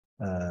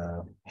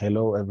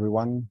Hello,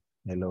 everyone.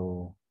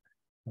 Hello,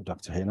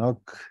 Dr.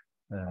 Henok.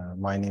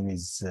 My name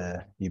is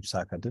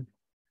Kadir.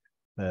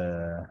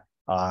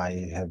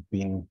 I have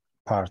been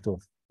part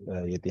of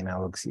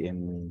Yetenaweg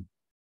CME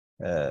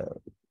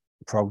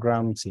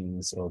program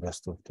since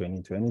August of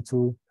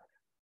 2022.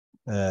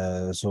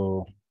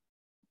 So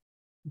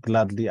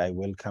gladly, I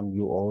welcome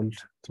you all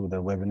to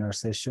the webinar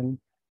session.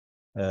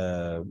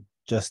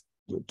 Just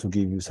to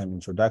give you some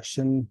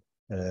introduction,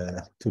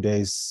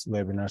 today's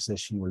webinar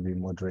session will be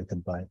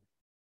moderated by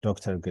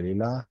Dr.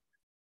 Galila,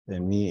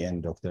 me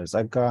and Dr.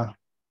 Zagga,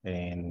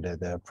 and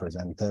the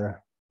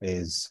presenter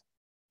is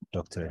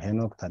Dr.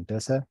 Henock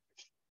Taddese.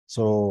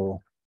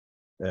 So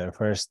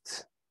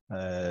first,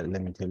 let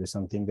me tell you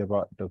something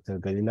about Dr.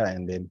 Galila,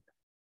 and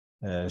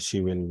then she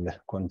will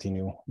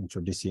continue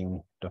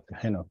introducing Dr.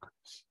 Henock.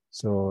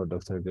 So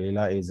Dr.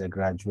 Galila is a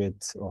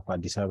graduate of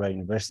Addis Ababa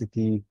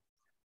University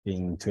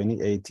in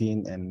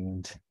 2018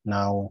 and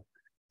now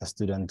a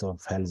student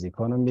of health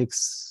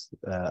economics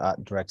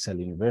at Drexel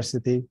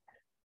University.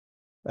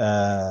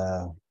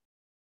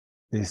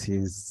 This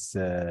is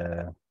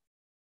a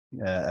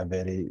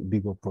very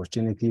big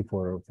opportunity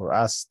for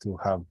us to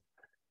have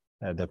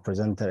the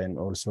presenter and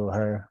also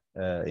her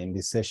in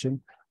this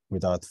session.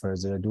 Without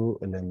further ado,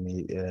 let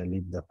me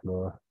leave the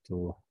floor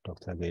to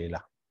Dr.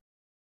 Galila.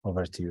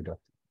 Over to you,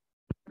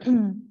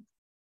 Doctor.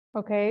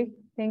 Okay,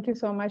 thank you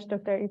so much,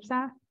 Dr.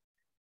 Ibsa.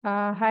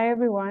 Hi,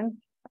 everyone.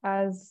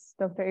 As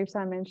Dr.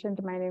 Ibsa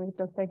mentioned, my name is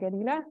Dr.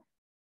 Galila,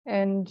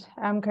 and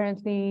I'm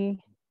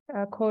currently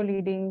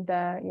co-leading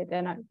the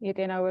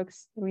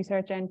Yetenaweg's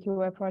research and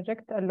QA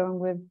project along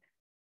with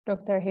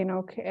Dr.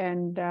 Henok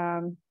and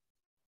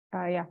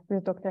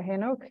with Dr.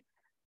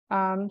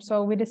 Henok.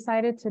 So we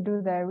decided to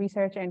do the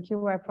research and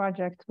QA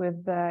project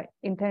with the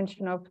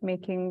intention of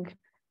making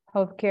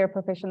healthcare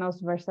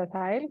professionals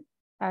versatile.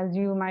 As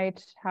you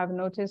might have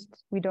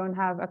noticed, we don't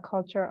have a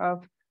culture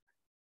of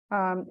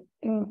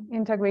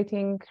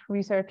integrating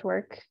research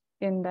work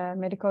in the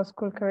medical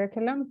school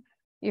curriculum,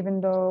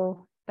 even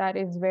though that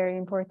is very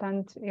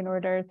important in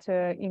order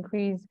to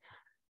increase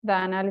the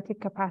analytic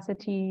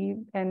capacity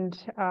and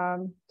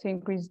to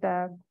increase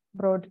the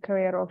broad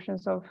career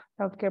options of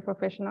healthcare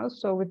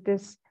professionals. So with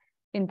this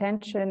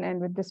intention and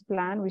with this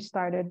plan, we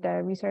started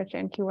the research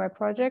and QA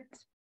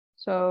project.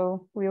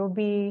 So we will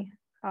be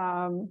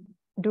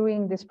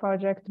doing this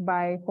project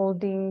by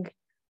holding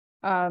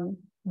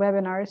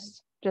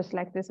webinars just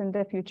like this in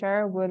the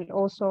future. We'll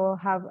also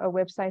have a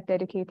website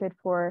dedicated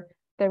for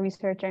the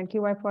research and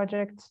QA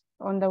project.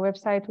 On the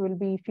website, we'll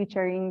be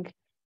featuring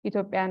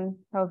Ethiopian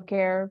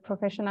healthcare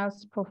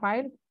professionals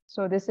profile.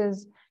 So this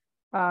is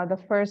the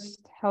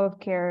first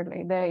healthcare,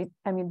 the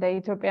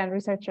Ethiopian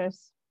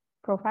researchers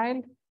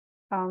profile.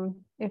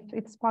 If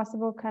it's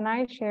possible, can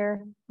I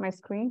share my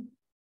screen?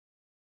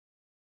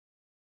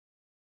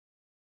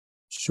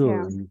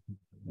 Sure.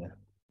 Yeah.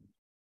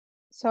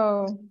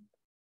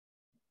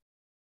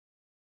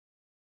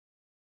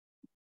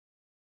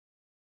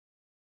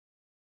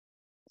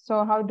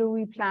 So how do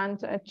we plan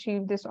to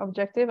achieve this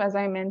objective? As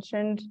I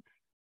mentioned,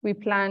 we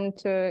plan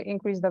to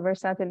increase the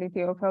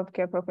versatility of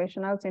healthcare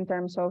professionals in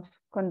terms of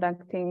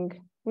conducting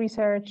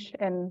research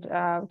and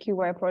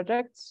QA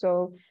projects.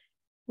 So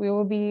we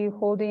will be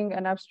holding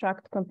an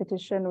abstract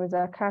competition with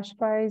a cash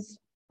prize.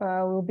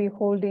 We'll be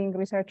holding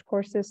research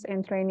courses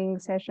and training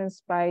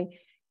sessions by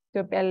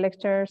Ethiopian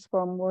lecturers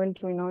from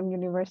world-renowned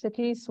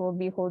universities. We'll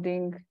be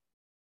holding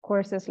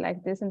courses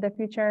like this in the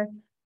future.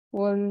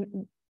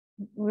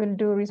 We'll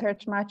do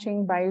research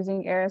matching by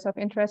using areas of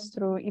interest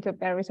through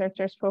Ethiopian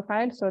researchers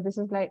profile. So this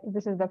is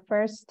the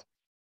first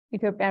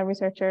Ethiopian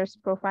researchers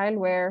profile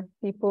where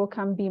people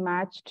can be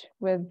matched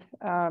with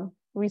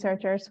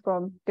researchers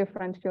from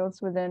different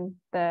fields within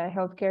the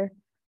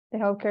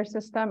healthcare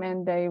system,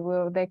 and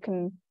they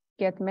can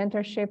get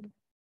mentorship,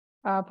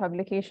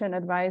 publication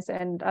advice,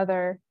 and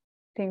other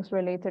things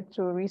related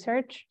to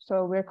research.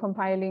 So we're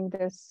compiling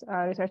this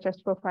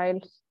researchers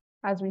profiles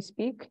as we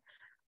speak.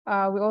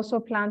 We also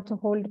plan to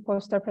hold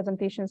poster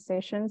presentation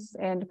sessions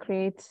and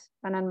create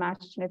an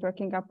unmatched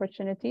networking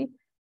opportunity.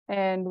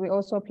 And we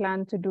also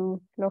plan to do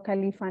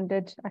locally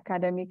funded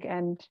academic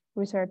and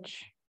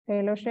research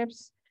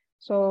fellowships.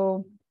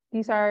 So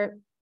these are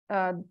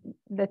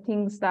the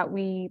things that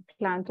we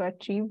plan to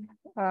achieve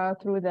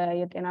through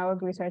the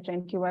Yetenaweg Research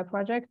and QA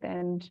project,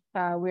 and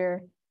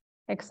we're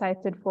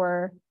excited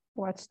for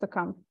what's to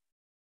come.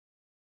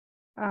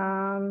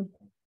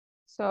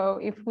 So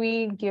if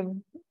we give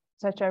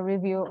such a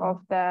review of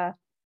the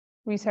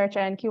research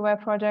and QA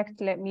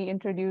project, let me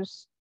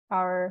introduce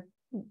our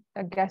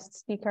guest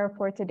speaker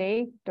for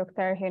today,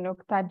 Dr.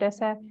 Henock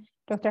Taddese.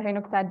 Dr.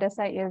 Henock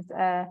Taddese is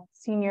a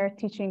senior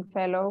teaching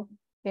fellow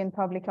in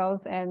public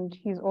health, and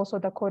he's also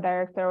the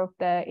co-director of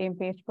the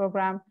MPH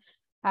program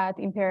at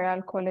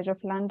Imperial College of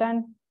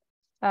London.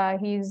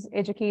 He's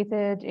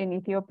educated in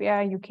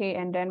Ethiopia, UK,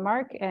 and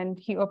Denmark, and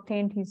he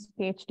obtained his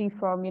PhD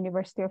from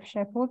University of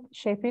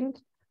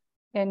Sheffield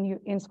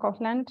in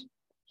Scotland.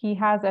 He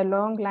has a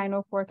long line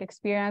of work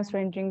experience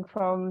ranging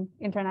from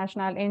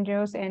international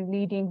NGOs and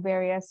leading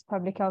various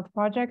public health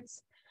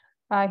projects.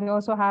 He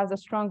also has a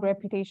strong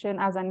reputation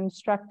as an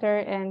instructor,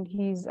 and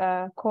he's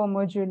a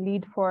co-module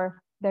lead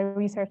for the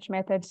research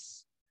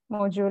methods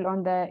module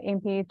on the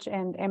MPH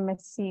and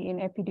MSc in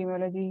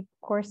epidemiology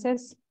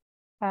courses.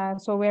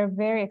 So we're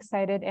very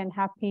excited and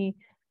happy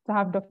to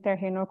have Dr.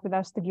 Henok with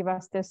us to give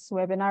us this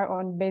webinar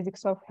on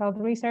basics of health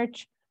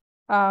research.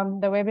 After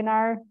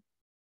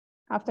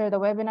the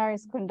webinar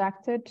is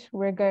conducted,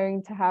 we're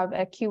going to have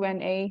a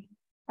Q&A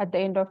at the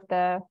end of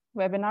the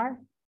webinar.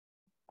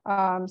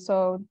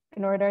 So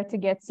in order to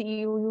get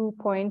CEU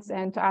points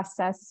and to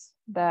assess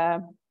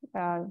the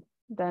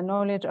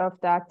knowledge of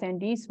the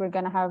attendees, we're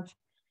going to have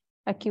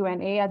a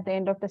Q&A at the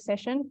end of the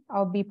session.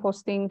 I'll be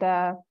posting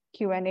the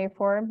Q&A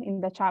form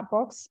in the chat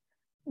box.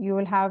 You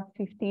will have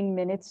 15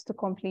 minutes to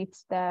complete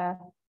the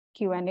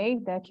Q&A.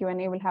 The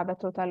Q&A will have a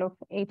total of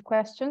 8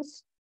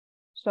 questions.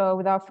 So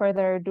without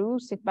further ado,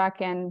 sit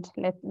back and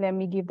let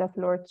me give the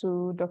floor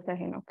to Dr.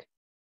 Henok.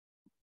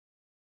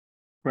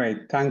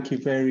 Great, thank you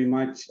very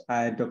much,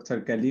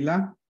 Dr.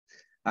 Galila.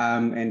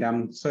 And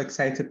I'm so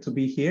excited to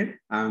be here.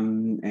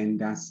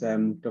 And as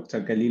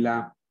Dr.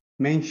 Galila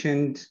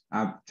mentioned,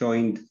 I've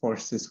joined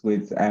forces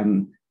with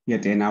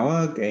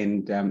Yetenaweg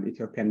and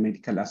Ethiopian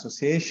Medical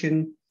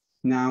Association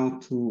now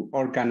to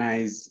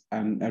organize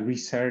a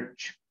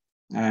research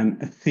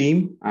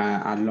theme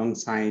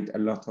alongside a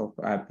lot of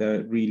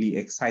the really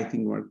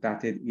exciting work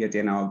that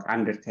Yetenaweg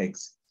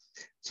undertakes.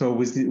 So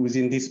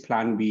within this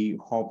plan, we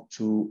hope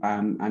to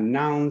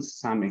announce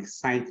some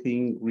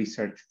exciting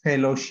research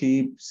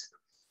fellowships,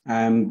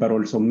 but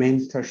also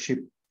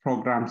mentorship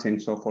programs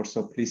and so forth.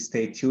 So please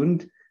stay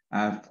tuned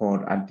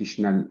for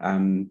additional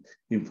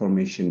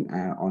information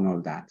on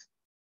all that.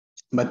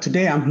 But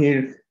today I'm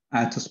here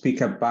to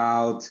speak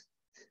about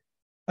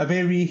a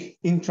very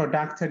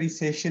introductory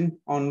session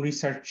on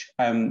research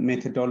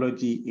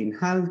methodology in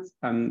health.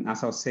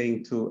 As I was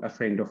saying to a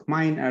friend of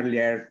mine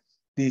earlier,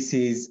 this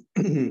is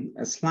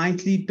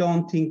slightly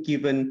daunting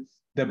given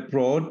the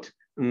broad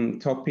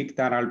topic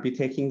that I'll be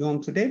taking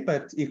on today,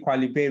 but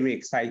equally very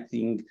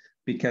exciting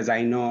because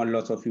I know a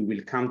lot of you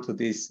will come to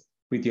this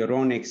with your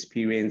own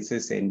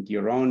experiences and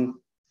your own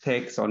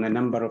takes on a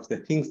number of the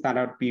things that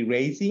I'll be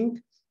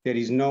raising. There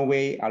is no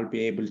way I'll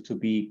be able to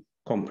be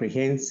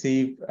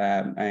comprehensive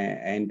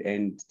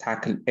and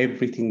tackle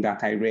everything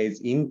that I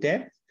raise in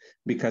depth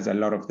because a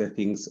lot of the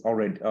things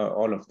already,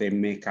 all of them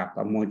make up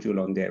a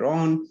module on their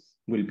own.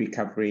 We'll be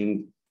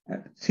covering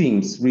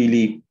themes,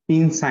 really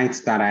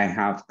insights that I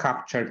have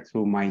captured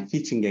through my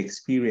teaching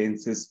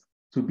experiences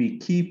to be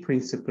key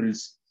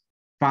principles,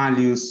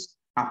 values,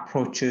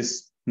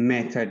 approaches,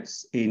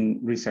 methods in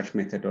research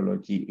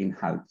methodology in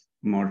health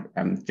more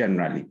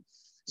generally.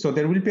 So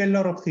there will be a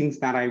lot of things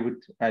that I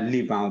would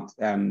leave out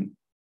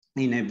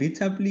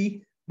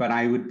inevitably, but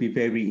I would be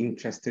very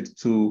interested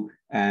to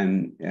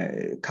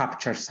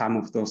capture some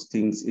of those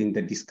things in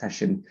the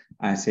discussion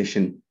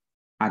session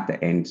at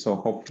the end. So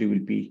hopefully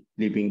we'll be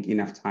leaving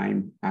enough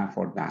time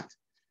for that.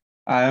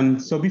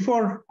 So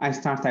before I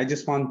start, I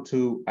just want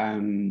to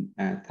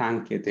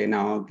thank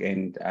Yetenaweg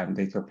and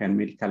the Ethiopian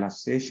Medical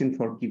Association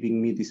for giving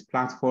me this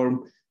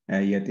platform.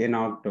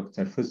 Yetenaweg,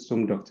 Dr.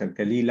 Fusum, Dr.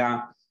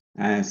 Galila,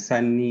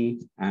 Sunny,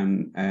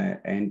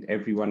 and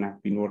everyone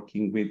I've been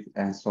working with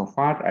so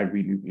far. I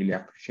really, really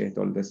appreciate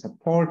all the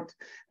support.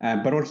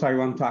 But also I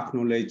want to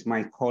acknowledge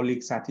my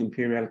colleagues at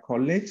Imperial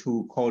College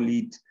who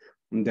co-lead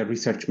the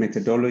research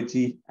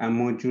methodology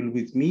module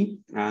with me.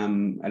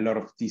 A lot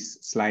of these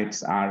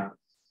slides are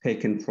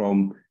taken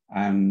from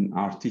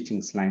our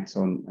teaching slides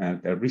on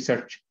the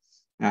research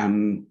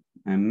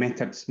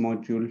methods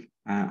module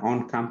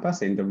on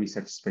campus and the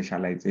research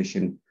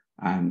specialization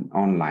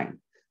online.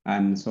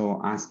 So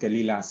as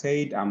Galila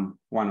said, I'm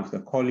one of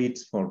the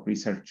colleagues for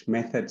research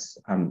methods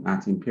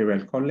at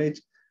Imperial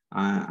College.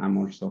 I'm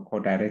also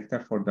co-director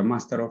for the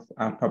Master of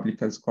Public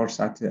Health course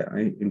at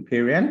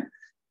Imperial.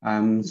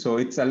 So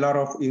it's a lot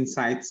of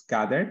insights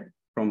gathered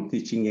from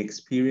teaching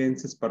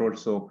experiences, but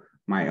also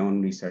my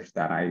own research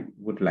that I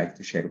would like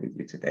to share with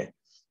you today.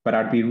 But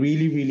I'd be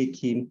really, really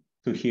keen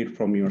to hear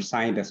from your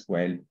side as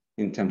well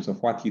in terms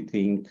of what you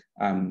think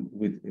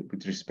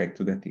with respect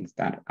to the things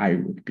that I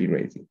would be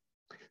raising.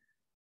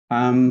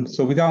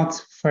 So without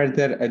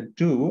further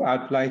ado,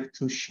 I'd like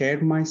to share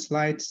my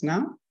slides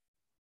now.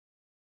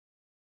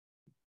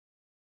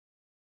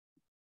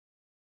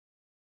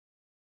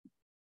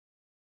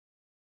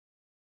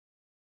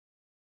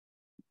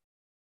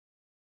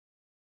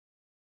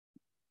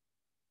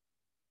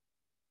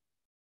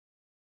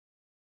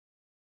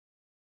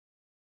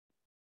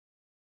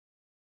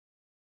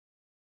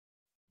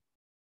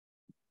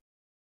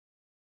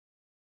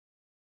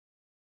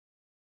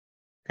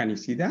 Can you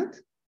see that?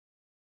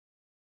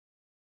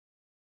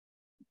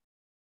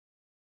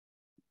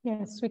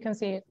 Yes, we can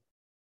see it.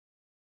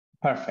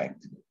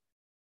 Perfect.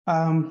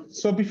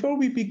 So before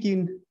we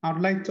begin,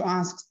 I'd like to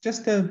ask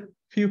just a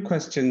few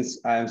questions.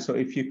 So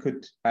if you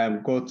could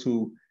go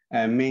to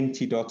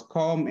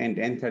menti.com and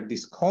enter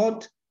this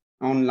code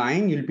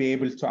online, you'll be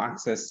able to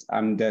access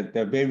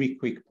the very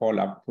quick poll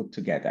I've put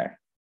together.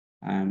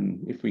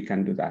 If we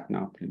can do that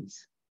now,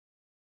 please.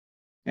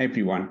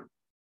 Everyone,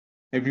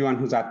 everyone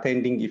who's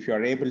attending, if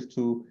you're able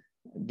to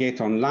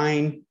get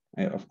online,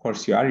 of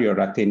course you're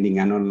attending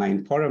an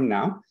online forum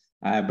now,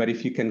 but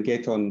if you can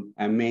get on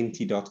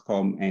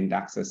menti.com and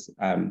access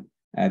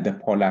the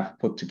poll I've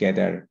put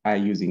together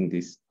using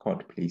this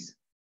code, please.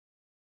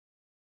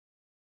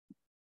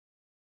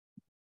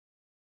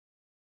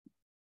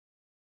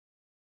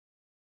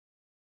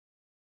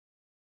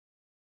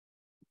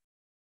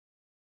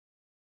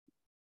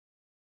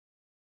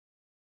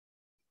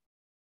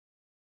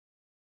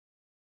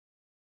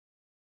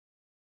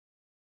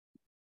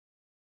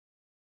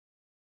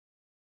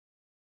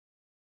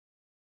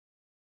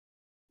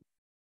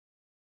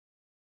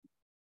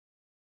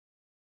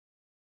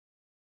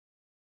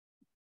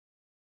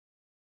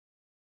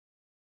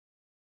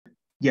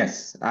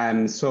 Yes,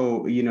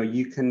 so you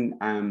can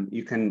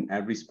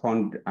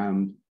respond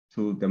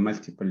to the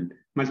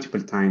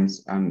multiple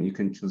times. You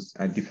can choose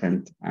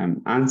different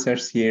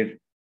answers here.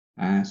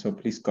 So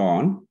please go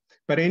on.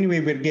 But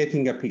anyway, we're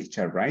getting a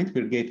picture, right?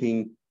 We're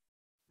getting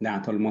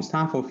that almost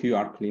half of you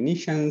are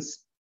clinicians.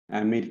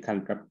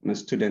 Medical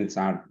students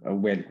are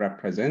well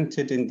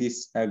represented in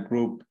this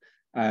group.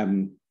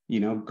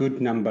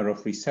 Good number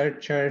of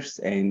researchers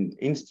and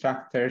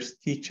instructors,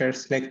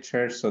 teachers,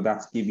 lecturers. So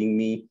that's giving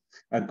me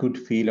a good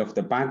feel of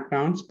the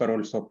backgrounds, but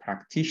also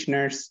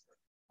practitioners,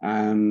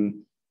 public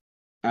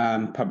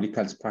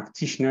health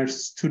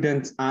practitioners,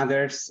 students,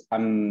 others.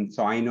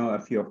 So I know a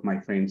few of my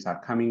friends are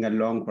coming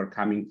along. We're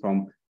coming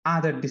from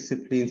other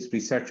disciplines.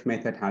 Research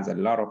method has a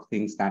lot of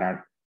things that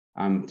are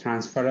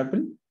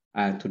transferable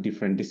to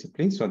different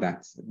disciplines. So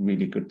that's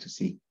really good to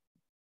see.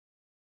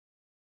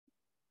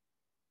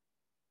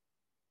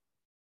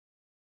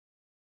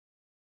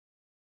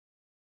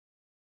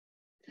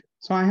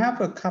 So I have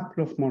a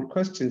couple of more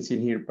questions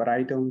in here, but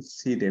I don't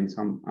see them.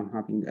 So I'm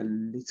having a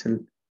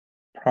little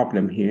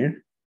problem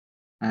here.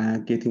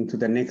 Getting to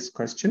the next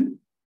question.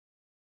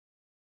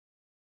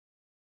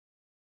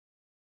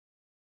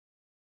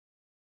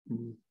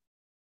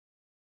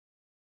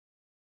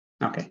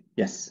 Okay,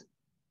 yes.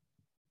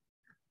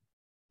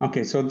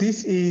 Okay, so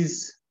this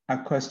is a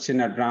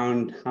question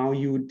around how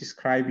you would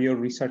describe your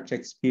research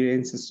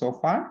experiences so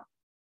far.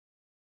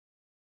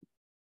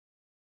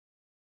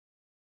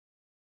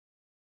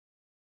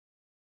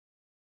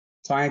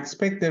 So I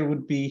expect there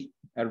would be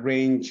a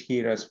range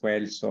here as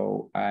well.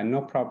 So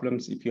no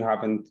problems if you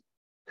haven't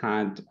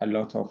had a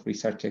lot of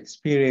research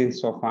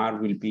experience so far.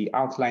 We'll be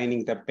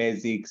outlining the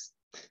basics.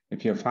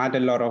 If you've had a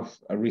lot of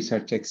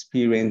research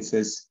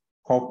experiences,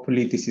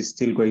 hopefully this is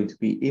still going to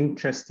be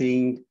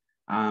interesting.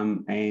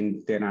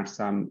 And there are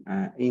some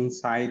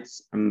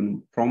insights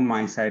from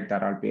my side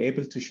that I'll be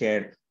able to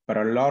share. But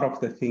a lot of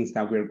the things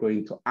that we're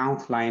going to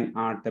outline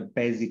are the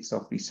basics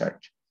of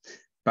research.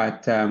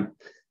 But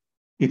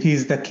it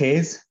is the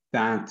case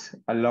that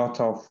a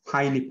lot of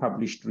highly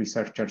published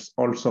researchers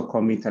also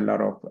commit a lot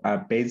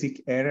of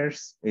basic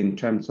errors in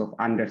terms of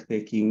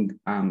undertaking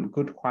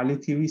good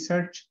quality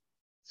research.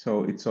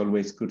 So it's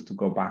always good to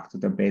go back to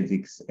the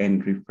basics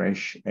and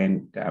refresh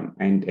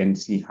and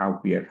see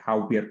how we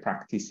are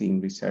practicing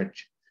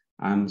research.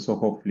 So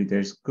hopefully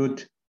there's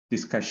good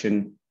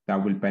discussion that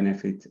will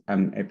benefit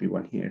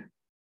everyone here.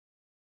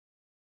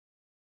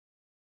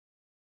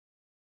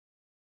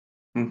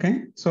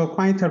 Okay, so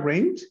quite a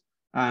range.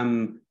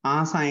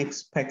 As I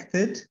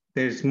expected,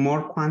 there's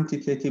more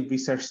quantitative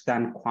research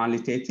than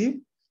qualitative.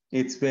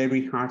 It's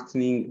very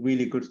heartening,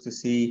 really good to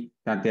see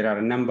that there are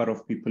a number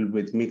of people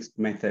with mixed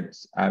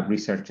methods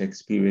research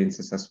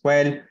experiences as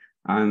well.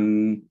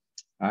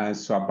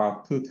 So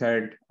about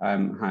 2/3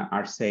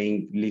 are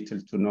saying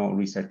little to no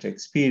research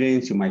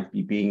experience. You might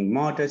be being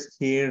modest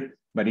here,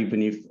 but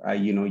even if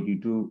you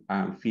do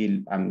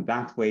feel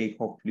that way,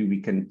 hopefully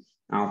we can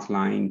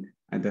outline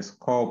the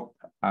scope,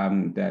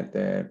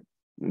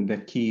 the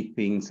key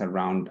things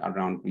around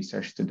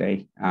research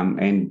today,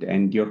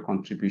 and your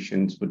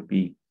contributions would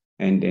be,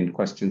 and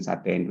questions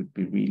at the end would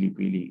be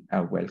really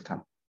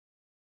welcome.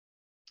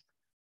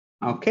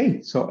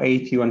 Okay, so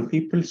 81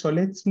 people. So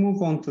let's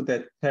move on to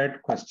the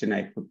third question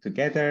I put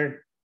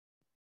together.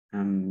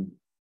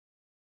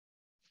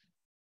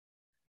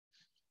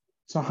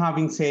 So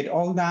having said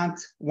all that,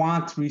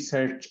 what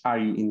research are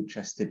you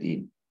interested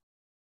in?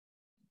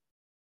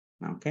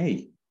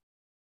 Okay.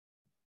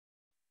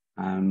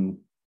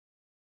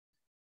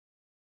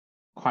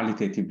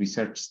 Qualitative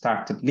research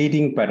started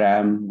leading, but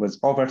was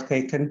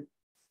overtaken.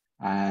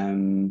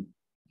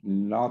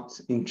 Not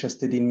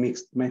interested in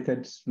mixed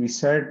methods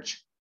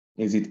research.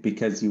 Is it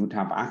because you would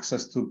have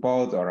access to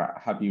both, or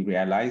have you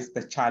realized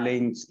the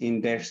challenge in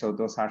there? So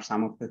those are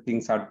some of the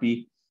things I'd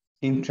be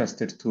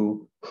interested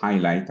to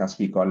highlight as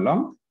we go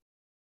along.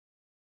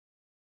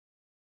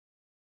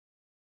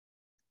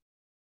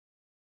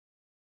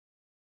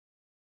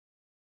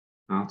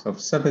 Out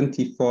of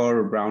 74,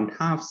 around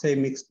half say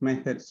mixed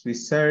methods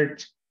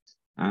research.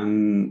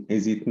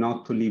 Is it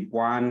not to leave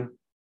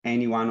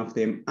any one of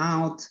them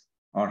out,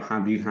 or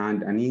have you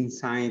had an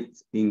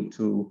insight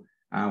into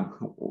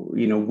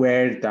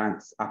where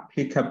that's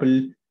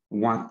applicable,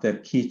 what the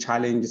key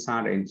challenges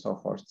are, and so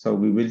forth? So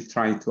we will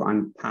try to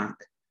unpack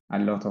a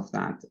lot of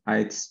that.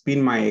 It's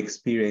been my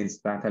experience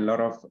that a lot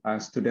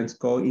of students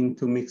go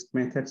into mixed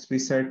methods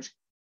research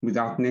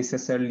without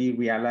necessarily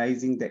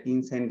realizing the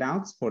ins and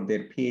outs for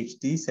their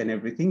PhDs and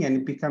everything, and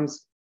it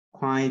becomes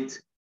quite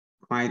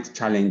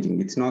challenging.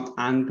 It's not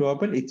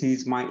undoable. It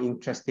is my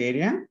interest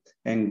area,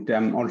 and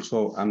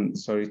also I'm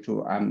sorry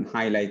to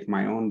highlight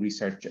my own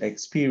research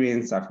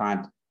experience. I've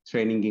had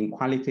training in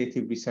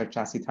qualitative research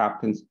as it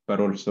happens,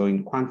 but also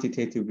in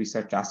quantitative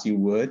research as you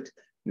would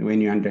when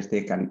you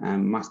undertake a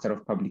Master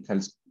of Public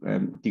Health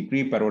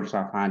degree, but also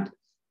I've had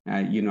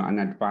an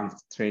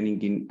advanced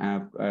training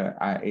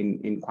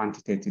in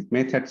quantitative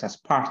methods as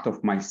part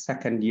of my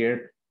second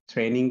year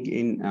training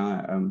in,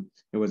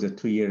 it was a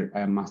 2-year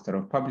Master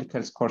of Public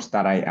Health course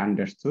that I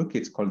undertook.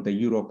 It's called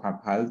the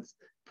Europub Health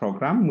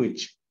program,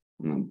 which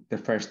the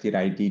first year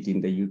I did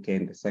in the UK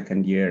and the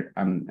second year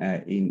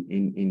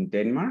in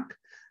Denmark.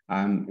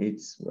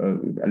 It's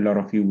a lot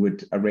of you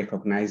would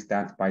recognize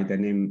that by the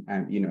name,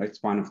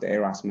 it's one of the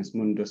Erasmus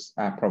Mundus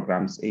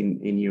programs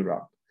in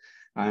Europe.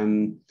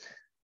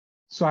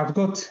 So I've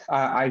got,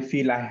 I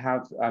feel I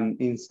have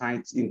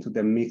insights into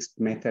the mixed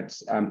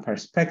methods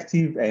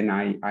perspective, and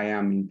I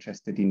am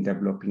interested in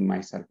developing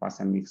myself as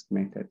a mixed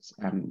methods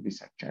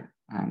researcher.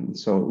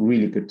 So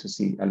really good to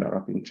see a lot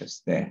of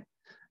interest there.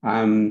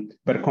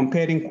 But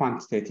comparing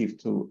quantitative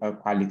to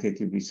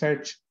qualitative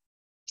research,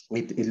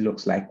 it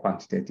looks like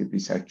quantitative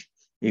research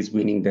is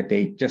winning the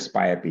day just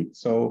by a bit.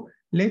 So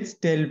let's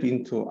delve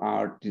into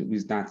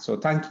with that. So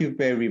thank you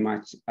very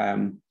much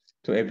to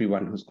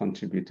everyone who's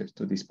contributed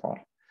to this poll.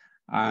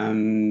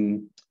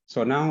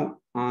 So now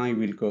I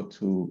will go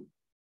to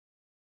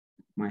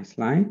my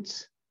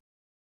slides.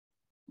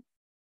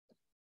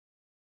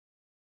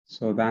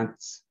 So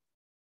that's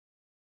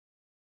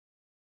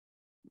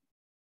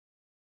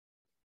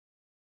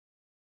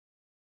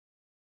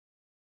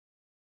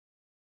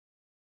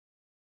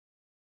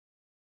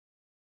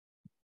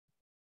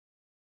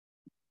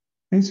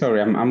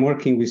sorry, I'm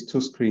working with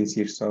 2 screens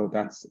here, so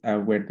that's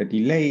where the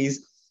delay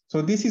is.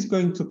 So this is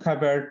going to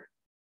cover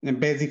the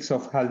basics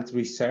of health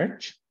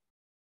research,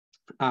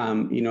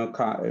 but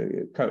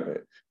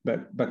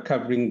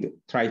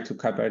try to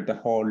cover the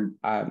whole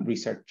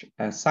research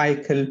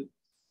cycle,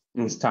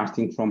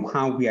 starting from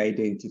how we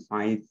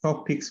identify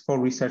topics for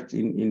research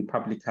in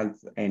public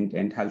health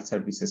and health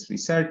services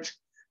research,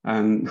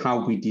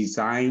 how we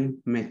design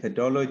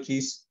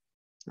methodologies,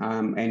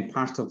 and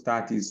part of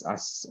that is,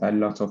 as a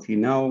lot of you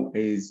know,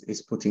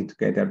 is putting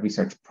together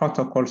research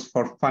protocols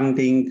for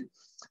funding,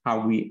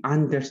 how we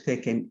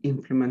undertake and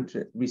implement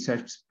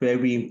research,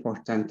 very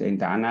important in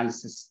the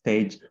analysis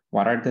stage.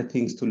 What are the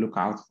things to look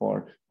out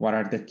for? What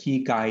are the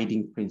key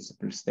guiding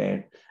principles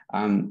there?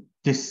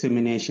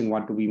 Dissemination,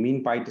 what do we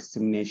mean by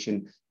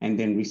dissemination? And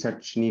then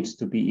research needs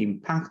to be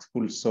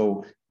impactful,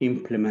 so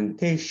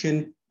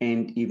implementation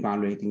and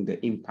evaluating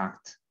the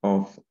impact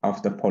of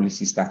the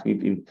policies that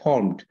we've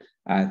informed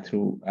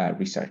through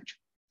research.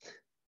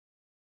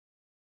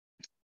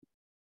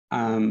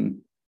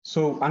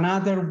 So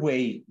another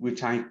way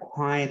which I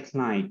quite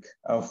like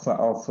of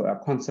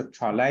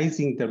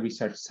conceptualizing the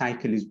research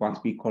cycle is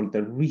what we call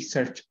the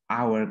research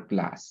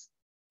hourglass,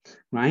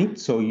 right?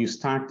 So you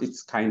start,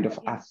 it's kind of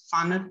a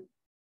funnel.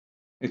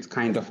 It's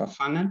kind of a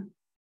funnel.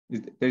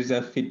 There's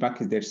a feedback,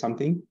 is there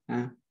something?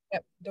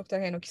 Yep, Dr.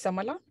 Henok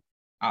Samala.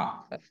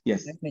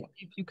 Yes.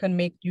 If you can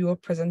make your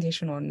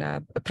presentation on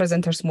a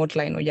presenter's mode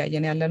line,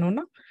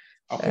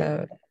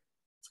 okay.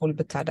 Full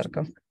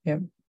bitadarka. Yeah.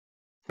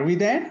 Are we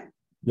there?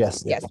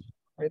 Yes. Yes.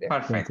 We're there.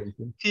 Perfect.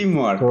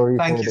 Teamwork.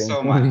 Thank you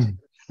so much.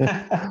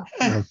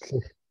 Okay.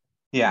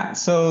 Yeah.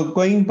 So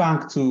going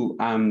back to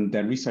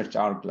the research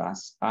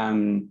hourglass.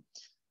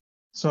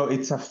 So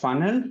it's a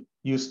funnel.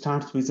 You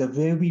start with a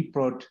very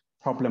broad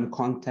problem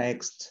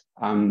context.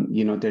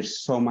 There's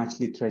so much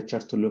literature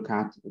to look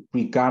at,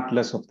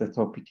 regardless of the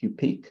topic you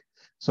pick.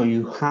 So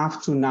you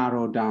have to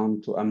narrow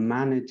down to a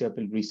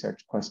manageable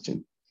research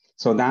question.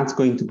 So that's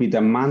going to be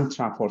the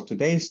mantra for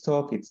today's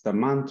talk. It's the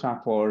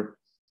mantra for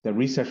the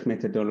research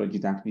methodology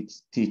that we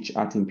teach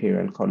at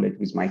Imperial College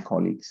with my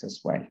colleagues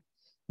as well.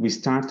 We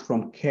start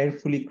from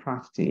carefully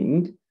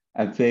crafting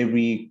a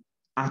very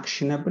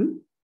actionable,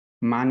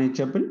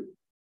 manageable,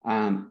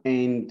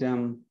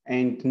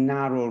 and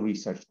narrow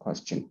research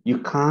question. You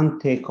can't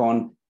take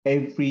on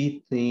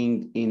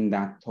everything in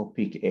that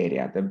topic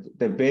area.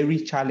 The very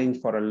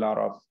challenge for a lot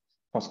of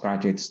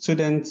postgraduate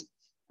students,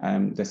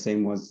 the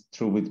same was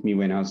true with me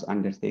when I was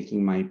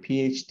undertaking my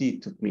PhD.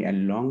 It took me a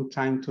long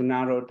time to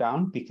narrow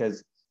down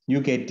because you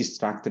get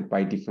distracted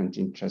by different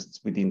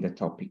interests within the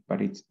topic,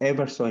 but it's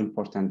ever so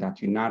important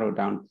that you narrow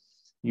down,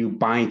 you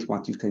bite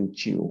what you can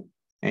chew,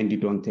 and you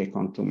don't take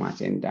on too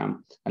much. And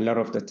a lot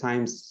of the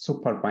times,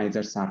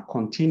 supervisors are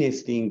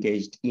continuously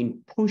engaged in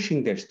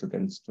pushing their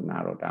students to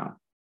narrow down.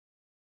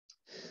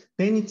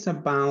 Then it's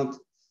about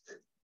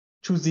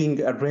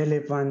choosing a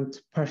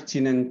relevant,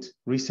 pertinent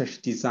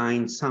research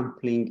design,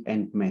 sampling,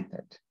 and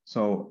method.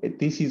 So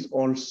this is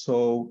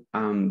also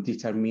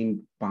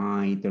determined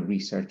by the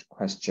research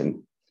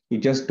question. You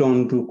just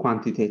don't do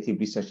quantitative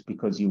research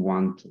because you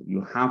want to.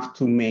 You have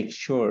to make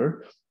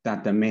sure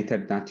that the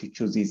method that you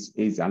choose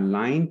is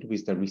aligned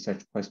with the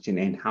research question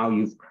and how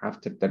you've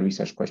crafted the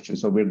research question.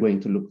 So we're going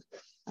to look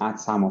at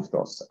some of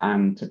those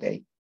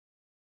today.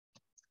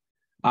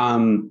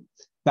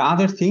 The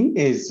other thing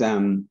is,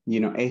 ethical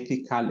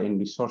and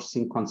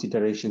resourcing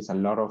considerations. A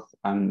lot of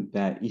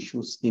the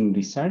issues in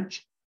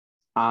research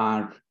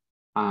are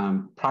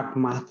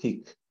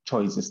pragmatic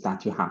choices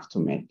that you have to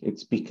make.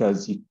 It's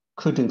because you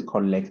couldn't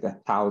collect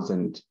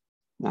 1,000,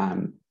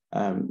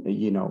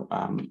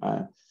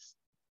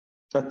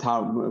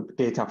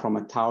 data from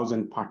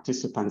 1,000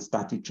 participants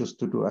that you choose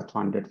to do a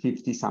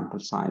 250 sample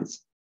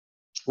size.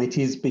 It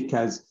is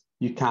because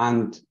you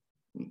can't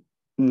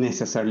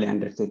necessarily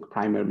undertake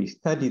primary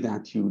study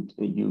that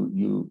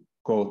you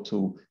go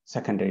to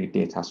secondary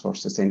data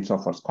sources and so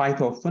forth.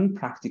 Quite often,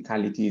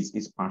 practicality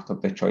is part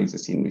of the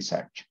choices in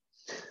research.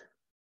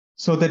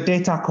 So the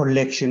data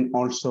collection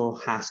also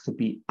has to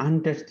be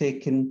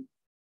undertaken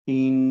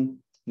in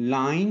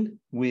line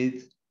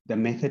with the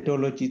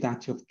methodology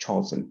that you've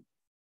chosen.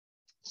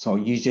 So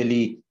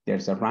usually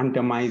there's a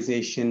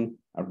randomization,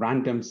 a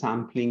random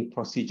sampling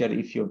procedure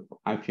if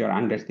you're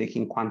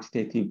undertaking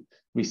quantitative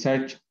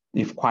research.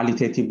 If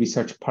qualitative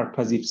research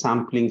purposive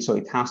sampling, so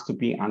it has to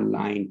be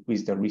aligned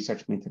with the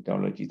research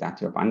methodology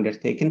that you have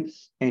undertaken,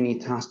 and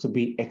it has to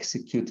be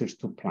executed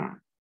to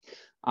plan.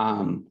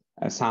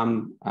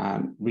 Some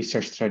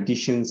research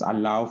traditions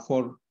allow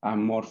for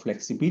more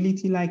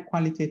flexibility like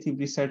qualitative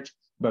research,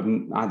 but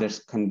others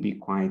can be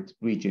quite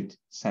rigid,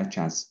 such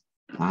as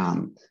a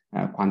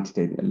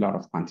lot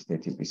of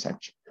quantitative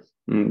research.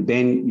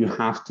 Then you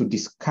have to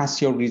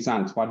discuss your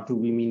results. What do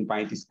we mean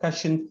by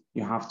discussion?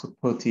 You have to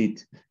put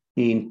it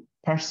in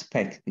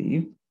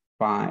perspective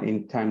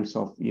in terms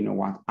of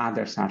what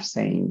others are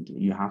saying.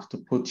 You have to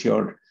put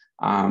you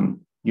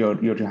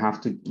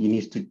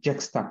need to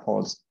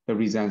juxtapose the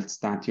results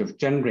that you've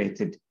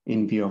generated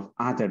in view of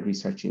other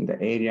research in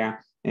the area,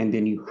 and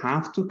then you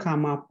have to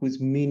come up with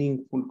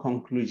meaningful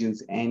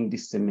conclusions and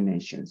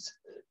disseminations.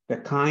 The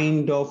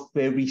kind of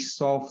very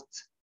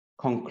soft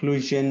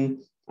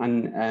conclusion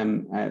and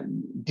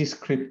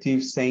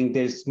descriptive, saying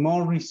there's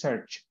more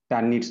research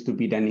that needs to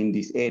be done in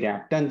this area.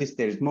 I've done this,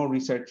 there's more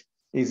research,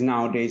 is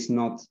nowadays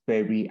not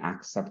very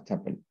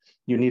acceptable.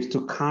 You need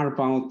to carve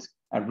out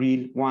a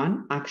real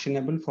one,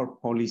 actionable for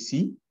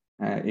policy,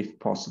 if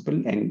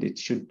possible, and it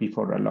should be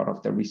for a lot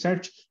of the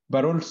research,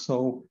 but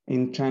also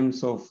in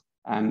terms of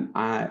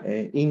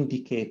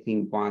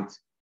indicating what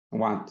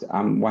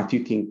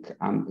you think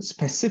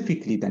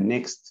specifically the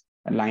next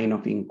line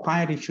of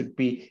inquiry should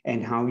be,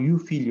 and how you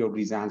feel your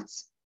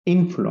results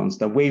influence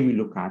the way we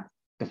look at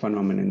the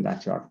phenomenon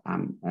that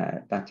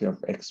you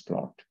have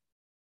explored.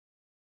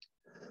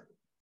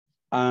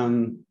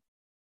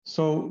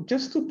 So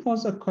just to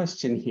pose a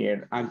question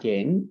here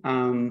again.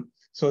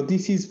 So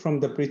this is from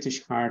the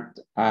British Heart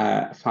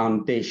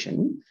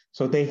Foundation.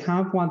 So they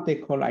have what they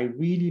call, I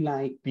really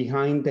like,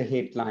 behind the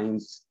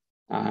headlines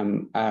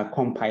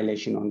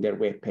compilation on their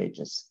web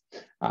pages.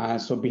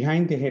 So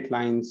behind the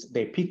headlines,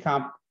 they pick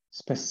up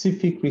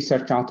specific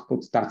research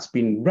outputs that's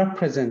been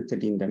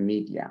represented in the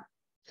media,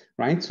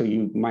 right? So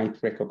you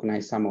might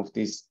recognize some of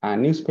these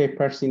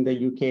newspapers in the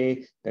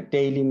UK, the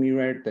Daily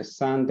Mirror, the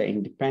Sun, the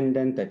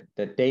Independent,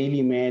 the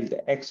Daily Mail,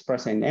 the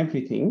Express, and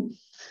everything.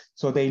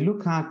 So they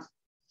look at,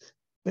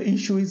 the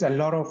issue is a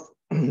lot of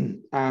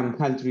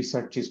health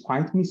research is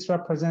quite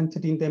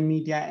misrepresented in the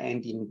media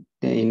and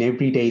in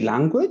everyday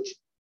language.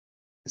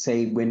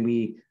 Say when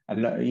we,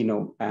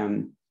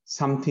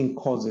 something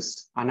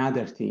causes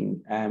another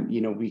thing,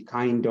 we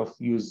kind of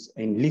use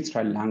in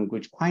literal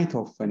language quite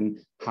often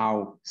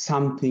how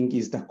something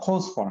is the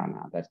cause for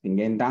another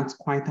thing, and that's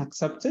quite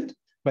accepted,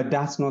 but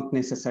that's not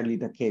necessarily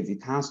the case.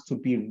 It has to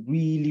be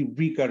really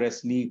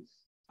rigorously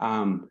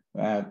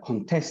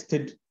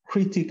contested,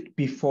 critiqued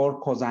before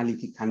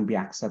causality can be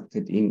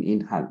accepted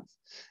in health.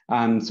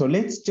 So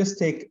let's just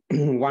take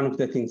one of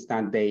the things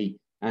that they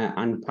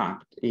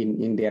unpacked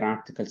in their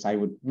articles. I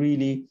would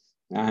really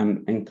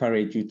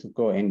encourage you to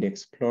go and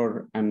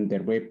explore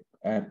their web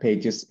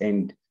pages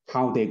and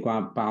how they go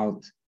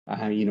about,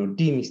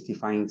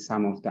 demystifying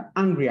some of the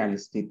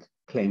unrealistic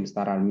claims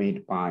that are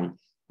made by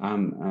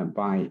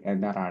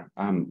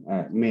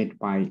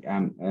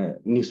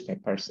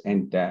newspapers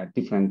and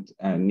different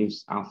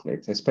news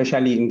outlets,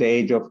 especially in the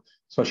age of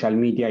social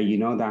media.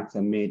 That's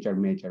a major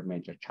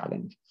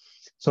challenge.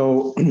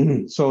 So,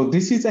 so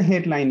this is a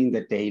headline in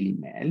the Daily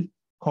Mail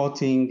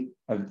quoting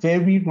a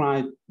very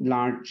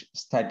large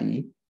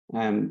study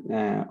on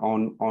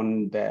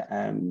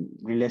the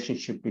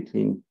relationship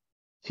between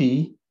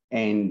fee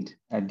and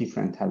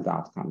different health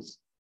outcomes.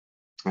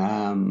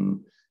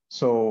 And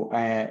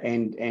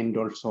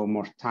also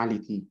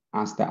mortality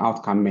as the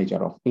outcome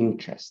measure of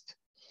interest.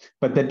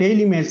 But the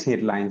Daily Mail's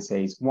headline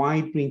says,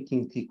 why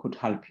drinking tea could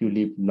help you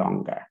live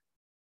longer,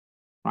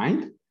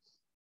 right?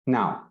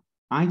 Now,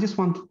 I just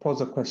want to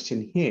pose a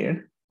question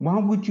here.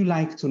 What would you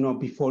like to know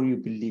before you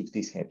believe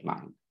this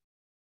headline?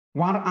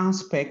 what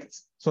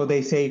aspects, so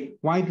they say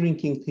why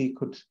drinking tea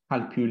could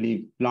help you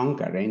live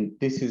longer. And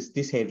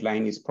this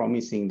headline is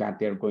promising that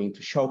they're going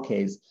to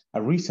showcase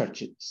a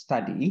research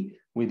study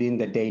within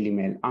the Daily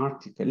Mail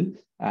article,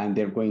 and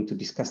they're going to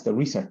discuss the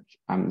research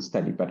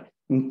study. But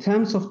in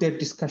terms of their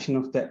discussion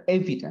of the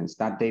evidence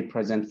that they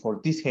present for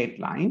this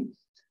headline,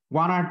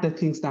 what are the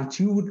things that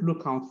you would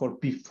look out for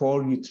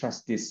before you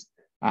trust this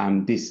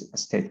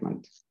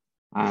statement?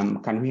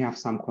 Can we have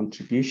some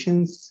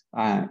contributions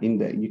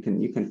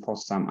you can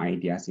post some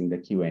ideas in the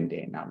Q&A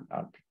and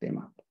I'll pick them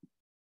up.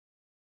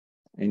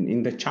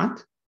 In the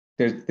chat,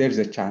 there's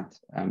a chat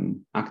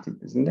active,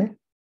 isn't there?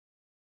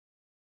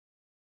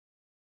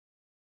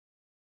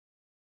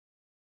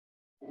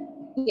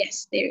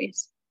 Yes, there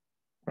is.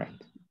 Right.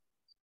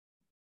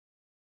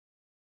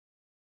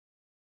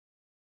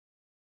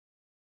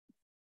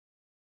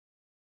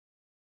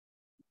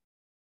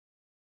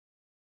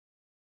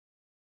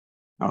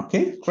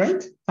 Okay,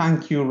 great.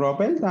 Thank you,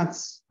 Robert.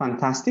 That's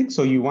fantastic.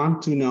 So you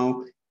want to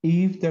know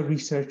if the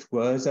research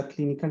was a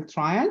clinical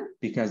trial,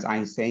 because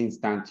I sense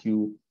that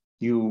you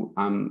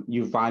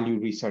value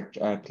research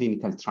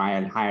clinical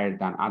trial higher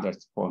than other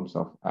forms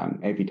of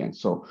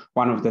evidence. So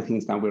one of the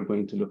things that we're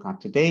going to look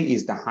at today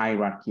is the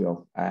hierarchy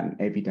of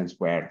evidence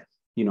where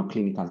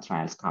clinical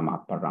trials come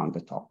up around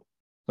the top.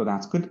 So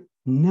that's good.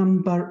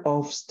 Number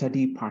of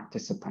study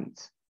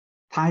participants,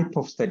 type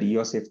of study.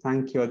 Joseph,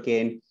 thank you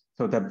again.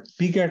 So the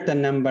bigger the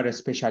number,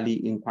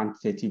 especially in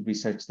quantitative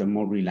research, the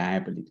more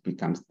reliable it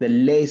becomes, the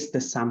less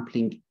the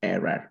sampling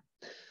error.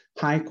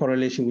 High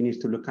correlation we need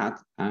to look at.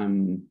 I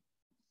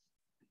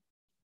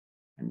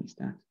missed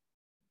that.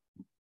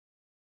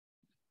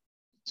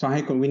 So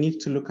we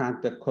need to look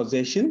at the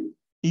causation.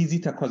 Is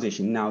it a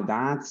causation? Now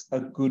that's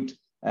a good,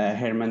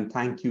 Herman,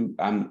 thank you.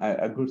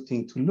 A good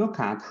thing to look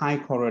at. High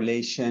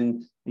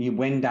correlation.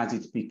 When does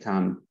it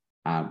become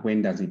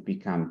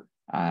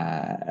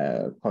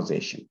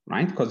causation,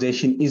 right?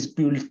 Causation is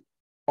built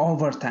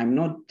over time,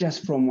 not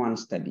just from one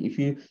study.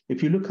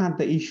 If you look at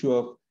the issue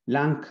of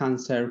lung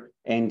cancer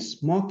and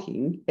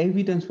smoking,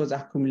 evidence was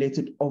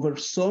accumulated over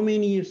so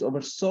many years,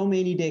 over so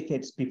many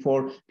decades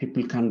before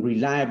people can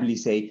reliably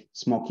say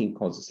smoking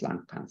causes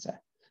lung cancer.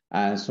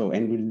 And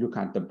we'll look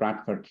at the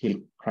Bradford-Hill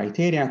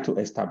criteria to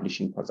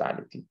establishing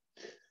causality.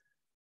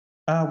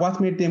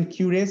 What made them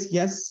curious?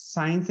 Yes,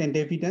 science and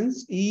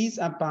evidence is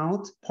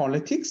about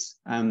politics.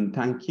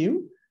 Thank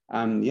you.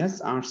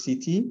 Yes,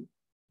 RCT,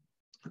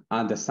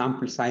 the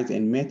sample size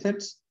and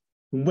methods,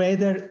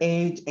 whether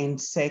age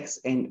and sex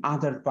and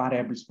other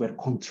variables were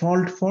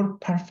controlled for.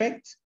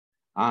 Perfect.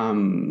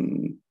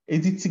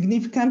 Is it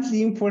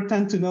significantly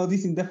important to know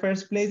this in the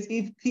first place?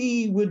 If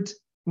tea would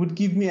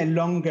give me a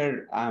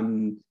longer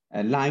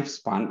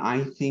lifespan,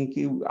 I think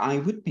I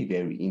would be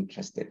very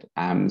interested.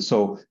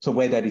 So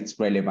whether it's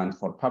relevant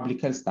for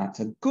public health, that's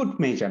a good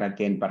measure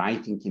again, but I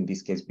think in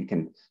this case we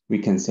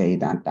can say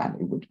that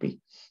it would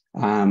be.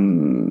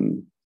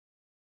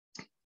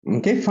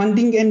 Okay,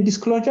 funding and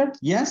disclosure,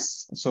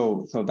 yes.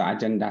 So the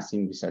agendas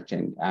in research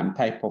and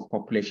type of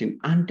population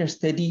under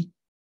study,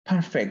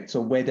 perfect.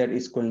 So whether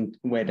it's going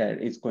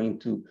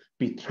to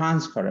be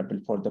transferable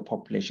for the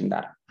population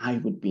that I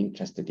would be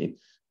interested in.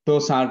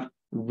 Those are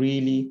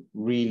really,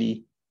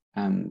 really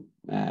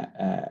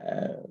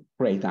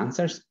great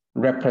answers.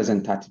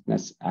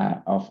 Representativeness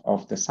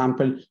of the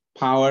sample,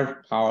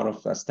 power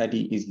of a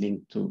study is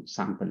linked to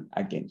sample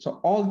again. So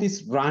all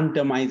this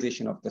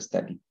randomization of the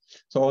study.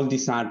 So all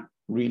these are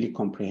really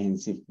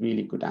comprehensive,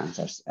 really good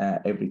answers,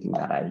 everything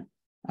that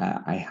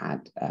I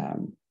had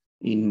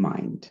in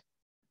mind.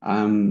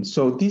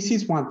 So this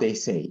is what they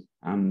say.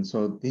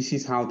 So this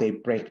is how they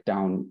break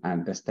down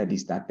the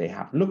studies that they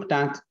have looked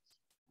at.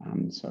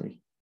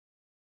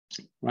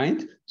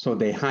 Right? So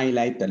they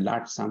highlight the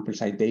large sample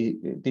size.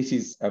 This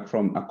is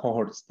from a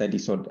cohort study,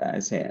 so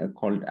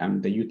called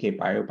the UK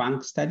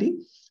Biobank study,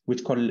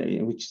 which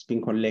has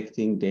been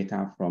collecting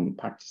data from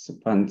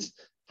participants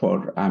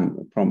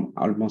from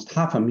almost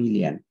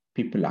 500,000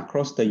 people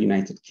across the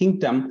United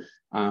Kingdom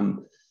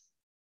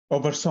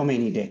over so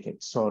many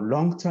decades. So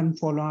long-term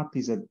follow-up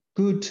is a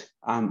good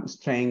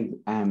strength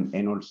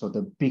and also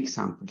the big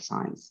sample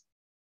size.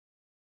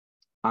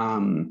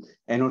 And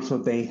also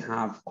they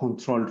have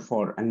controlled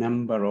for a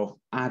number of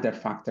other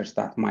factors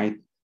that might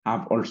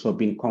have also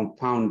been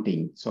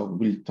confounding. So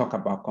we'll talk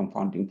about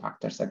confounding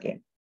factors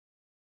again.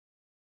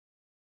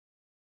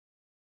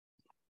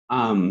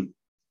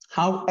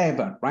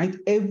 However, right,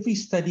 every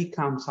study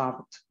comes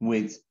out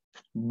with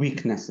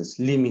weaknesses,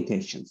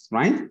 limitations,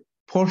 right?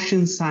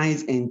 Portion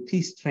size and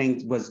T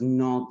strength was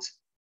not,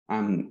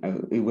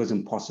 it was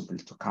impossible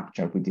to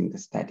capture within the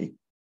study.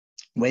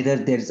 Whether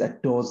there's a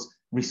dose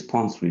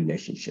response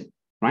relationship,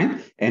 right?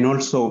 And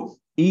also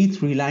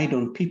it relied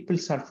on people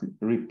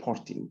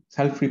self-reporting.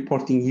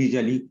 Self-reporting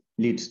usually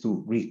leads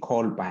to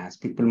recall bias.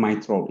 People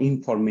might throw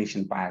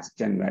information bias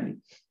generally.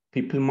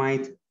 People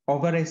might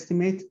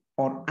overestimate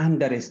or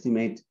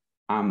underestimate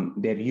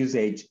their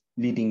usage,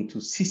 leading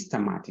to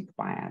systematic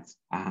bias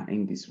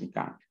in this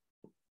regard.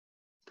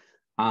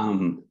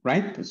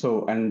 right?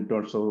 So, and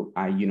also,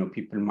 you know,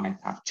 people might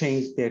have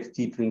changed their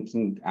tea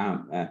drinking,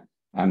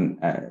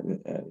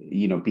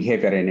 you know,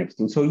 behavior and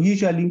everything. So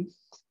usually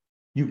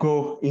you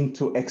go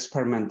into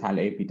experimental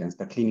evidence,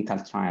 the clinical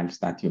trials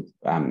that you've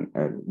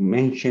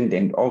mentioned,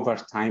 and over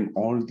time,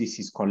 all this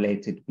is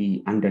collated.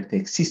 We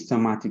undertake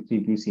systematic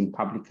reviews in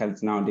public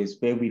health nowadays,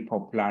 very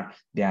popular.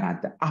 They are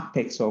at the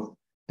apex of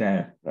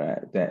the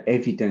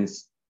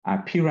evidence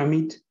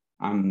pyramid.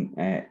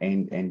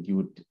 And you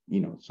would, you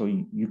know, so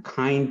you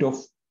kind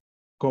of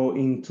go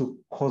into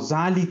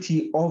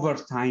causality over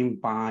time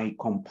by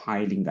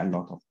compiling a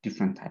lot of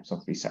different types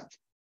of research.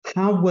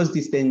 How was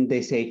this then?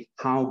 They say,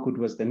 how good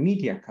was the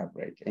media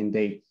coverage? And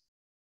they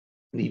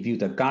review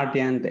the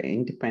Guardian, the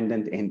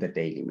Independent, and the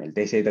Daily Mail.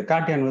 They say the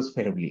Guardian was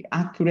fairly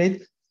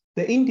accurate.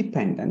 The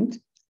Independent,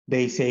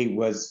 they say,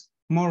 was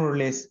more or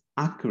less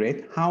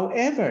accurate.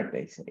 However,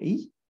 they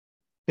say,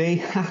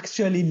 they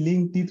actually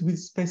linked it with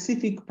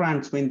specific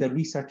brands when the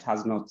research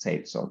has not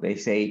said so. They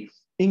say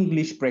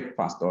English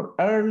breakfast or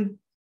Earl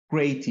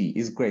Grey tea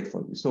is great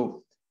for you.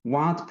 So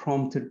what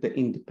prompted the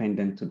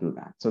Independent to do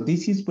that? So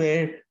this is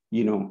where,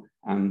 you know,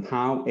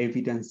 how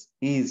evidence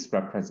is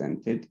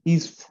represented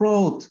is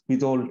fraught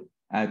with all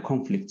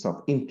conflicts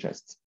of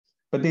interest.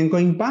 But then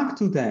going back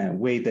to the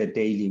way the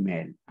Daily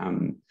Mail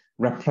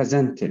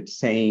represented,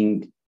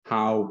 saying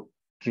how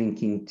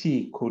drinking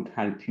tea could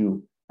help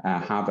you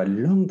have a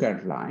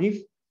longer life,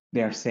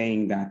 they are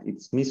saying that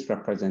it's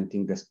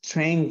misrepresenting the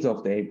strength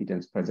of the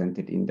evidence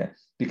presented in there.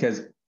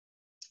 Because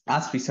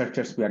as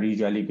researchers, we are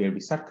usually very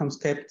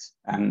circumspect,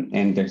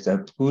 and there's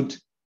a good,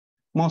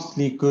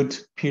 mostly good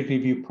peer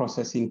review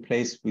process in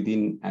place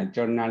within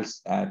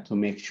journals to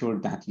make sure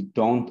that you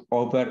don't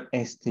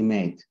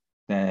overestimate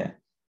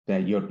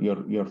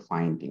your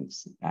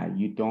findings.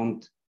 You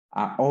don't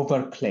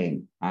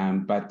overclaim,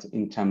 but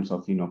in terms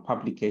of, you know,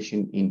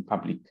 publication in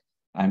public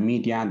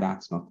media,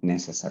 that's not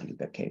necessarily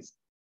the case.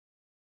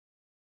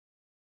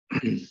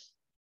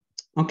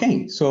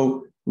 Okay,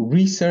 so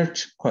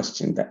research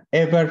question, the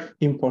ever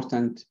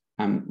important,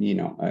 you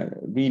know,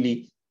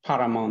 really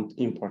paramount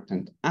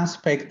important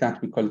aspect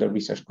that we call the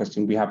research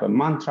question. We have a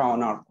mantra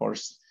on our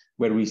course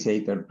where we say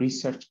the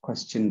research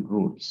question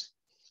rules.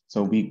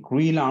 So we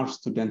grill our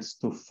students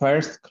to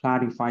first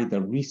clarify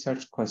the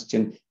research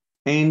question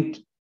and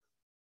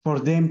for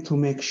them to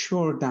make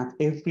sure that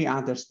every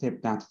other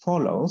step that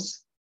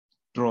follows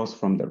draws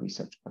from the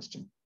research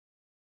question.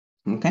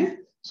 Okay,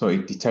 so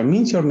it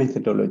determines your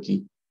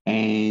methodology,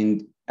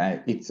 and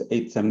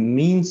it's a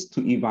means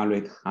to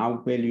evaluate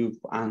how well you've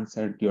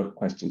answered your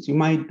questions. You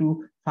might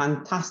do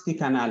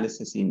fantastic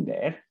analysis in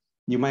there.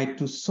 You might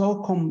do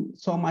so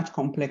much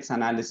complex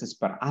analysis,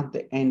 but at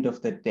the end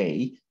of the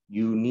day,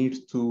 you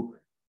need to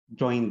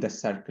join the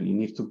circle. You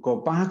need to go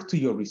back to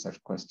your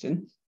research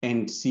question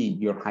and see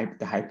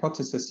the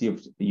hypothesis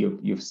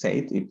you've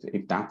said,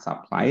 if that's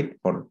applied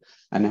for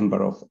a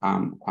number of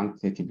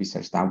quantitative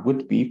research that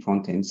would be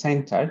front and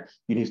center.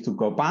 You need to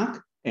go back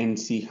and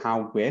see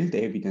how well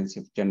the evidence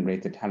you've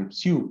generated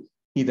helps you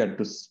either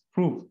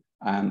disprove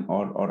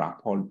or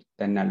uphold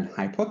the null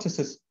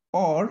hypothesis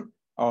or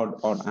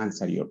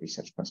answer your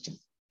research question.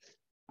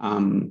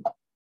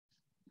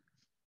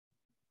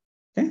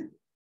 Okay,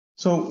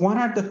 so what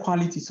are the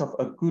qualities of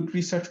a good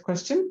research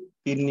question?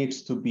 It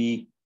needs to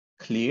be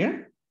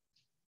clear.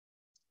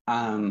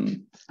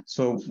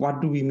 So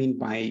what do we mean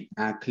by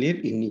clear?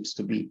 It needs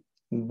to be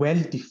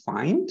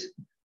well-defined.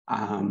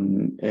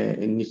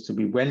 It needs to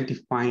be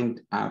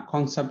well-defined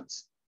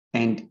concepts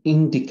and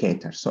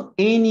indicators. So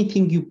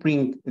anything you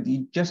bring,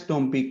 you just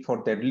don't bring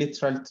for the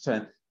literal,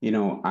 you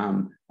know,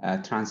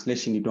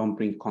 translation. You don't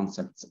bring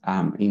concepts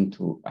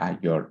into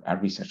your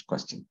research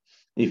question.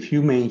 If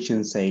you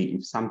mention, say,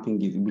 if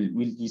something is,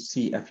 will you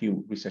see a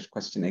few research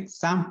question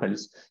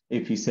examples?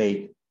 If you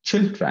say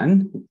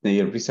children,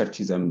 the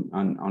research is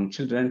on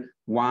children,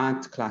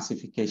 what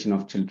classification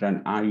of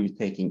children are you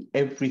taking?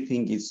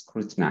 Everything is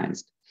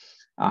scrutinized.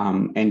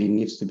 And it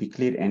needs to be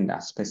clear and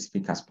as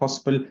specific as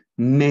possible,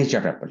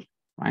 measurable,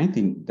 right?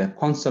 In the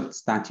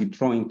concepts that you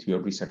draw into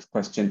your research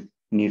question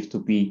need to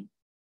be,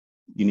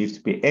 you need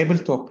to be able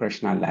to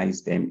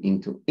operationalize them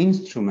into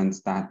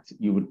instruments that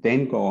you would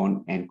then go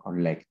on and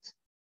collect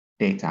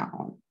data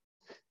on.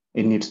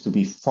 It needs to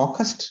be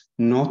focused,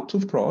 not too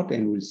broad,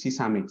 and we'll see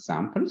some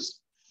examples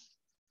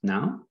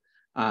now,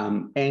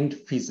 and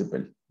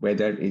feasible,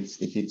 whether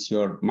if it's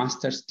your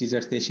master's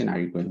dissertation, are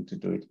you going to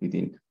do it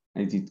within,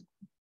 is it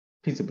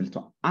feasible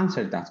to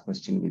answer that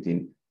question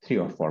within 3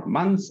 or 4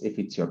 months? If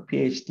it's your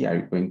PhD, are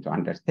you going to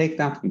undertake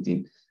that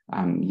within,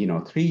 you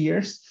know, 3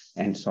 years,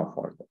 and so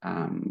forth,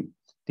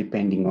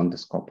 depending on the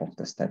scope of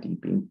the study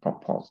being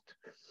proposed.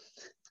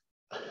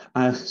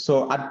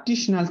 So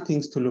additional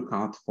things to look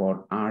out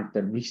for are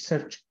the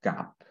research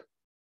gap.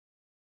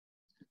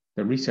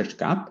 The research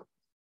gap,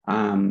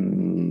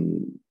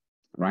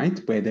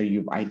 right? Whether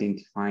you've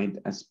identified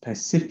a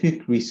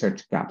specific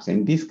research gaps,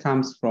 and this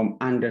comes from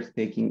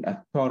undertaking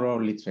a thorough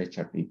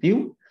literature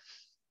review,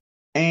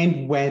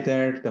 and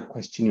whether the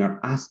question you're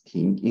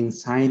asking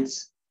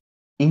incites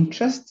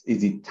interest?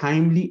 Is it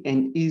timely?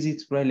 And is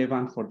it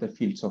relevant for the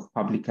fields of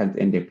public health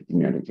and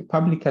epidemiology?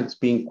 Public health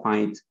being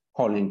quite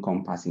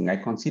all-encompassing. I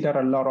consider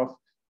a lot of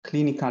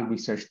clinical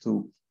research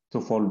to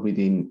fall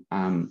within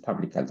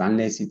public health,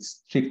 unless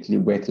it's strictly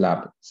wet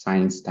lab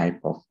science type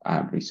of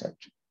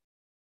research.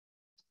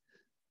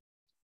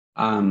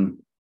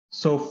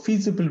 So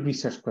feasible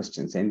research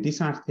questions, and these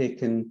are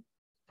taken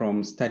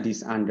from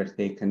studies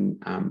undertaken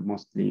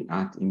mostly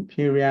at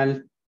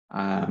Imperial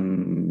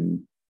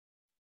and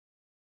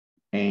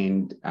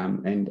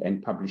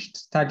published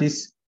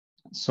studies.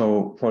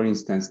 So for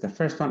instance, the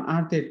first one,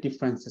 are there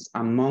differences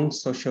among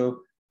social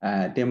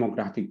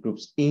demographic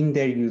groups in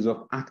their use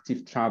of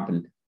active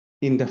travel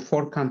in the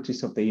 4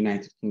 countries of the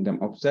United Kingdom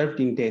observed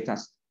in data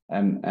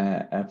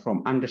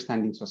from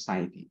Understanding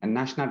Society, a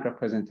national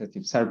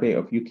representative survey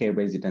of UK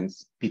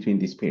residents between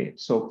this period.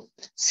 So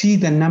see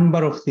the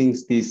number of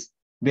things, this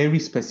very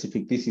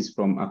specific. This is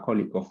from a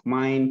colleague of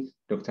mine,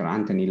 Dr.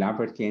 Anthony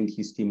Laverty, and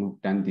his team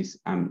have done this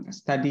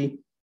study.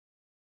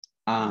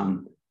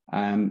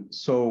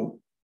 So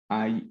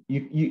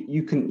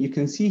you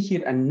can see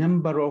here a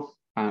number of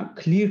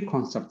clear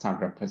concepts are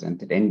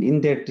represented, and in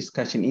their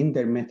discussion, in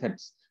their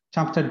methods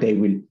chapter, they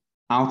will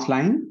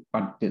outline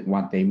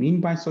what they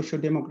mean by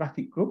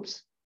socio-demographic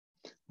groups,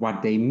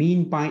 what they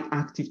mean by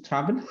active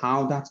travel,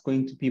 how that's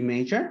going to be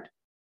measured,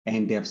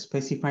 and they have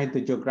specified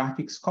the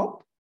geographic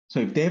scope. So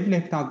if they've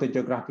left out the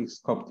geographic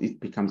scope, it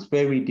becomes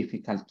very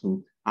difficult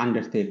to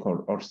undertake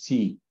or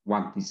see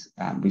what this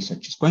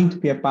research is going to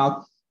be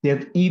about. They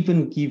have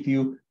even give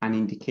you an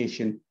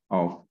indication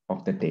of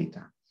the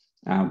data,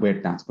 where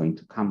that's going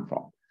to come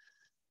from.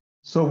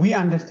 So we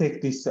undertake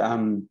this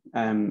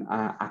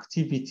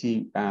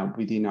activity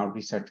within our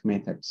research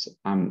methods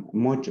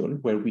module,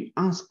 where we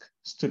ask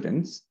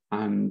students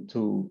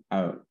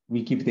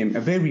we give them a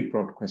very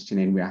broad question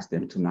and we ask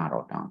them to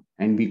narrow down.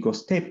 And we go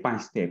step by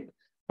step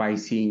by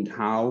seeing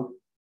how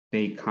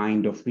they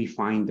kind of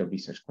refine the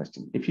research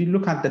question. If you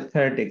look at the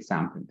third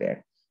example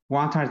there,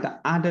 what are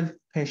the adult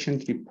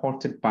patient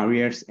reported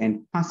barriers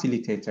and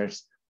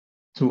facilitators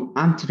to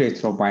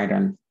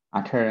antiretroviral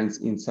adherence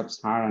in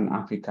sub-Saharan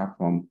Africa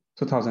from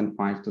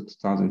 2005 to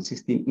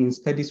 2016 in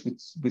studies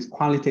with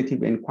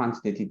qualitative and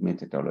quantitative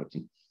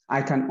methodology?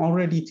 I can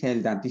already tell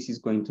that this is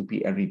going to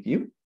be a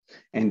review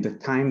and the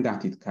time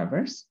that it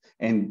covers,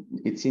 and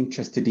it's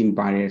interested in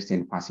barriers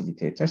and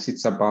facilitators.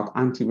 It's about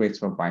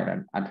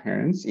antiretroviral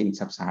adherence in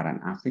sub-Saharan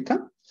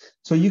Africa.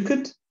 So you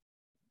could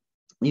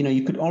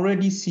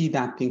already see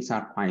that things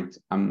are quite,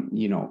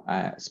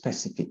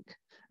 specific.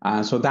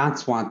 So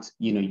that's what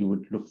you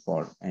would look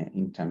for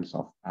in terms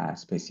of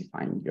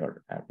specifying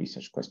your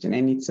research question,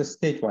 and it's a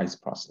stage-wise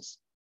process.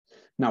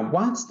 Now,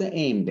 what's the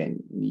aim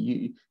then?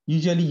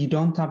 Usually you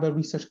don't have a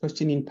research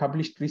question in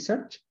published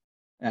research,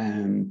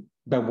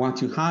 but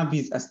what you have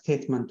is a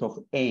statement of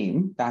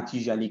aim that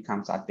usually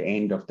comes at the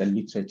end of the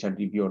literature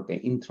review or the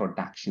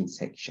introduction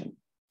section.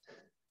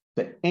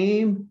 The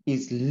aim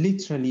is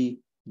literally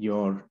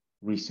your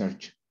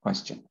research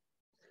question.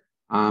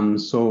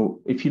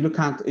 So if you look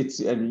at it's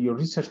your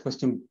research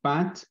question,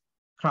 but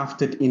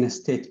crafted in a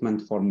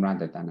statement form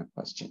rather than a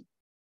question.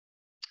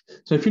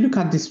 So if you look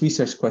at this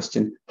research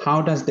question,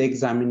 how does the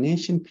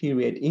examination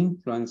period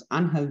influence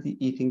unhealthy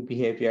eating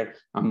behavior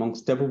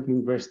amongst Debub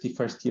University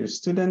first-year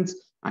students?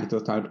 I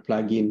thought I would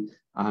plug in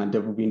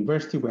Debub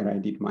University, where I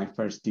did my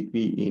first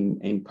degree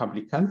in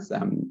public health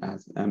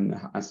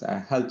as a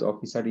health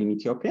officer in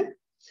Ethiopia.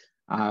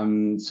 But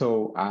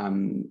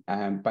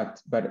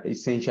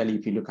essentially,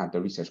 if you look at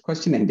the research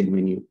question and then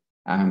when you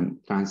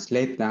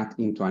translate that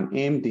into an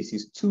aim, this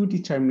is to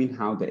determine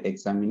how the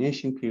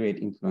examination period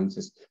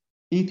influences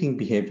eating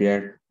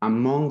behavior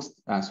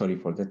amongst, sorry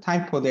for the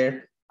typo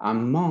there,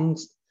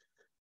 amongst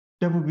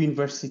Debub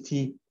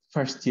University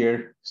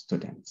first-year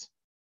students,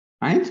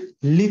 right?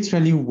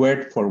 Literally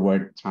word for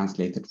word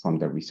translated from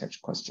the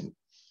research question.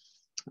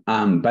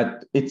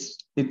 But it's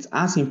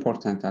as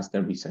important as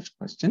the research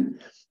question.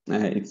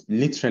 It's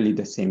literally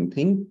the same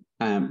thing,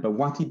 but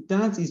what it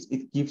does is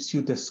it gives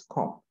you the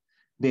scope.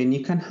 Then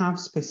you can have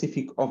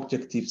specific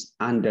objectives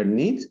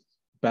underneath,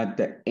 but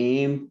the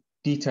aim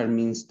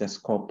determines the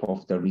scope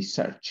of the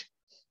research.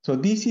 So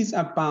this is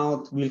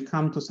about, we'll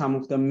come to some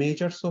of the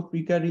measures of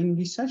rigor in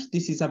research.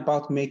 This is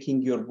about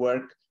making your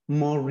work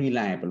more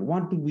reliable.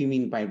 What do we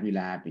mean by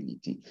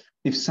reliability?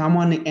 If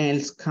someone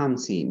else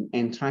comes in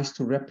and tries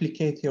to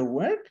replicate your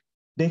work,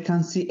 they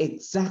can see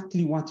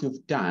exactly what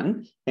you've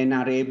done and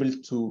are able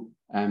to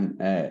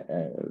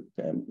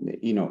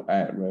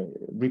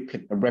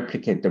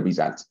replicate the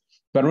results.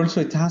 But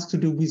also it has to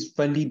do with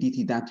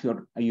validity, that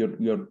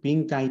you're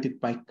being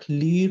guided by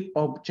clear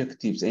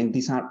objectives, and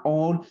these are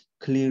all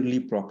clearly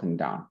broken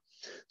down.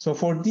 So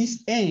for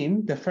this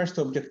aim, the first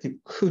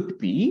objective could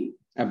be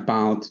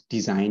about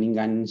designing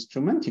an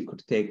instrument. You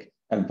could take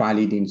a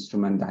valid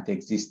instrument that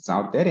exists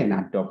out there and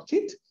adopt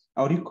it,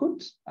 or you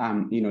could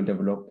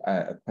develop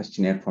a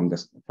questionnaire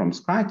from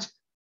scratch,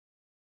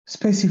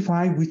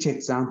 specify which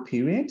exam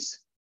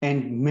periods,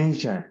 and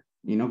measure,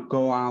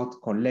 go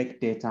out,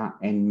 collect data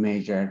and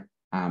measure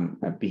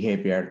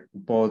behavior,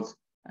 both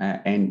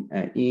in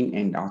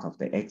and out of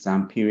the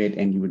exam period,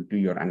 and you would do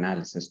your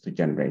analysis to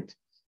generate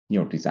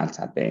your results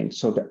at the end.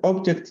 So the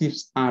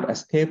objectives are a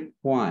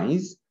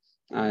stepwise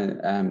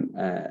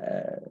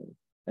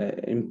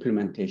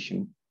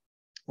implementation,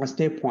 a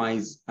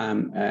stepwise,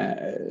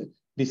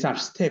 these are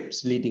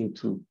steps leading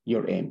to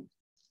your aim.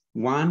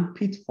 One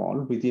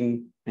pitfall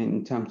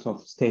in terms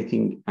of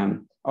stating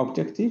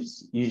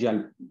objectives,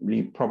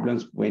 usually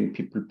problems when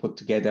people put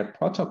together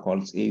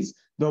protocols, is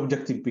the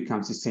objective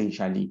becomes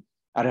essentially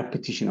a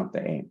repetition of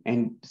the aim.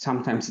 And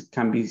sometimes it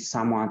can be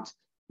somewhat,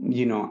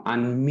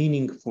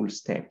 unmeaningful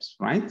steps,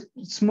 right?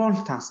 Small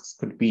tasks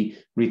could be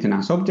written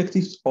as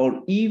objectives,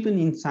 or even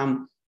in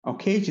some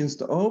occasions,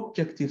 the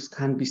objectives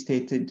can be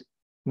stated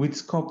with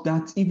scope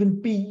that's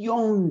even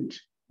beyond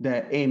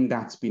the aim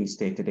that's been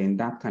stated, and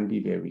that can be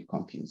very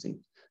confusing.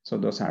 So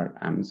those are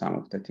some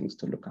of the things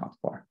to look out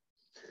for.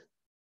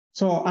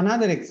 So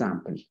another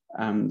example,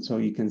 so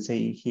you can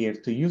say here,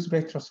 to use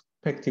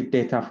retrospective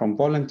data from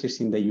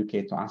volunteers in the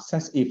UK to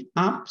assess if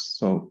apps,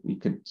 so you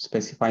could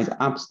specify the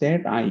apps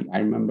there. I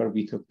remember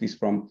we took this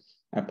from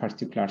a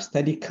particular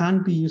study,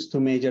 can be used to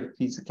measure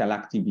physical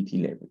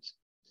activity levels.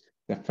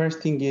 The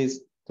first thing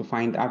is to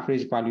find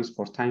average values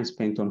for time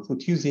spent on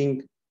foot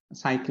using,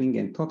 cycling,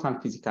 and total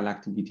physical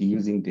activity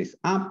using this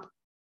app.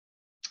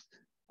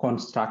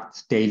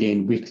 Construct daily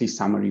and weekly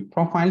summary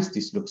profiles.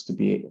 This looks to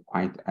be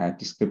quite a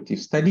descriptive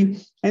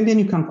study. And then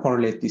you can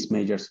correlate these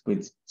measures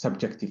with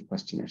subjective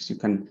questionnaires. You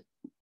can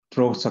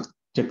draw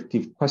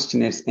subjective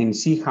questionnaires and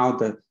see how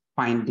the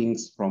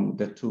findings from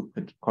the two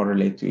could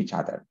correlate to each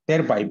other,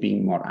 thereby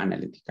being more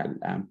analytical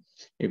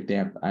if they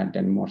have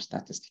done more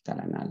statistical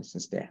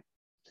analysis there.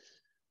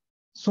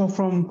 So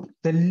from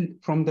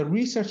the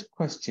research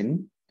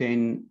question,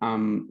 then,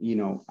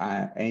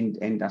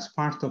 and as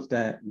part of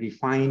the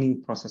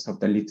refining process of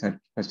the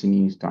literature question,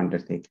 you need to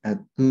undertake a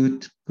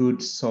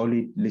good,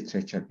 solid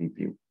literature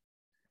review.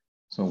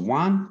 So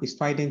one is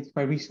to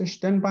identify research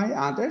done by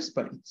others,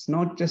 but it's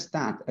not just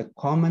that. A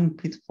common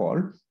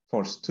pitfall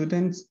for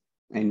students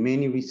and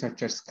many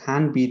researchers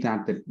can be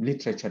that the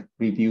literature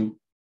review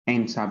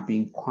ends up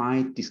being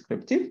quite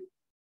descriptive.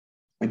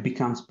 It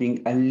becomes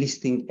being a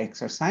listing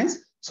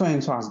exercise.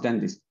 So-and-so has done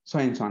this,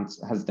 so-and-so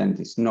has done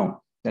this.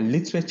 No. The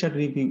literature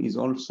review is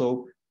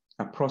also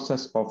a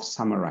process of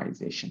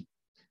summarization.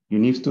 You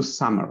need to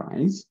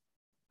summarize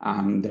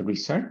the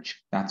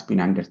research that's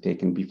been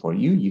undertaken before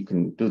you. You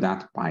can do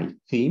that by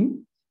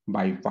theme,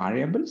 by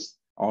variables,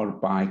 or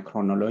by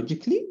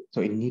chronologically.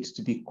 So it needs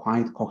to be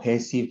quite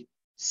cohesive,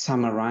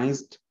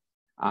 summarized,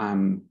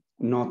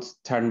 not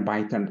turn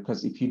by turn,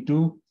 because if you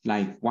do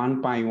like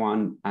one by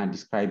one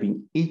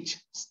describing each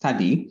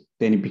study,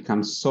 then it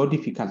becomes so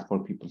difficult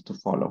for people to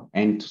follow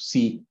and to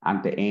see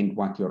at the end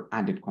what your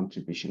added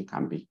contribution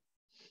can be.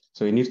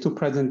 So you need to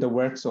present the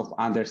works of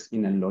others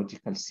in a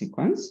logical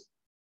sequence.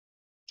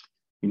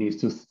 You need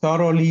to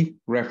thoroughly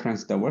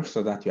reference the work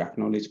so that you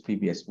acknowledge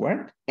previous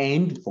work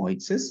and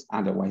voices.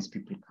 Otherwise,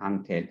 people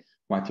can't tell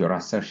what your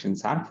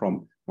assertions are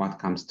from what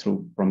comes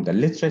through from the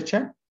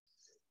literature.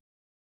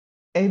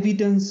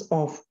 Evidence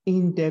of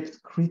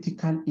in-depth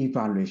critical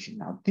evaluation.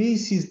 Now,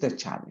 this is the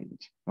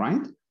challenge,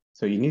 right?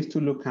 So you need to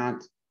look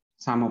at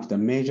some of the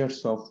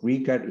measures of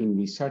rigor in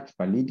research,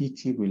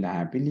 validity,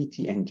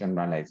 reliability, and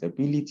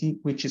generalizability,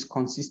 which is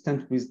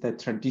consistent with the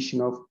tradition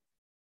of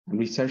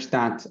research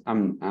that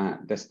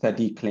the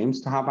study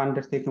claims to have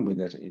undertaken,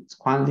 whether it's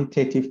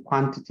qualitative,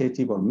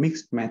 quantitative, or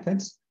mixed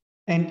methods,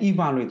 and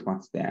evaluate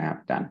what they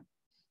have done,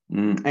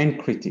 and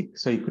critique.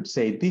 So you could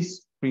say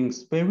this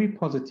brings very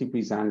positive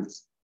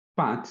results,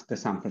 but the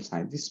sample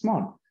size is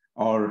small.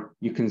 Or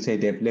you can say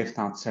they've left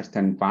out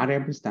certain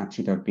variables that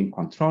should have been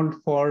controlled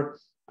for,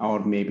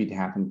 or maybe they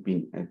haven't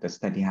been, the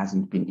study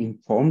hasn't been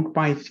informed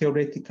by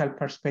theoretical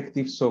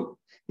perspective, so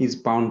it's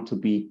bound to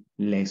be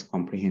less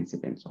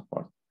comprehensive and so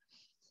forth.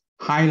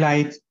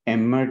 Highlight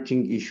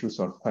emerging issues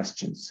or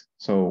questions.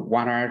 So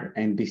what are,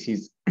 and this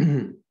is,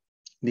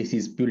 this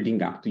is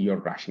building up to your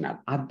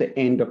rationale. At the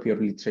end of your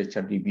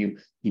literature review,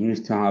 you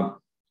need to have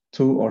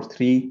 2 or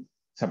 3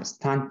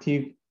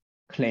 substantive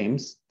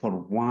claims for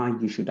why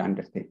you should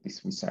undertake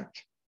this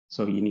research.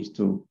 So you need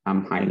to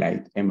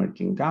highlight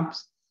emerging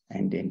gaps,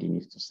 and then you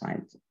need to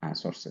cite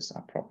sources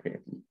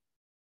appropriately.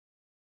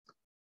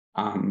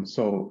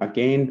 So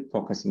again,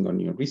 focusing on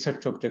your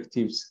research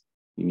objectives,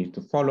 you need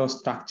to follow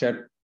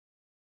structure.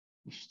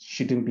 It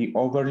shouldn't be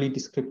overly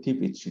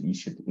descriptive. You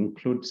should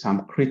include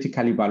some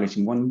critical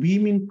evaluation. When we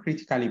mean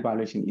critical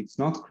evaluation, it's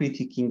not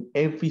critiquing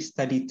every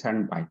study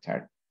turn by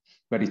turn,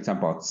 but it's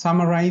about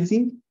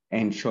summarizing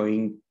and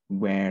showing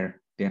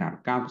where there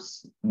are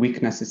gaps,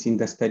 weaknesses in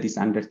the studies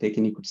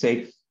undertaken. You could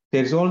say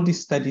there's all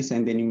these studies,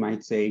 and then you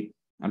might say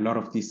a lot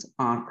of these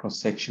are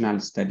cross-sectional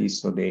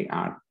studies, so they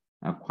are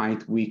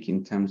quite weak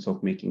in terms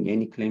of making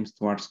any claims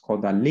towards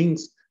causal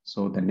links.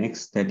 So the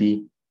next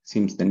study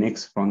seems the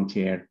next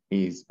frontier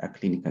is a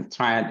clinical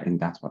trial, and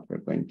that's what we're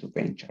going to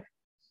venture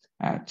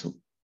to.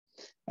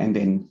 And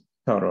then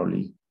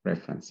thoroughly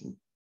referencing.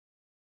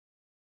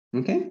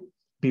 Okay,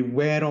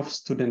 beware of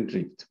student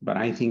drift, but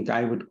I think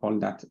I would call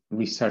that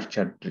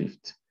researcher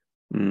drift,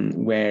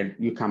 where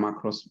you come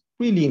across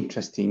really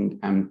interesting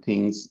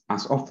things,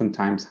 as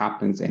oftentimes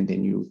happens, and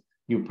then you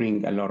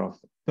bring a lot of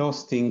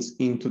those things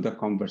into the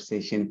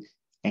conversation,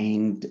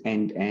 and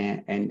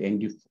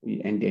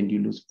you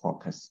lose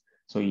focus.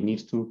 So you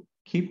need to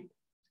keep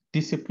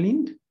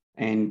disciplined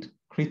and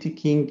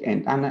critiquing,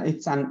 and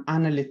it's an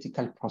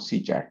analytical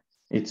procedure.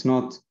 It's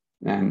not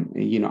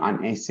an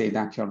essay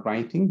that you're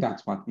writing.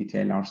 That's what we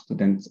tell our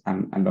students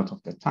a lot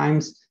of the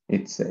times.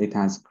 It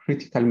has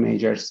critical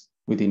measures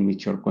within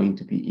which you're going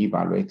to be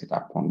evaluated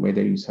upon,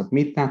 whether you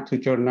submit that to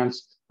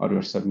journals or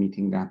you're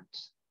submitting that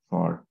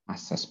for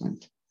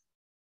assessment.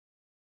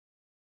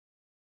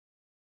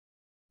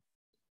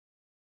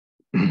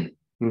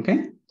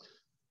 Okay.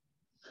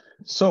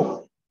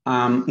 So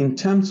in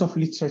terms of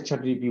literature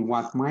review,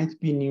 what might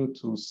be new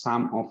to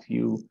some of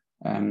you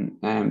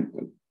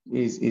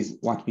is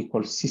what we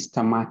call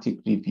systematic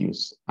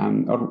reviews,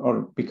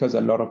 or because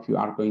a lot of you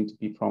are going to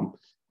be from,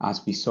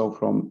 as we saw,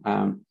 from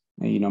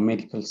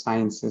medical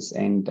sciences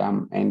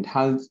and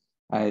health.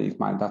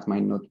 That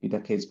might not be the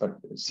case, but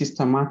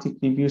systematic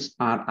reviews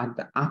are at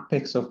the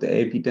apex of the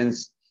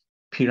evidence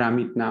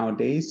pyramid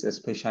nowadays,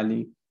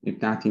 especially if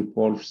that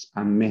involves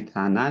a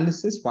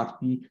meta-analysis.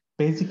 What we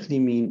basically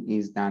mean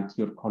is that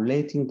you're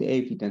collating the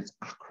evidence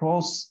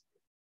across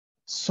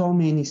so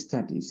many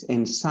studies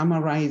and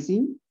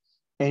summarizing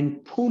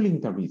and pooling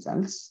the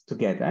results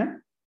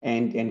together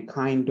and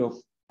kind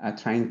of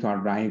trying to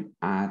arrive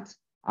at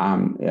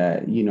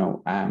a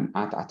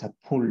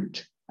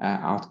pooled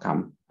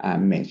outcome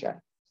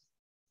measure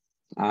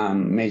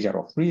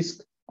of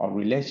risk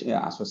or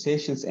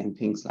associations and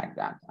things like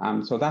that.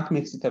 So that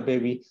makes it a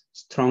very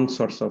strong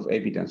source of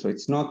evidence. So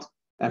it's not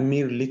a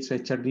mere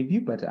literature review,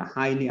 but a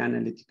highly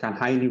analytical,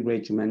 highly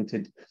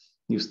regimented.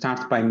 You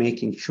start by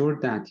making sure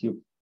that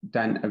you've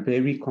done a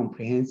very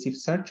comprehensive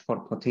search for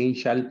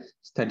potential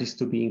studies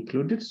to be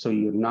included. So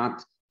you're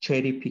not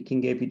cherry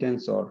picking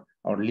evidence or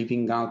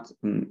leaving out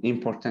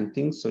important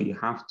things. So you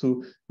have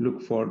to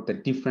look for the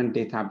different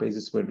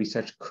databases where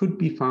research could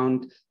be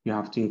found. You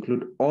have to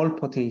include all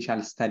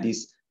potential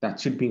studies that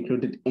should be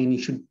included, and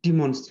you should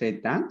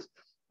demonstrate that.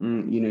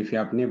 If you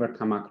have never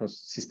come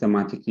across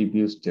systematic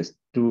reviews, just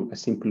do a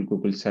simple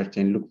Google search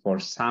and look for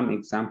some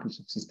examples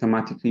of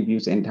systematic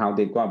reviews and how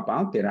they go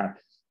about. There are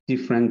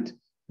different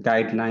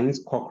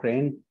guidelines.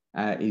 Cochrane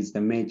is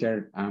the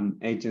major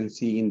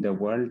agency in the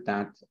world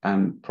that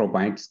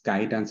provides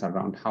guidance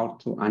around how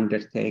to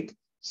undertake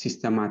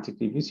systematic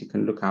reviews. You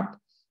can look up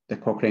the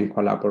Cochrane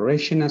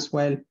collaboration as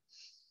well.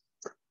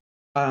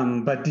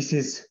 But this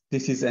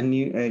is a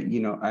new,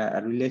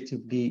 a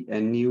relatively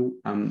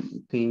new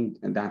thing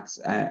that's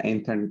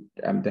entered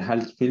the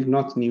health field.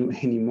 Not new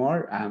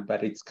anymore,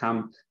 but it's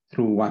come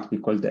through what we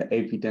call the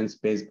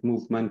evidence-based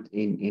movement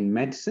in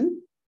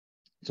medicine.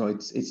 So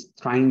it's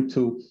trying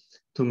to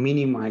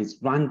minimize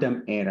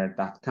random error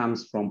that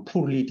comes from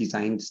poorly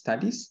designed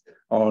studies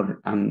or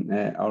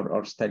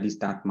studies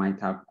that might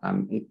have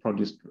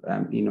produced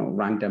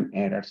random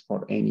errors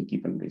for any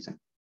given reason.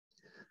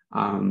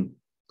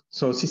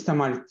 So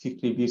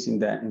systematic reviews in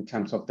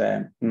terms of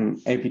the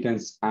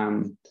evidence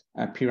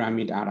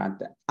pyramid are at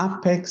the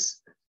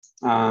apex.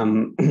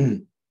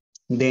 Then,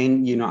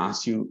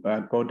 as you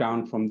go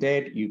down from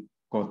there, you've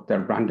got the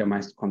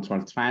randomized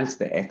controlled trials,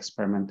 the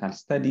experimental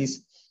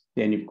studies.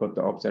 Then you've got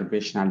the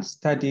observational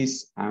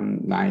studies,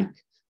 like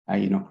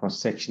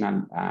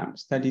cross-sectional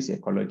studies,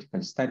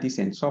 ecological studies,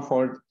 and so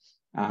forth,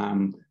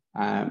 and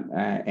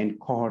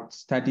cohort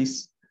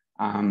studies,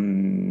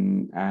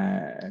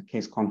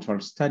 case control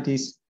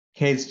studies,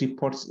 case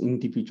reports,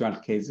 individual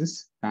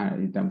cases,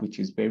 which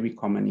is very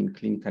common in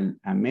clinical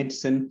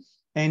medicine,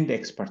 and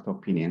expert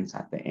opinions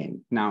at the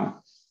end.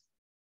 Now,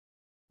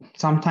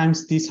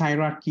 sometimes this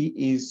hierarchy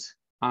is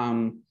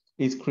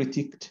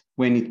critiqued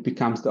when it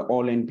becomes the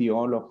all and be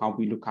all of how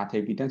we look at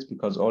evidence,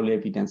 because all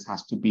evidence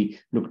has to be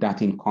looked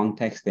at in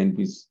context and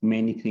with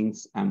many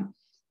things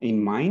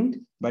in mind,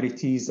 but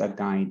it is a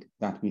guide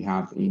that we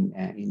have in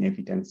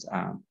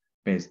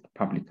evidence-based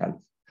public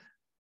health.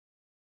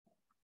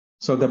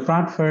 So the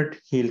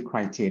Bradford-Hill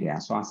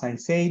criteria. So as I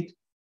said,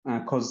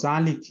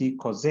 causality,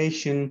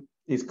 causation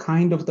is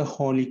kind of the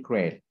holy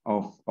grail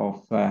of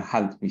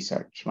health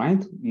research,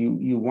 right?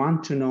 You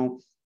want to know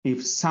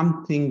if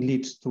something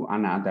leads to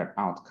another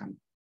outcome.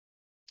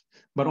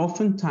 But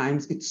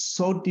oftentimes it's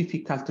so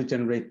difficult to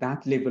generate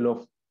that level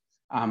of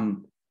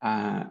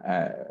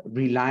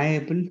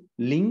reliable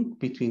link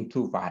between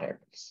two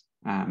variables.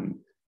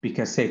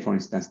 Because say, for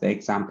instance, the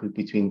example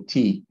between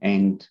T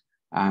and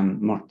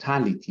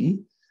mortality,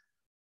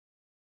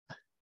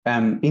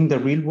 in the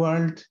real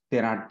world,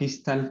 there are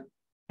distal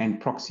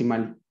and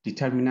proximal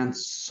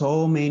determinants,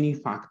 so many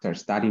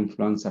factors that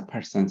influence a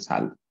person's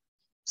health.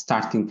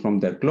 Starting from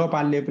the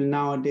global level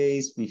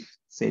nowadays, we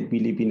said we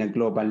live in a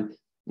global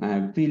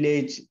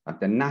village, at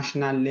the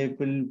national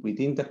level,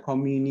 within the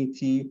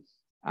community,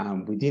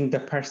 within the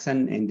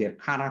person and their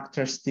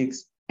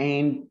characteristics,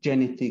 and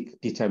genetic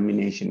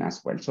determination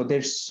as well. So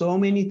there's so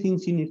many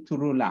things you need to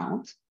rule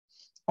out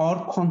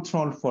or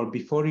control for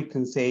before you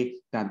can say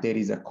that there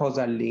is a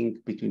causal link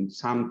between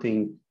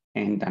something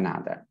and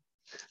another.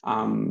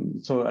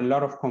 So a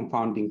lot of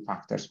confounding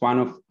factors. One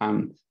of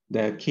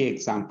the key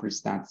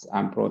examples that's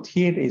brought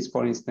here is,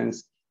 for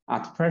instance,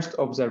 at first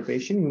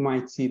observation, you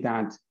might see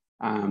that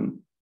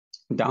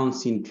Down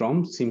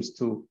syndrome seems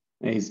to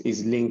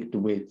is linked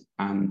with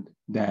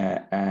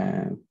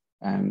the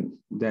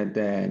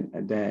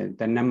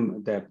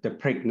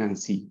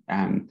pregnancy.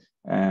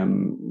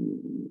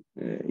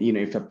 You know,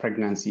 if a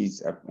pregnancy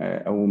is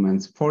a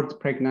woman's fourth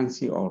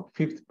pregnancy or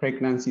fifth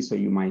pregnancy, so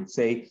you might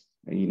say,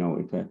 you know,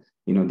 if the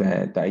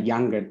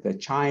younger the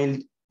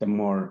child, the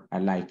more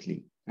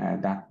likely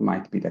that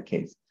might be the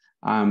case,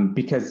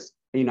 because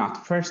you know,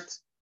 at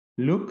first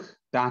look,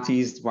 that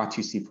is what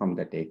you see from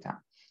the data.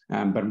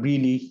 But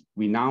really,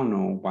 we now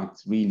know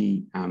what's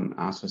really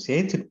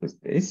associated with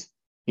this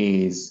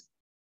is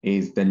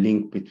the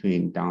link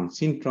between Down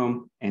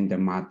syndrome and the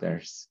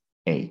mother's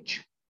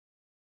age,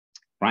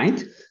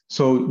 right?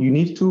 So you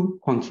need to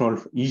control,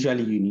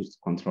 usually you need to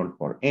control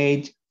for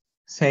age,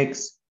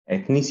 sex,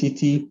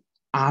 ethnicity,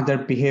 other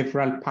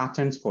behavioral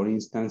patterns, for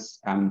instance,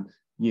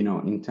 you know,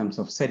 in terms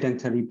of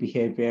sedentary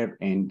behavior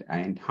and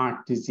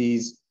heart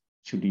disease,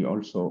 should you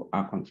also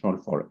control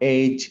for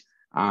age,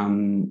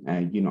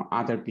 you know,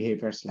 other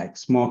behaviors like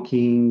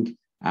smoking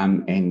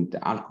and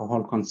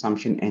alcohol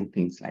consumption and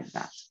things like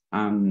that.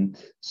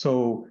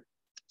 So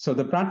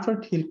the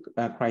Bradford-Hill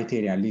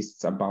criteria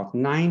lists about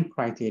 9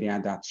 criteria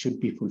that should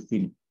be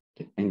fulfilled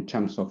in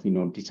terms of, you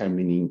know,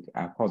 determining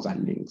causal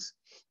links.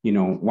 You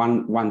know,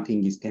 one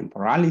thing is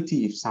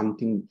temporality. If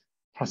something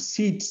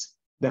precedes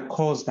the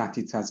cause that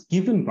it has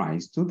given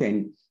rise to,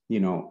 then, you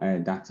know,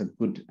 that's a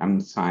good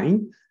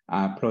sign.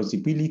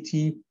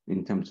 Plausibility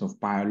in terms of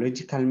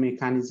biological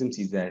mechanisms,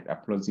 is there a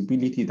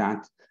plausibility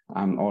that,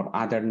 or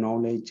other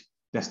knowledge,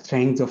 the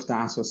strength of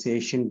the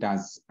association,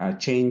 does a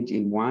change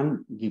in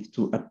one give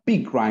to a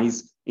big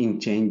rise in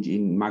change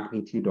in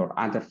magnitude or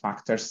other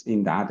factors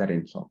in the other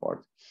and so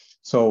forth.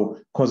 So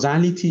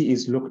causality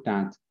is looked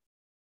at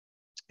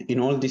in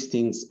all these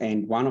things.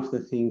 And one of the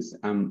things,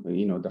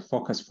 you know, the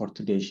focus for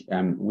today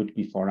would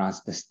be for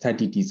us, the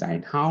study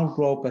design, how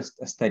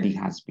robust a study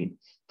has been,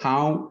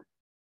 how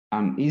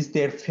is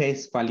there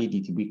face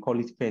validity? We call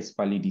it face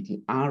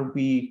validity. Are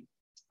we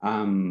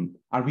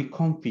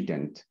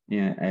confident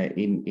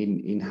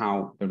in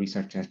how the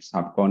researchers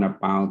have gone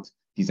about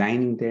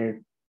designing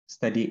their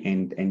study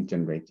and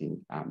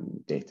generating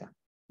data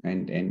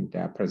and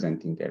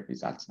presenting their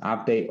results?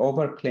 Have they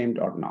overclaimed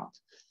or not?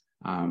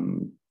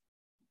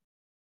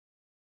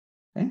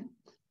 Okay.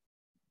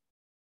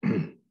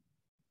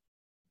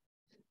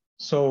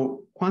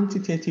 So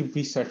quantitative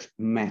research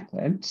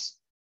methods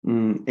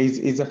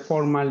is a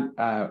formal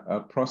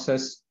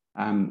process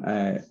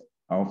of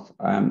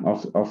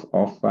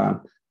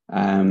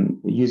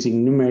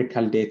using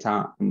numerical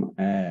data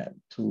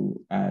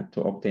to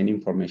obtain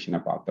information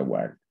about the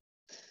world.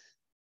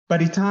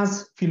 But it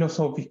has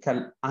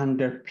philosophical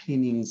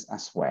underpinnings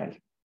as well.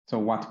 So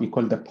what we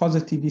call the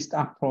positivist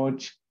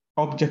approach,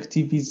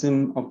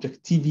 objectivism,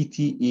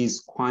 objectivity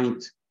is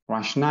quite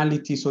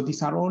rationality. So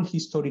these are all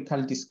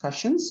historical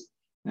discussions.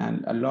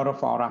 And a lot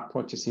of our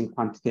approaches in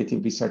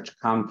quantitative research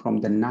come from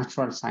the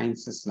natural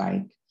sciences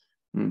like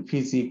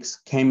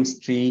physics,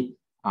 chemistry,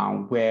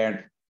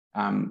 where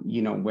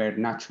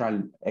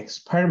natural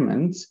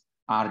experiments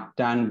are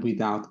done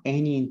without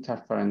any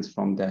interference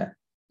from the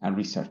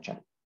researcher.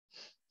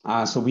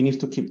 So we need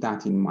to keep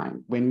that in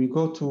mind. When we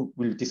go to,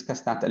 we'll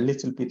discuss that a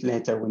little bit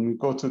later, when we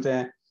go to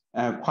the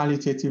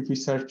qualitative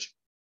research,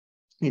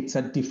 it's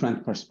a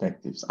different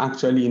perspectives.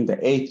 Actually, in the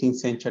 18th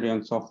century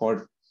and so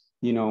forth,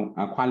 you know,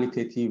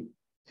 qualitative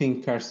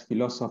thinkers,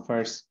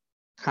 philosophers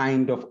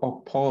kind of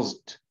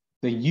opposed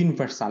the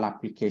universal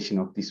application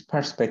of this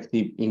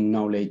perspective in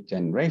knowledge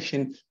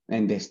generation.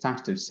 And they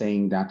started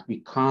saying that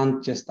we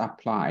can't just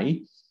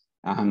apply,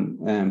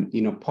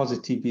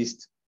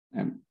 positivist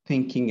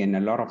thinking and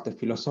a lot of the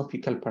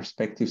philosophical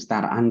perspectives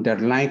that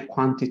underlie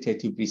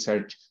quantitative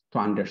research to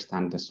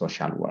understand the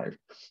social world.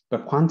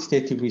 But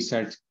quantitative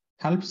research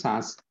helps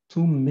us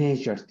to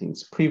measure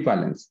things,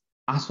 prevalence,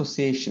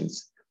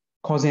 associations,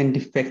 cause and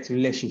effect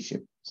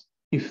relationships,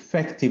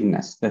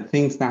 effectiveness, the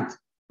things that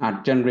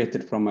are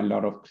generated from a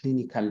lot of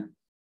clinical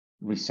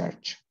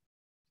research,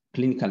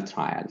 clinical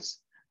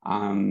trials.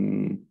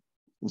 New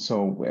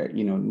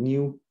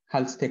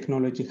health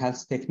technology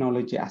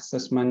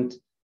assessment,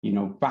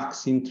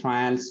 vaccine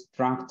trials,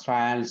 drug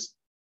trials,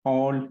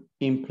 all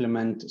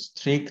implement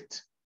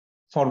strict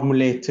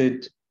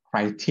formulated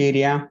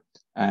criteria.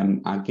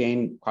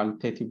 Again,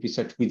 qualitative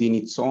research within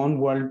its own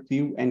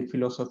worldview and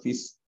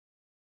philosophies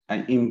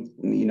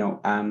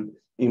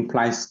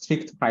implies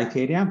strict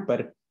criteria,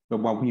 but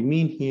what we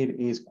mean here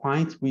is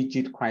quite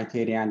rigid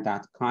criteria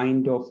that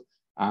kind of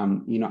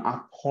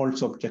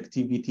upholds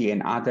objectivity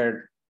and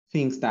other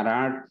things that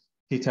are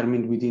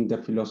determined within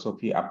the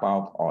philosophy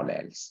above all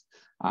else.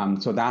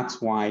 So that's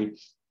why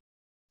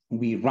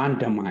we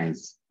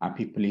randomize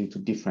people into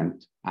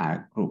different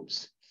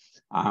groups.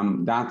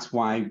 That's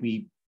why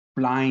we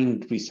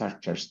blind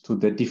researchers to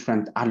the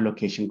different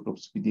allocation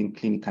groups within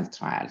clinical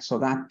trials, so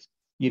that,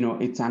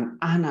 it's an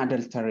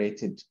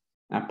unadulterated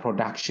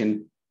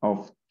production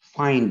of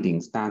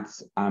findings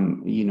that's,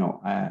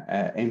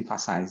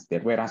 emphasized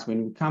there. Whereas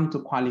when we come to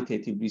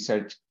qualitative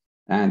research,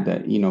 and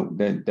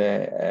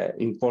the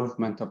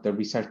involvement of the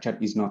researcher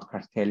is not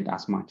curtailed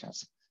as much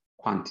as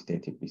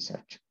quantitative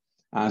research.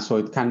 So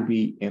it can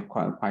be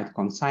quite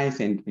concise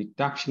and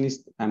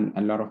reductionist,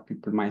 a lot of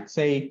people might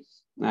say,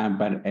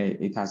 but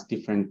it has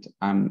different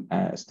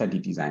study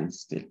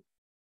designs still.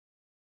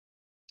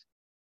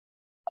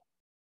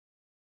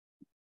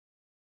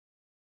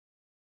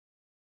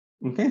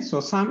 Okay, so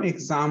some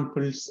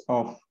examples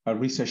of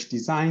research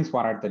designs.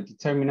 What are the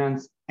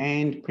determinants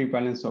and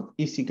prevalence of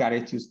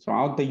e-cigarette use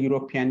throughout the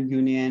European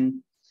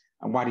Union?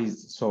 What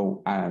is,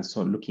 so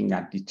looking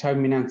at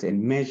determinants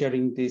and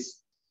measuring this.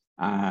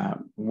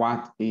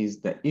 What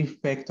is the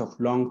effect of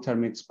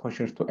long-term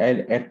exposure to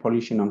air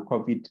pollution on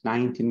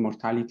COVID-19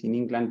 mortality in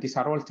England? These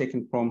are all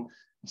taken from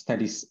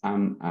studies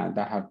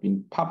that have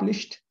been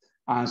published.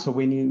 So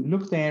when you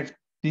look there,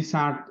 these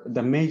are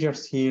the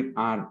measures here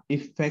are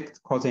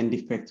effect, cause and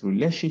effect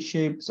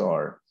relationships,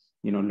 or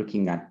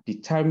looking at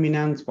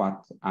determinants,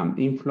 what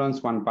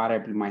influence one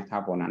variable might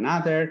have on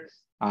another,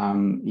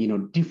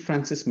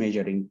 differences,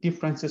 measuring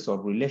differences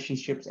or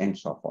relationships, and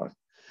so forth.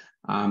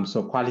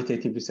 So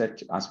qualitative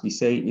research, as we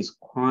say, is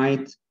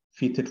quite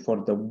fitted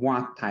for the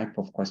what type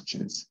of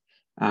questions,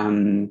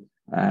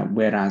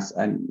 whereas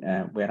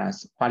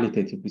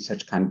qualitative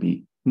research can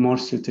be more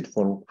suited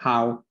for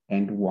how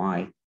and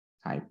why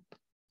type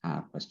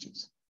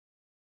questions.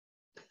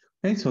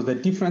 Okay, so the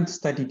different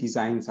study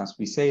designs, as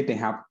we say, they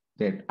have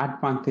their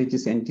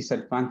advantages and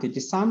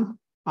disadvantages. Some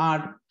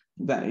are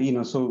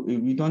so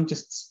we don't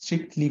just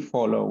strictly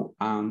follow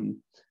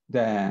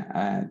the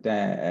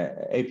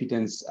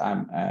evidence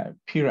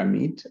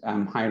pyramid,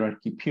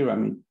 hierarchy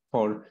pyramid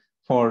for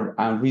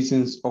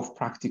reasons of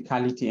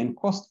practicality and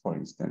cost. For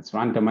instance,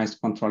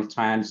 randomized controlled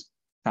trials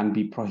can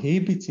be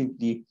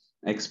prohibitively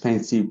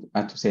expensive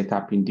to set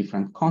up in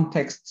different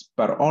contexts,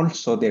 but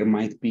also it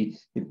might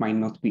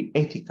not be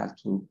ethical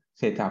to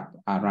set up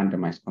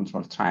randomized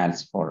controlled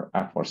trials for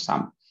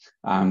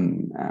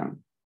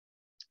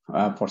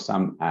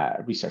some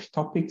research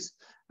topics.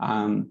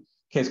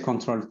 Case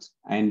controlled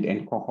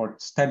and cohort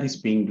studies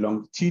being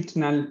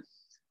longitudinal,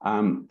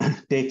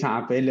 data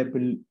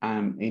available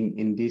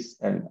in this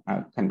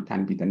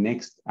can be the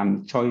next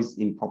choice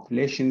in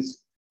populations.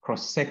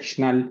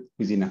 Cross-sectional,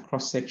 within a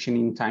cross-section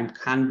in time,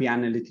 can be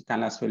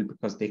analytical as well,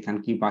 because they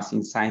can give us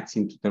insights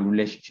into the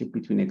relationship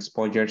between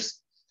exposures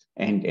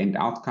and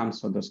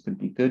outcomes. So those could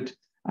be good.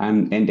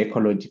 And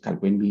ecological,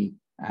 when we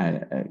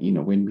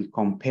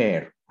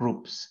compare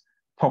groups,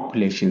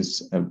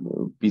 populations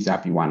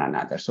vis-a-vis one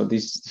another. So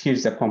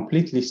here's a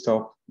complete list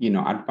of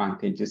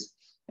advantages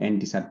and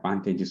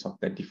disadvantages of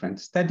the different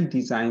study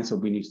designs. So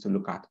we need to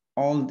look at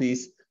all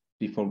this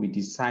before we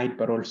decide,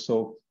 but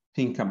also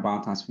think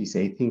about, as we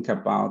say, think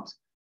about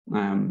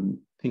our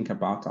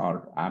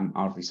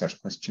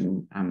research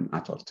question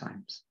at all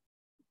times.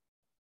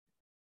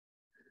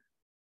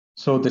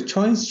 So the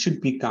choice should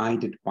be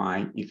guided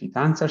by, if it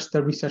answers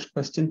the research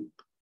question,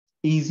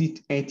 is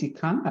it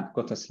ethical? I've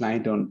got a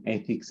slide on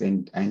ethics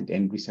and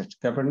research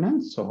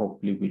governance, so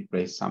hopefully we'll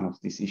raise some of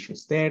these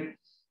issues there.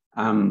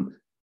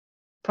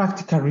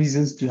 Practical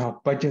reasons, do you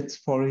have budgets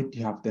for it? Do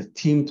you have the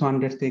team to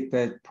undertake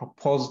the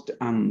proposed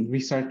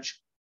research?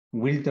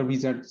 Will the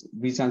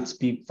results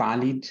be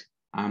valid?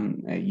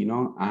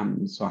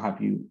 So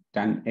have you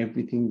done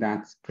everything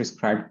that's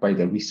prescribed by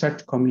the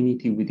research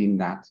community within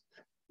that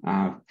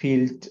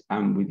field,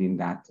 within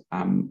that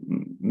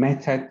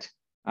method?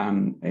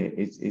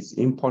 Is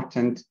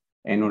important.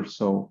 And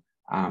also,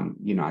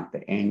 at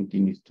the end, you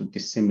need to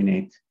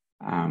disseminate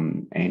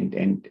and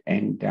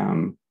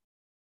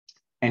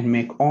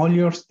make all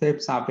your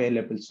steps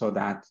available so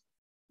that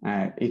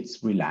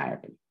it's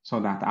reliable,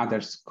 so that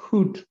others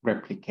could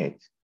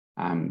replicate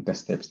the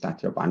steps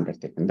that you've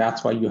undertaken.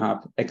 That's why you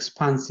have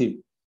expansive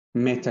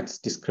methods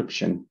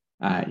description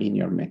in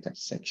your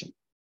methods section.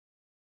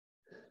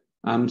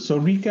 So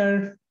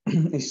rigor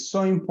is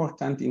so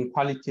important in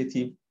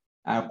qualitative,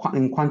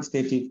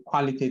 quantitative,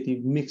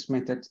 qualitative, mixed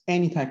methods,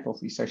 any type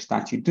of research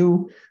that you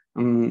do.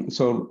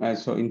 So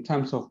in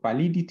terms of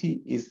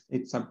validity,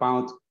 it's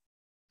about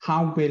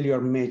how well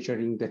you're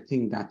measuring the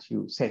thing that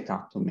you set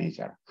out to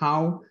measure,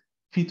 how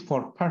fit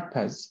for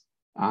purpose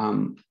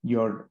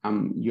your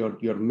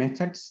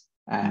methods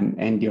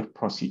and your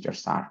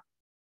procedures are.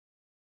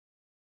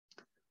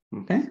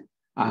 Okay,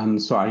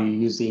 so are you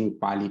using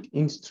valid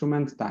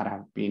instruments that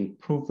have been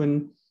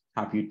proven?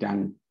 Have you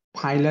done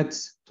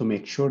pilots to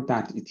make sure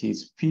that it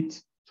is fit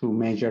to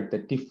measure the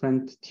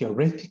different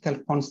theoretical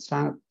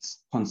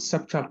constructs,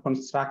 conceptual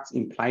constructs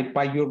implied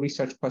by your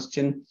research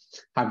question?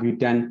 Have you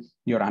done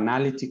your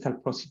analytical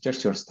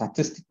procedures, your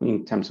statistical,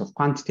 in terms of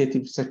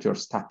quantitative research, your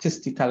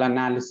statistical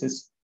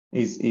analysis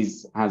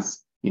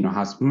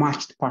has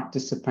matched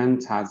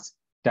participants, has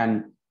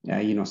done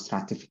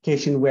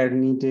stratification where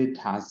needed,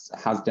 has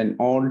done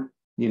all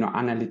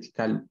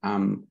analytical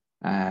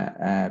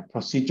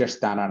procedures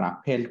that are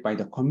upheld by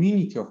the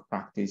community of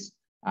practice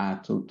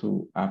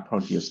to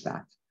produce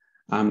that.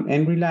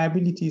 And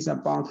reliability is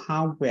about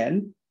how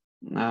well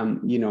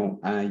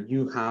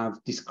you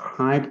have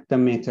described the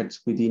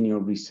methods within your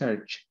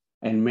research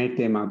and made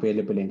them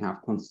available and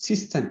have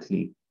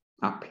consistently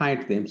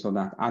applied them so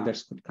that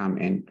others could come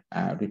and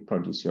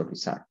reproduce your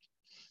research.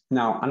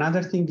 Now,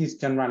 another thing is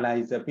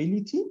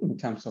generalizability in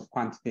terms of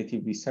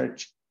quantitative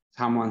research.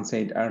 Someone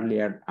said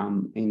earlier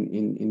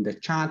in the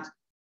chat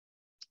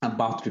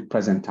about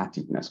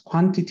representativeness.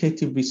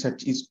 Quantitative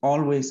research is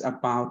always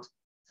about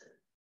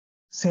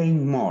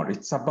saying more.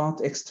 It's about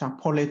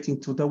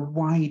extrapolating to the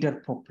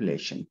wider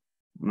population,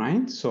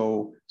 right?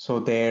 So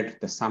there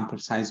the sample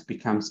size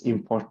becomes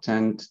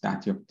important,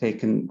 that you've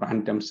taken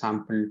random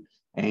sample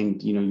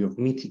and you've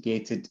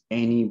mitigated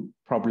any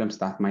problems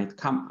that might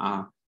come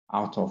out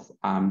of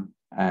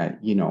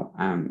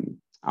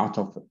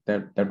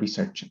the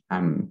research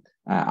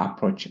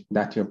approach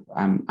that you've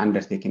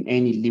undertaken,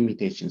 any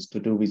limitations to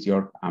do with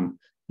your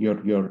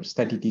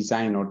study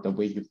design or the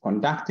way you've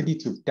conducted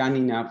it. You've done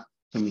enough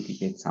to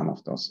mitigate some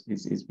of those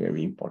is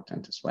very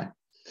important as well.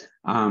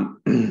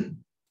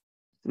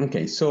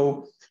 Okay,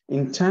 so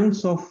in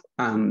terms of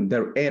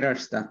the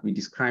errors that we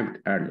described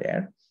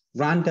earlier,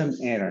 random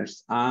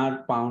errors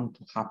are bound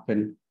to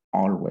happen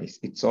always.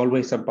 It's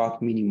always about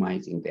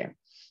minimizing them,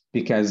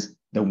 because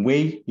the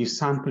way you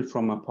sample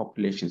from a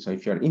population, so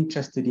if you're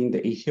interested in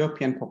the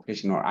Ethiopian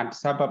population or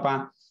Addis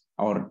Ababa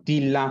or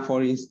Dilla,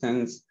 for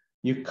instance,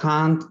 you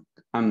can't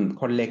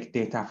collect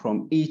data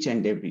from each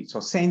and every, so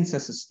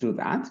censuses do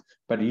that,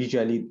 but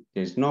usually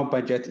there's no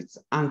budget, it's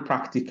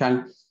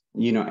unpractical,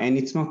 and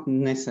it's not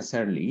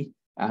necessarily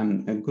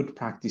a good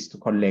practice to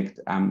collect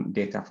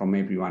data from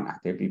everyone at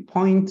every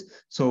point.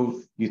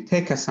 So you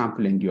take a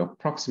sample and you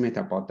approximate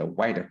about the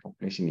wider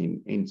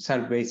population in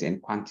surveys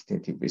and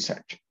quantitative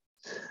research.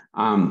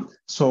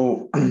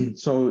 So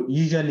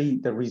usually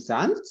the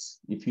results,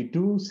 if you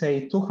do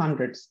say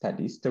 200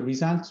 studies, the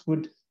results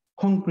would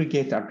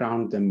congregate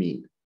around the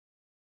mean,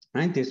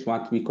 right? This is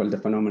what we call the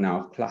phenomena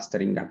of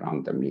clustering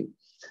around the mean.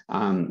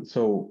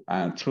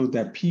 Through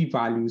the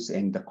p-values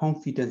and the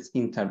confidence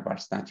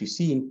intervals that you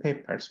see in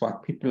papers,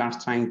 what people are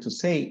trying to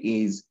say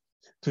is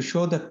to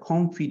show the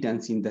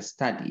confidence in the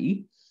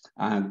study,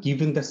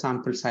 given the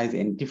sample size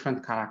and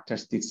different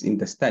characteristics in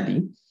the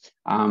study,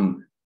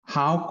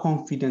 how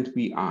confident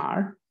we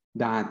are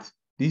that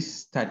this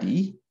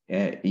study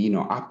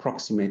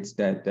approximates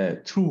the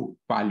true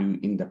value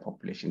in the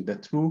population, the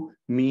true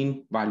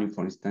mean value,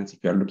 for instance,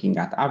 if you're looking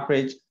at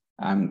average,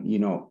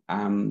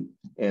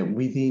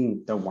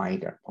 within the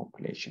wider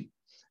population.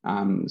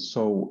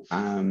 So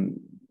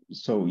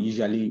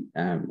usually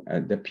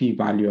the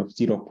p-value of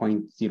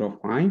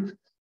 0.05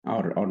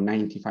 or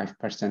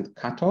 95%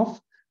 cutoff,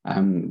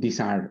 these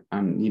are,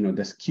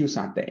 the skews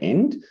at the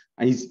end,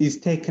 is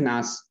taken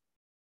as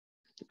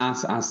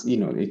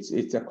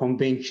it's a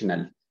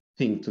conventional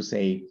thing to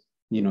say,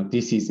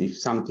 this is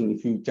if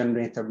you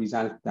generate a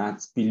result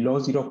that's below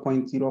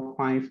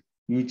 0.05,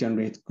 you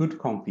generate good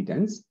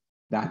confidence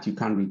that you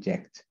can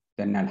reject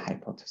the null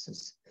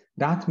hypothesis.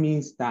 That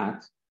means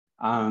that,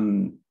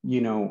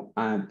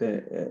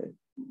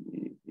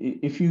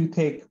 if you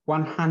take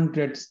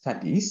 100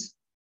 studies,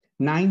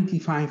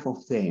 95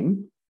 of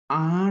them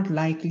are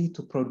likely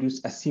to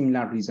produce a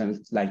similar result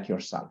like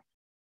yourself,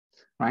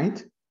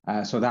 right?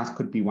 So that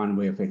could be one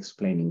way of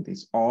explaining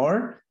this.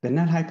 Or the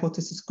null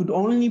hypothesis could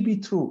only be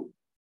true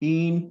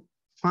in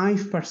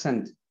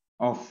 5%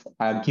 of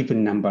a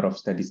given number of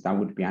studies that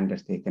would be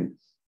undertaken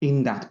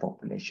in that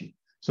population.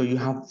 So you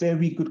have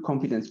very good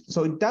confidence.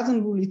 So it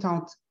doesn't rule it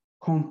out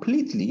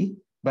completely,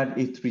 but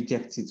it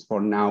rejects it for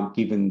now,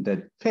 given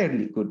the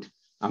fairly good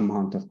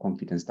amount of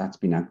confidence that's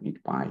been agreed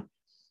by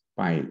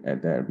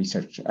the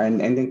research.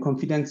 And then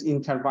confidence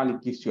interval,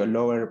 it gives you a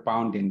lower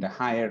bound and the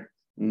higher,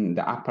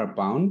 the upper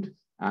bound,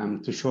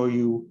 to show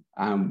you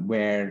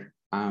where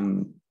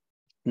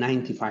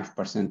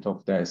 95%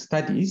 of the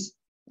studies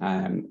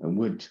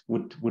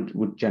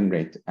would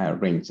generate a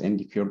range.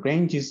 And if your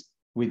range is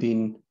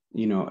within,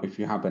 if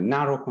you have a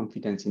narrow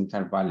confidence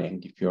interval,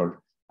 and if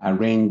your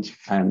range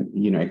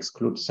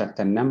excludes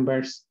certain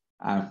numbers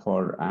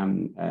for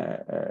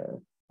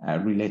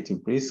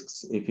relative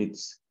risks, if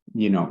it's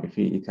if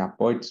it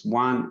avoids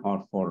 1,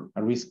 or for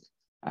a risk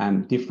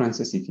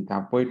differences, if it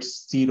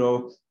avoids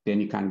 0, then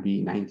you can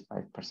be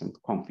 95%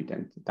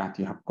 confident that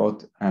you have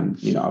got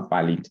a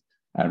valid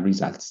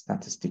result,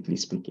 statistically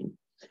speaking,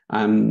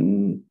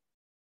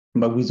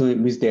 but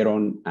with their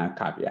own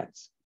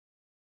caveats.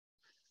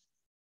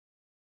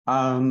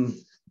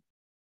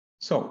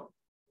 So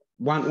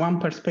one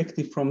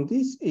perspective from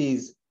this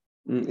is,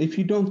 if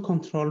you don't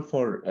control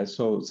for,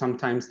 so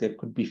sometimes there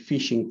could be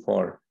fishing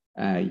for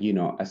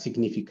a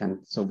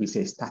significant, so we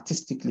say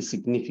statistically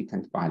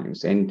significant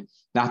values, and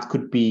that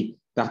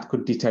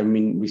could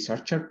determine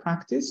researcher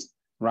practice.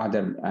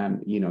 Rather,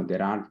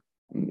 there are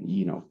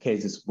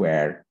cases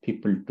where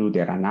people do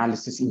their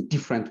analysis in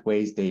different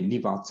ways. They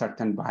leave out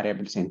certain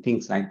variables and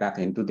things like that,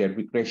 and do their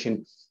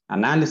regression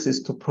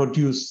analysis to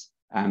produce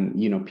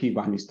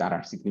p-values that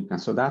are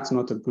significant. So that's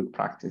not a good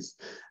practice.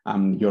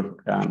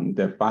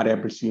 The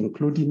variables you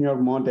include in your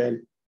model,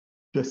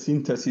 the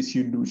synthesis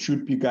you do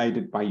should be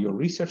guided by your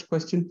research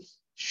question,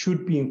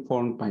 should be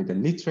informed by the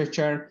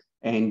literature,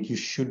 and you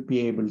should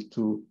be able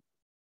to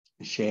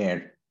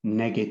share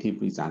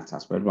negative results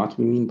as well. What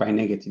we mean by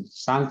negative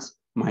results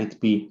might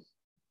be,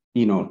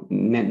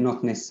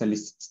 not necessarily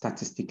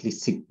statistically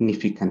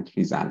significant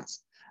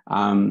results,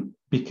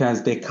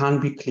 because they can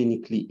be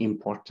clinically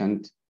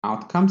important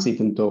outcomes,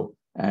 even though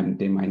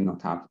they might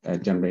not have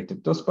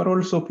generated those, but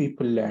also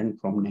people learn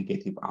from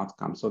negative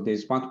outcomes. So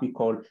there's what we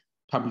call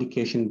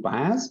publication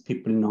bias,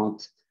 people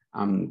not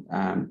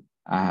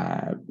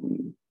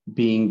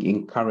being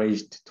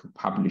encouraged to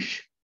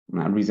publish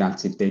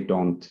results if they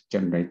don't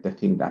generate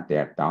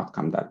the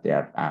outcome that they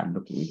are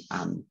looking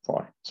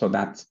for. So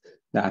that's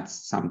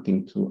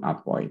something to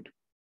avoid.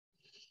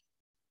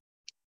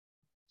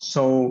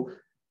 So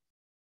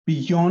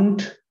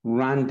beyond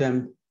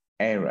random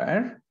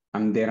error,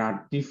 there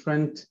are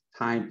different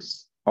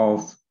types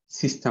of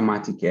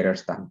systematic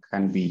errors that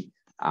can be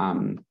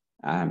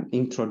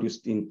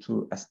introduced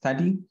into a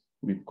study.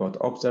 We've got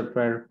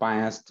observer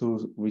bias.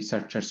 Two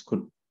researchers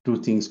could do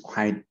things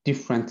quite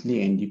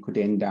differently, and you could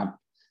end up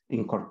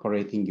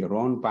incorporating your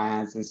own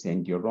biases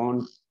and your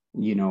own,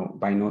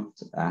 by not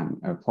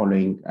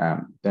following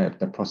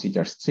the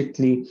procedure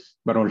strictly.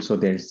 But also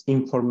there's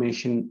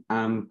information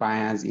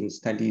bias in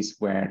studies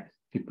where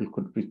people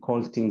could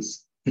recall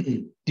things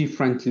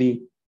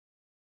differently.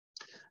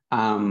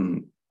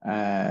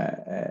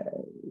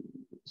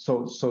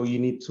 So you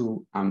need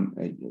to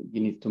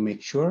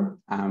make sure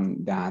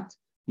that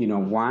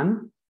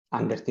one,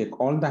 undertake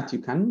all that you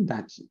can,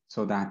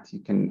 so that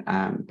you can,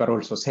 but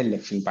also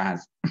selection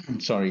bias.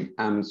 Sorry.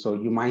 So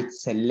you might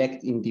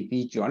select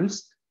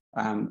individuals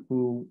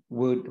who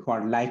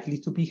are likely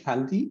to be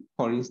healthy,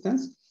 for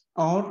instance,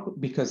 or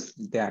because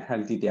they are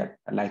healthy, they are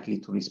likely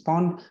to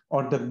respond,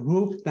 or the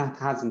group that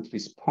hasn't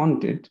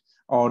responded,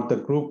 or the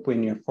group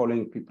when you're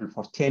following people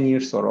for 10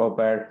 years or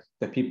over,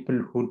 the people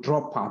who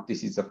drop out.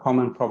 This is a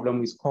common problem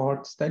with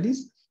cohort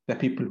studies. The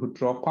people who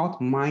drop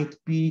out might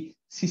be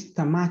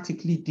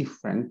systematically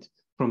different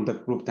from the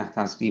group that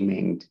has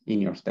remained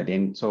in your study.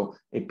 And so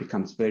it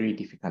becomes very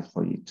difficult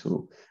for you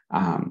to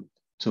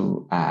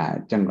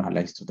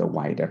generalize to the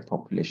wider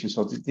population.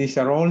 So these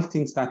are all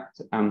things that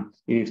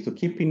you need to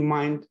keep in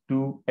mind,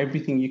 do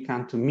everything you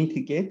can to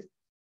mitigate,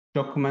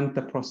 document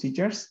the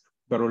procedures,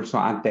 but also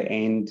at the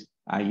end,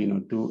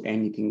 do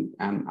anything,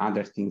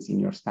 other things in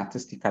your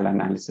statistical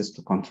analysis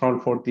to control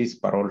for this,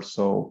 but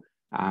also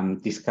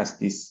discuss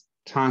this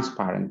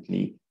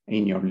transparently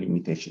in your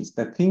limitations.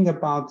 The thing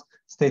about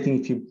stating,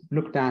 if you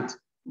looked at,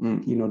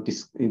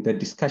 the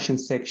discussion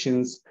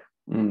sections,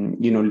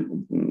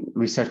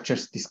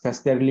 researchers discuss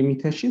their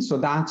limitations. So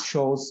that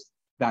shows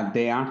that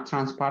they are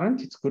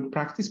transparent. It's good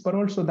practice, but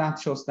also that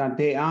shows that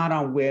they are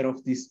aware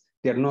of this.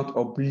 They're not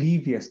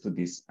oblivious to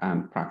this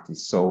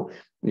practice. So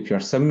if you're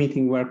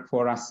submitting work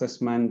for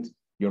assessment,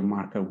 your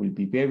marker will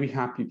be very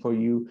happy for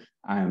you,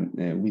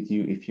 with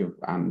you if you've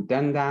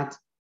done that.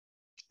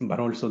 But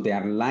also they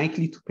are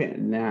likely to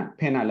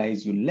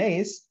penalize you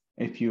less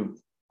if you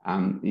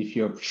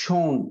have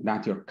shown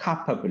that you're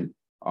capable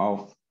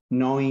of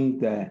knowing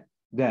the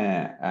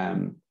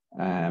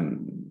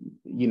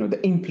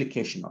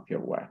implication of your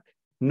work.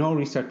 No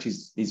research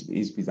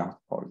is without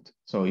fault.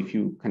 So if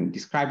you can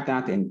describe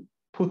that and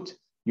put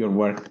your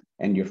work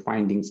and your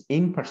findings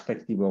in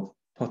perspective of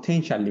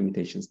potential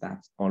limitations,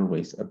 that's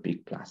always a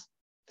big plus.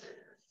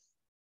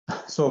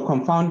 So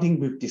confounding,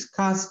 we've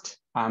discussed,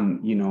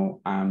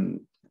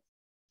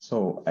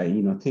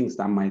 things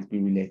that might be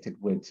related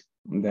with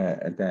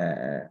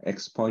the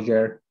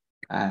exposure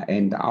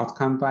and the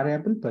outcome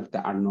variable, but they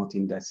are not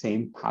in the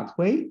same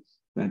pathway.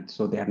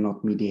 So they are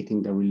not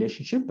mediating the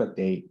relationship, but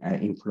they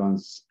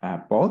influence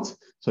both.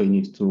 So you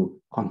need to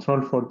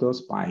control for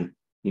those by,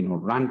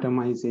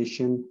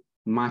 randomization,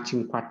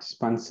 matching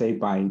participants, say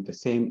by the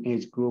same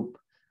age group,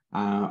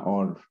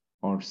 or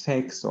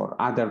sex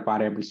or other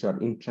variables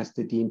you're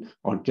interested in,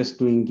 or just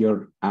doing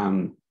your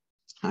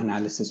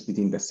analysis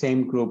within the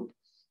same group.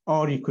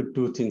 Or you could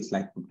do things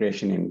like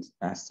regression and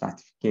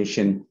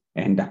stratification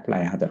and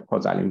apply other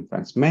causal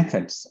inference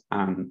methods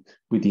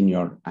within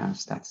your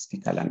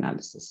statistical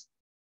analysis.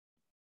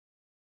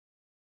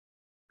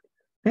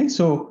 Okay,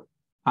 so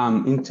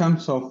in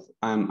terms of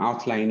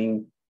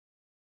outlining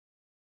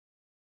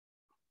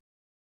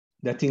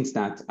the things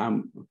that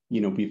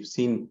we've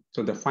seen,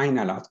 so the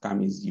final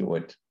outcome is you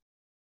would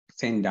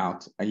send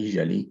out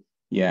usually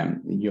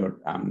your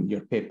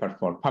paper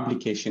for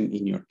publication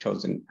in your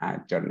chosen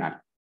journal.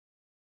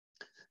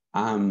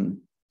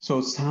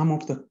 So some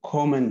of the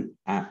common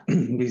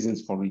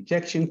reasons for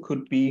rejection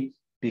could be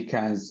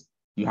because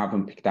you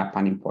haven't picked up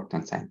an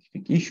important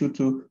scientific issue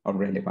or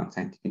relevant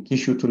scientific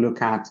issue to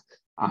look at.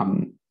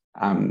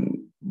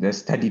 The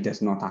study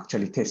does not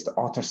actually test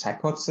author's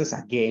hypothesis.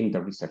 Again,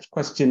 the research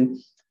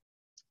question.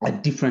 a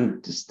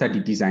different study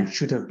design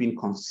should have been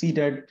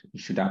considered. You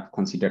should have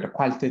considered a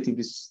qualitative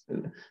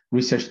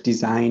research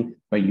design,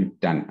 but you've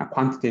done a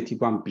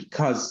quantitative one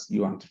because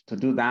you wanted to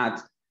do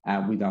that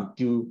without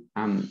due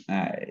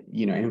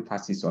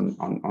emphasis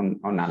on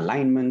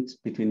alignment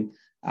between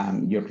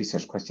your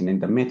research question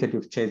and the method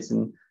you've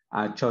chosen.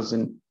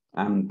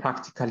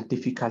 Practical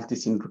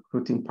difficulties in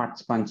recruiting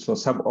participants, so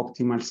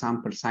suboptimal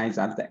sample size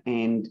at the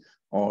end,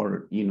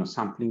 or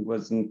sampling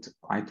wasn't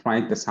quite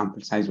right, the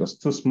sample size was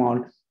too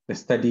small, the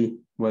study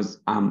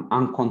was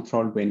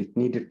uncontrolled when it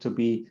needed to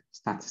be,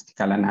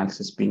 statistical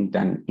analysis being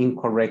done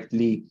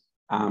incorrectly,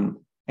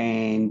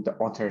 and the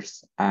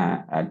authors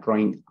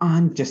drawing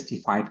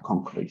unjustified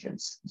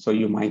conclusions. So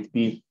you might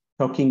be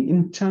talking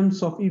in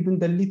terms of even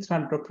the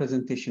literal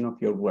representation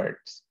of your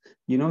words.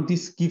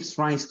 This gives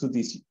rise to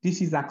this.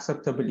 This is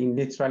acceptable in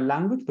literal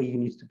language, but you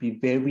need to be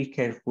very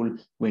careful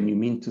when you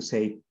mean to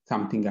say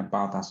something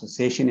about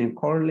association and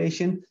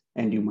correlation,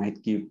 and you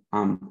might give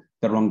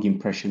the wrong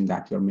impression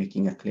that you're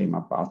making a claim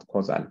about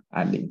causal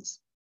links.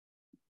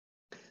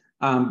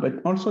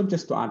 But also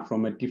just to add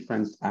from a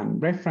different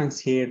reference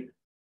here,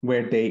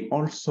 where they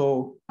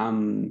also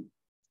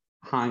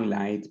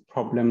highlight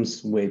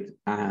problems with,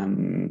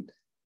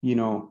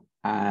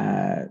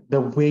 the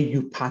way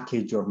you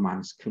package your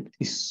manuscript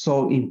is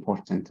so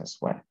important as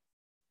well,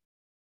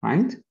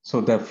 right? So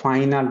the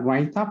final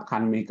write-up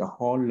can make a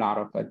whole lot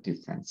of a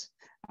difference.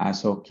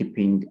 So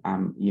keeping,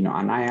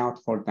 an eye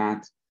out for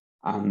that.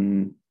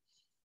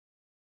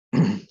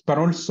 But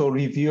also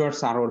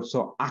reviewers are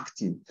also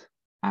active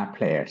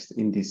players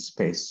in this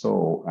space.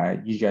 So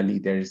usually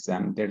there's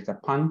a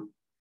pun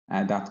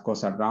that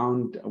goes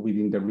around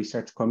within the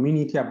research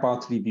community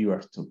about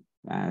reviewer two.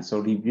 So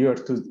reviewer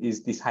two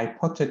is this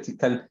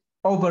hypothetical,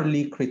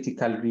 overly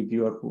critical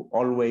reviewer who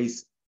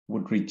always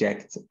would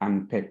reject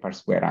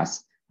papers,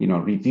 whereas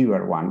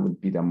reviewer one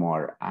would be the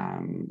more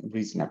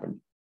reasonable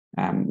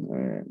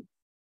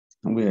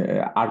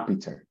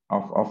arbiter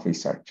of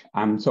research.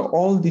 So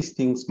all these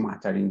things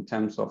matter in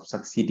terms of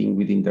succeeding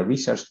within the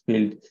research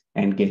field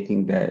and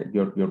getting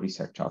your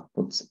research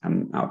outputs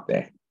out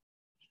there.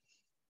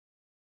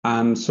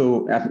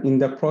 So in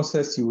the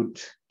process, you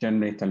would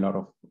generate a lot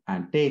of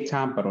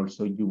data, but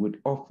also you would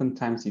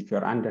oftentimes, if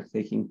you're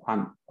undertaking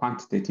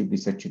quantitative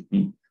research, you'd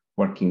be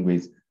working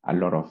with a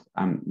lot of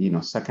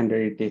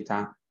secondary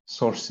data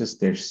sources.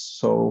 There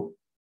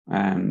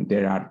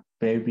are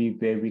very,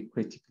 very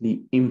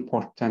critically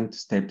important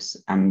steps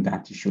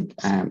that you should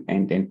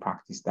and then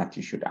practice that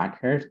you should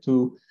adhere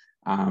to.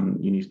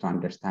 You need to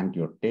understand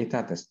your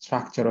data, the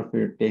structure of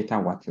your data,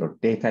 what your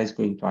data is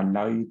going to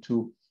allow you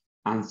to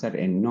answer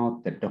and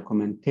note. The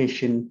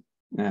documentation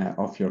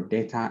of your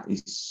data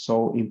is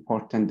so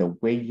important. The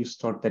way you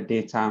store the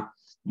data,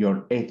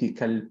 your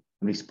ethical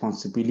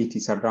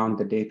responsibilities around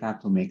the data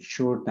to make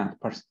sure that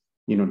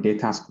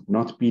data could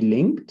not be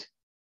linked.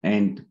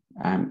 And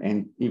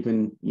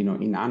even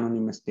in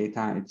anonymous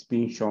data, it's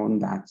been shown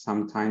that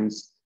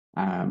sometimes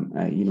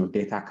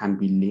data can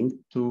be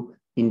linked to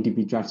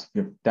individuals. If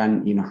you've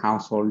done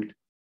household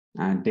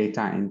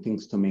data and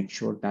things to make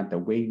sure that the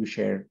way you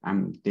share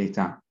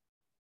data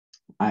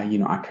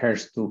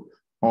adheres to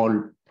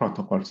all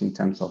protocols in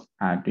terms of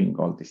doing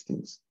all these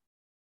things.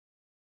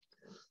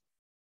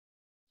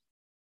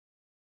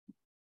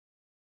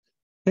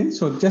 Okay,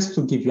 so just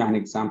to give you an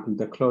example,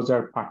 the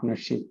Closer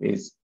partnership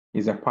is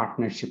a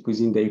partnership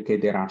within the UK.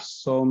 There are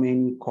so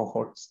many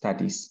cohort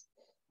studies,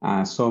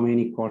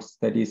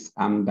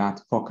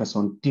 that focus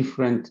on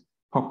different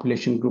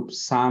population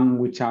groups, some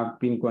which have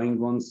been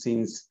going on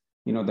since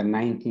the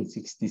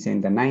 1960s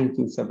and the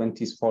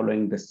 1970s,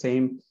 following the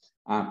same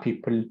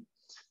people.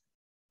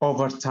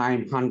 Over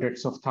time,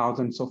 hundreds of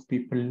thousands of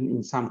people,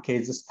 in some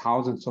cases,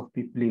 thousands of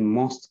people in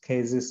most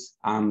cases.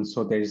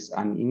 So there's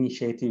an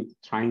initiative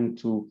trying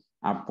to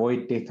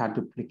avoid data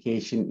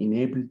duplication,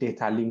 enable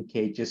data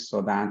linkages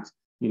so that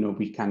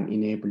we can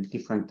enable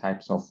different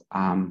types of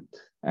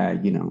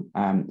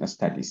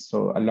studies.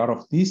 So a lot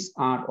of these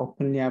are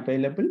openly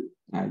available.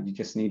 You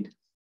just need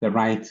the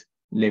right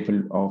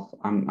level of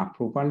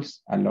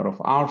approvals. A lot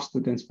of our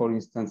students, for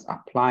instance,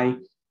 apply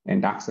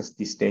and access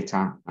this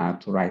data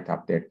to write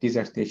up their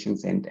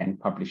dissertations and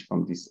publish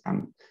from these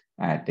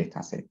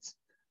data sets.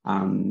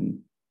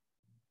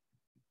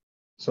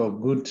 So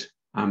good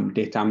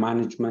data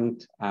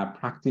management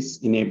practice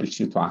enables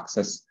you to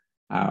access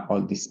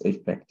all this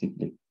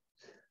effectively.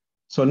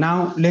 So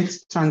now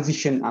let's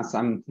transition, as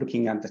I'm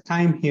looking at the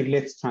time here,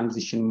 let's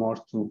transition more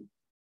to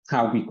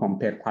how we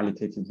compare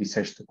qualitative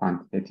research to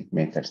quantitative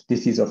methods.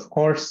 This is, of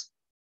course,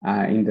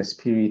 in the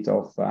spirit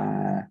of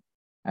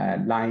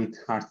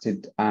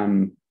light-hearted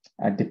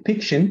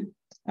depiction.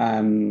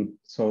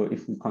 So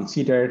if we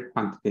consider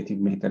quantitative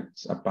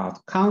methods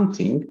about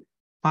counting,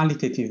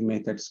 qualitative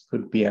methods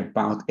could be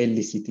about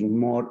eliciting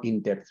more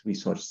in-depth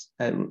resource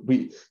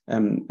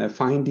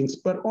findings,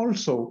 but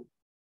also,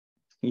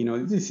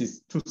 this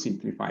is too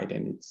simplified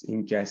and it's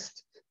in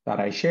jest that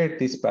I shared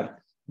this,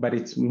 but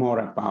it's more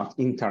about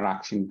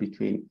interaction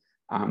between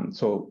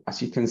So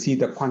as you can see,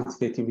 the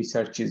quantitative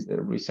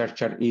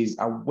researcher is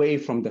away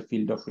from the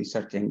field of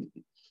research and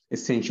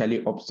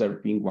essentially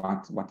observing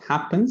what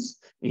happens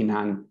in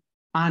an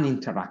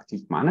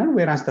uninteractive manner,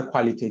 whereas the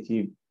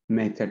qualitative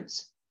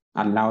methods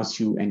allows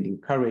you and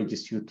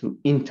encourages you to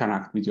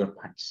interact with your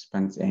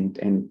participants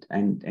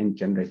and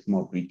generate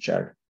more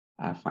richer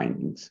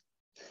findings.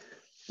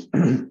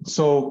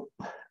 So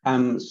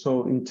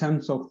in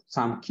terms of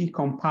some key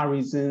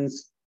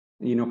comparisons,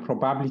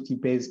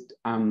 probability-based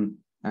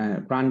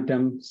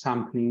random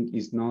sampling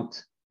is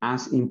not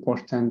as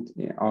important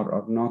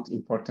or not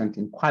important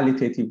in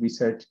qualitative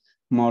research.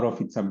 More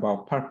of it's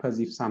about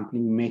purposive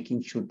sampling,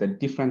 making sure that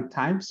different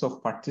types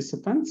of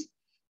participants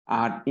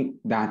are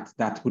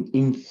that would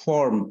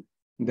inform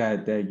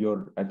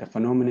the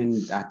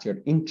phenomenon that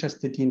you're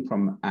interested in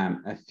from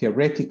a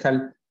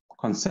theoretical,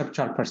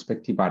 conceptual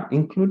perspective are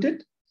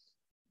included.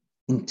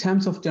 In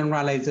terms of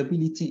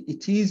generalizability,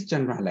 it is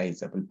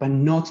generalizable, but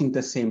not in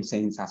the same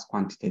sense as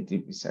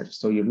quantitative research.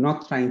 So you're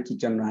not trying to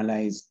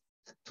generalize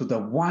to the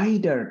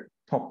wider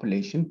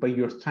population, but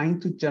you're trying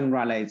to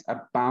generalize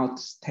about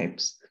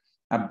steps,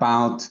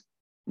 about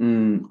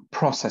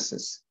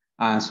processes.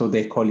 So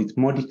they call it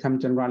modicum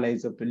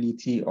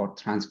generalizability or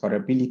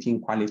transferability in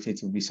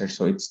qualitative research.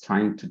 So it's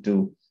trying to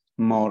do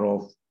more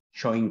of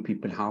showing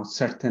people how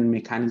certain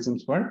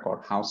mechanisms work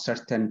or how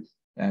certain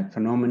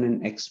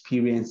phenomenon,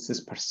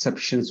 experiences,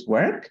 perceptions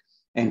work,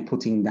 and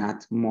putting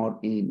that more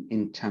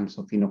in terms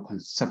of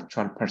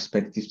conceptual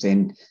perspectives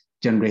and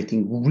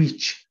generating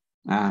rich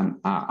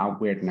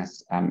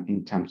awareness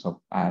in terms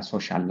of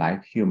social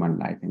life, human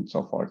life, and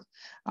so forth.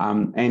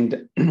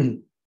 And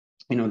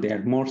they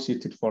are more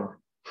suited for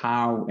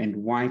how and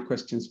why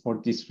questions for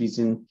this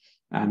reason.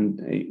 And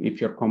if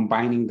you're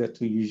combining the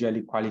two,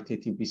 usually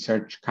qualitative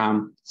research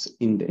comes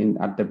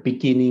at the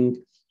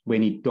beginning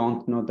when you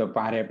don't know the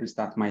variables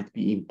that might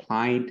be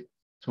implied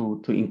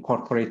to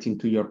incorporate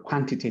into your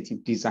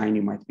quantitative design.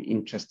 You might be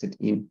interested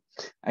in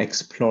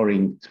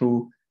exploring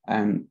through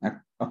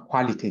a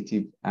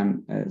qualitative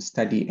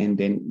study and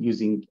then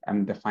using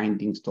the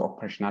findings to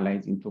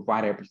operationalize into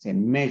variables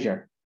and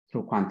measure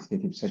through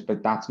quantitative research,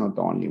 but that's not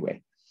the only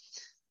way.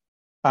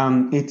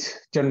 It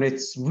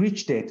generates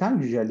rich data,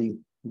 usually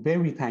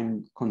very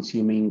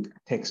time-consuming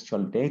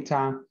textual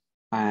data,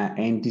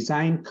 and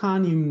design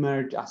can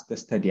emerge as the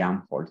study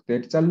unfolds.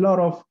 There's a lot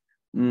of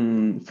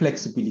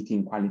flexibility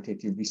in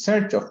qualitative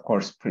research. Of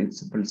course,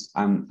 principles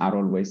are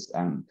always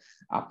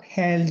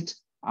upheld,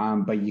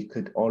 but you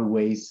could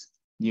always,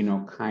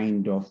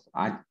 kind of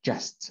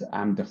adjust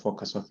the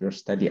focus of your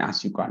study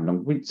as you go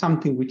along with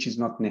something which is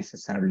not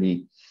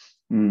necessarily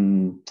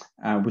in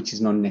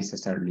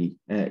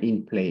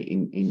play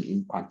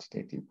in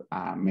quantitative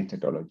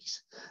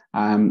methodologies.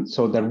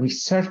 So the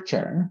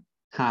researcher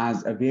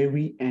has a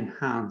very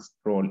enhanced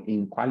role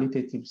in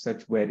qualitative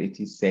research, where it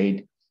is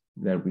said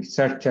the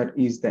researcher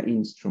is the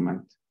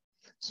instrument.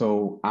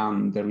 So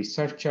the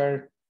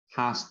researcher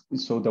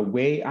so the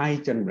way I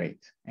generate,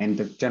 and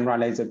the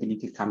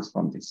generalizability comes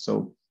from this.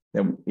 So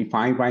if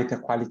I write a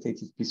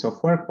qualitative piece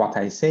of work, what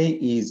I say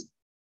is,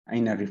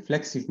 in a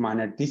reflexive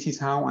manner, this is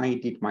how I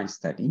did my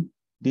study.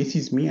 This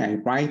is me. I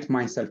write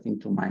myself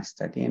into my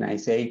study, and I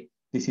say,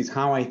 this is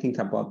how I think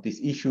about this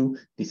issue.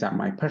 These are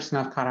my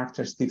personal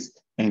characteristics,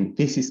 and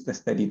this is the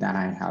study that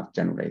I have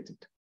generated.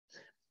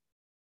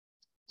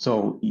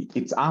 So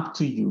it's up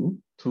to you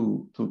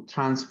to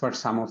transfer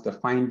some of the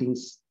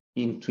findings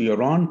into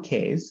your own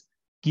case,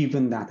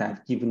 given that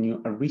I've given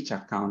you a rich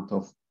account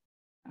of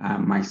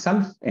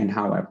myself and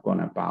how I've gone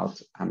about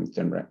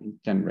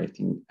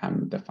generating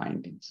the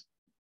findings.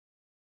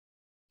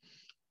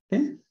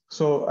 Okay,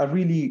 so a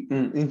really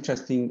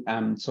interesting,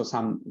 so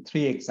some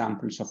 3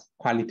 examples of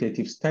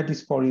qualitative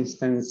studies, for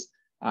instance.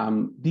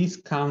 These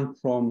come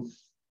from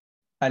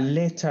a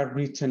letter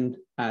written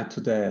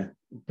to the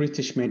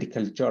British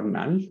Medical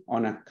Journal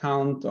on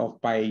account of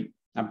by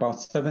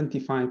about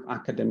 75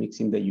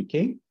 academics in the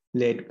UK,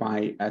 led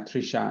by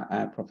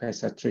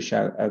Professor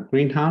Trisha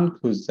Greenhalgh,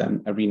 who's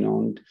a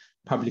renowned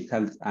public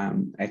health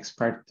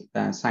expert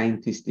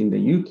scientist in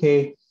the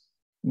UK,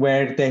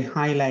 where they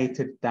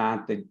highlighted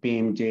that the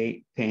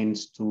BMJ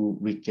tends to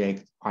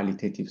reject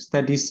qualitative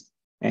studies,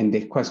 and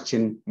they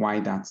question why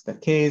that's the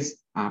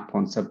case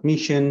upon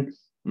submission.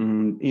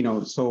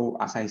 So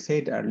as I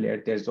said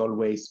earlier, there's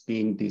always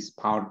been this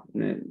power,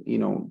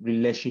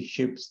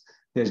 relationships.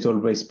 There's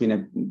always been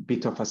a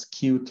bit of a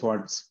skew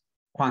towards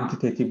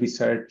quantitative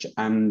research,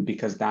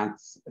 because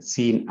that's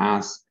seen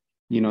as,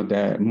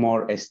 the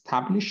more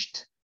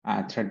established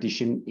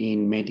tradition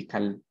in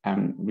medical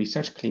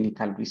research,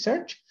 clinical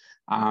research.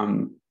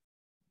 And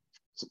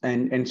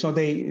so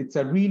it's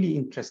a really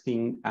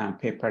interesting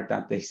paper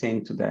that they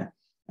sent to the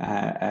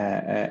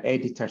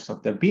editors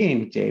of the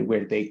BMJ,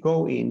 where they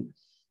go in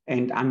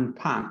and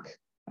unpack.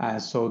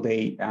 So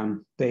they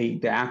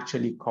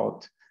actually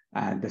caught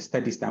the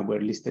studies that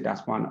were listed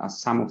as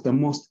some of the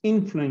most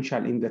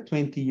influential in the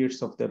 20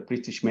 years of the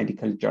British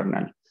Medical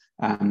Journal,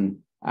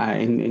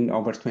 in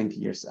over 20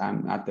 years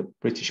at the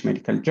British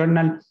Medical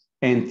Journal,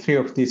 and 3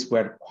 of these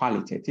were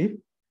qualitative.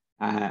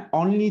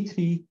 Only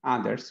 3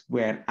 others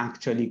were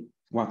actually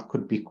what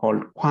could be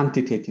called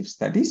quantitative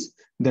studies.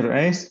 The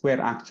rest were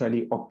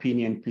actually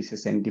opinion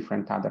pieces and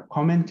different other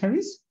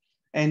commentaries.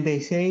 And they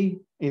say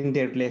in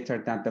their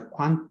letter that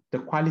the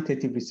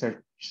qualitative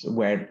research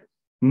were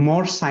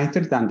more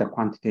cited than the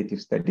quantitative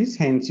studies.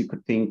 Hence, you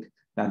could think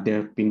that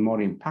they've been more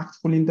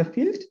impactful in the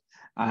field.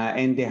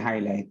 And they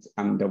highlight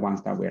the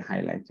ones that were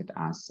highlighted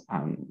as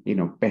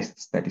best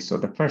studies. So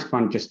the first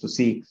one, just to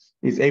see,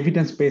 is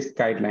evidence-based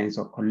guidelines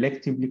or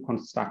collectively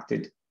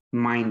constructed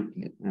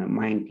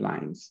mind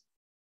lines.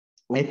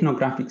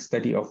 Ethnographic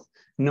study of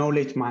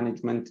knowledge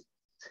management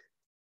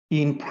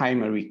in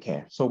primary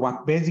care. So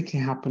what basically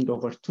happened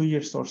over 2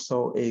 years or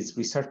so is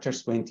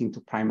researchers went into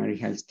primary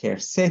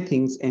healthcare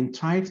settings and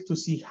tried to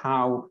see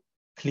how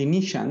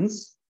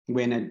clinicians,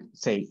 when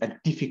say a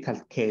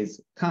difficult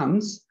case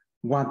comes,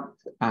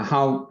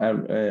 how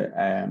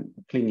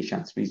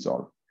clinicians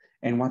resolve.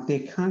 And what they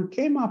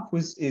came up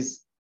with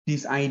is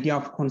this idea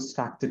of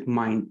constructed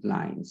mind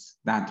lines,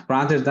 that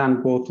rather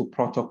than go to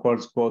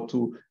protocols, go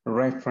to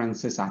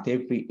references at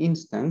every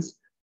instance,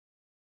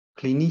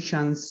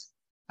 clinicians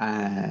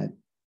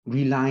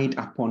relied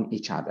upon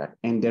each other.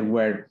 And there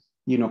were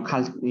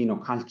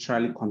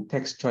culturally,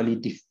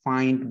 contextually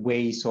defined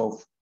ways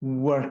of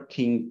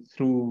working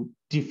through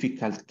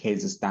difficult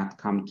cases that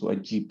come to a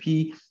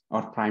GP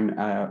or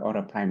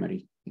a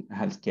primary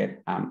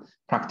healthcare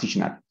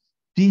practitioner.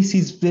 This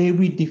is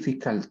very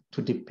difficult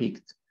to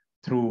depict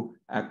through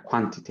a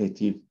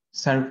quantitative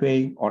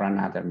survey or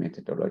another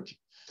methodology.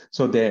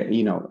 So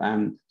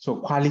so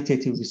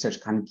qualitative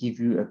research can give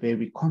you a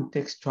very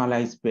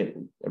contextualized,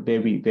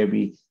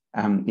 very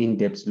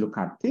in-depth look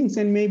at things,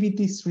 and maybe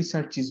this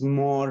research is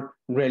more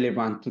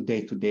relevant to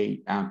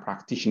day-to-day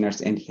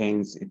practitioners, and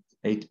hence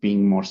it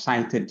being more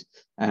cited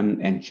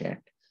and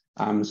shared.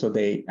 So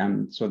they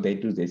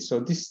do this.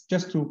 So this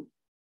just to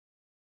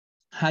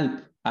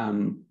help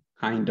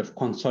kind of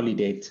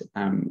consolidate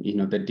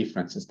the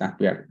differences that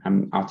we are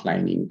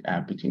outlining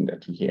between the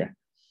two here.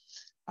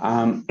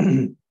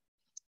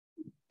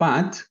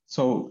 But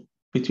so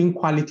between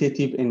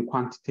qualitative and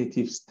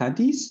quantitative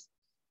studies,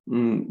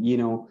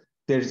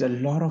 there's a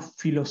lot of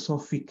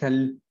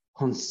philosophical,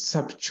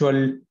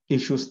 conceptual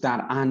issues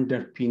that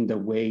underpin the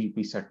way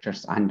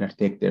researchers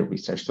undertake their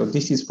research. So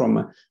this is from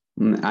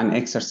an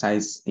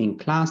exercise in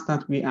class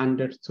that we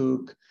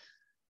undertook.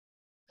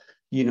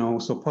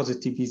 So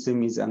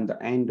positivism is on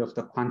the end of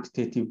the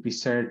quantitative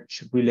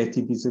research,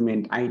 relativism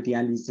and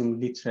idealism,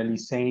 literally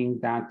saying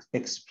that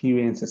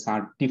experiences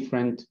are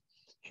different.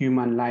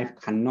 Human life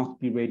cannot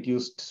be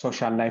reduced,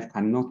 social life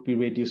cannot be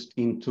reduced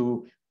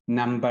into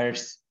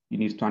numbers. You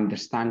need to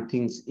understand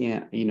things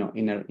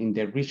in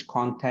their rich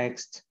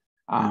context.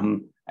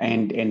 And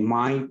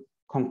my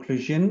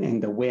conclusion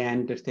and the way I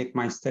undertake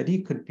my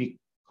study could be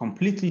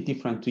completely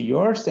different to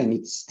yours, and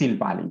it's still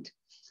valid.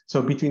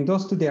 So between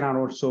those two, there are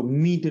also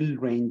middle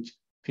range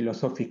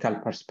philosophical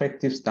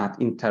perspectives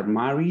that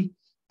intermarry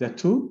the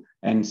two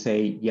and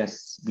say,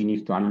 yes, we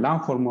need to allow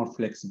for more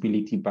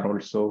flexibility, but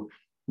also,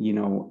 we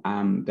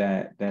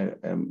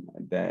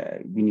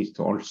need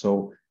to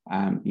also,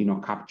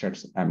 capture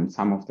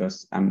some of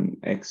those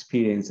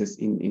experiences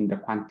in the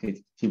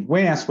quantitative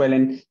way as well.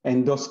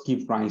 And those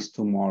give rise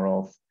to more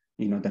of,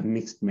 the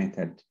mixed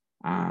method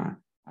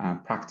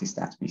practice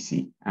that we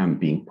see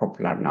being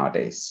popular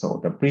nowadays. So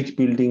the bridge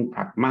building,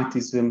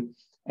 pragmatism,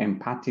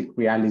 empathic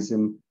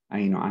realism,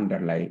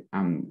 underlie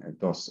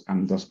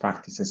those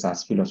practices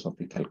as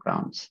philosophical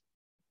grounds.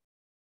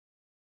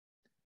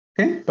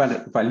 Okay,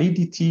 but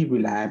validity,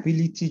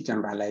 reliability,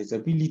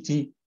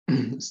 generalizability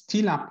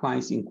still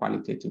applies in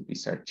qualitative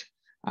research.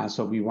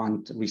 So we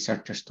want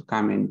researchers to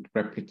come and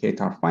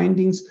replicate our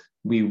findings.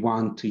 We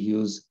want to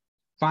use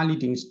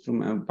valid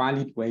instruments,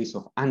 valid ways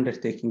of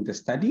undertaking the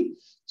study.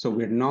 So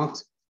we're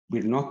not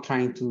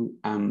trying to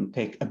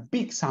take a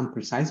big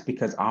sample size,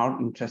 because our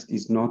interest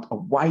is not a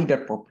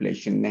wider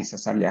population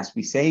necessarily. As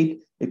we said,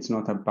 it's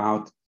not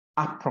about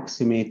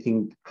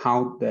approximating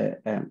how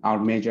our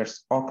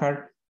measures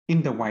occur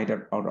in the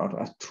wider or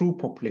a true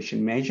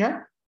population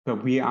measure,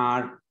 but we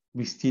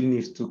still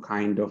need to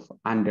kind of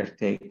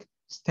undertake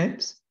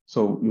steps.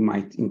 So we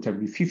might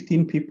interview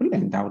 15 people,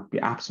 and that would be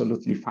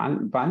absolutely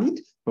valid,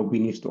 but we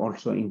need to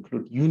also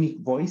include unique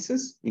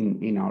voices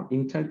in our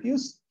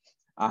interviews.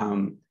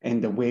 And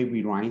the way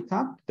we write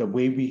up, the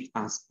way we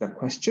ask the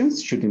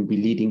questions shouldn't be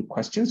leading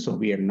questions, so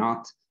we are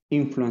not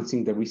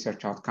influencing the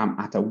research outcome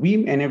at a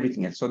whim and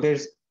everything else. So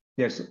there's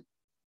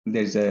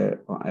a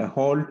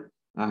whole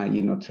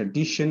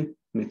tradition,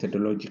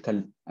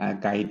 methodological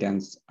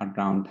guidance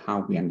around how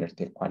we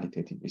undertake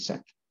qualitative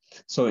research.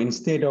 So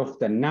instead of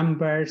the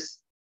numbers,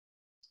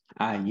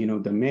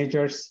 the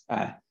measures,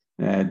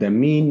 the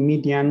mean,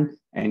 median,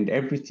 and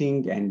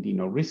everything, and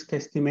risk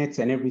estimates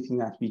and everything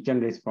that we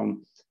generate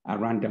from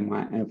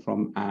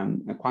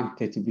a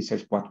quantitative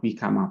research, what we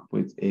come up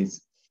with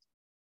is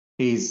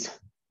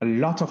a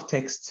lot of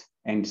text,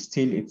 and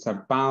still it's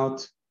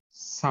about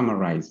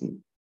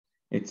summarizing.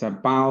 It's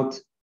about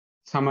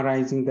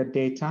summarizing the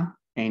data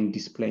and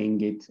displaying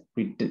it,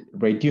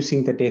 reducing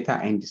the data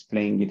and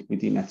displaying it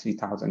within a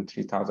 3,000,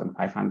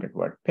 3,500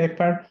 word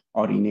paper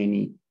or in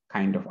any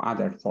kind of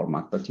other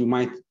format. But you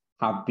might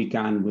have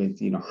begun with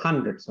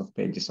hundreds of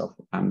pages of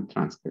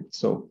transcripts.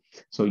 So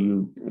you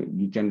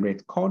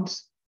generate codes,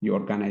 you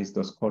organize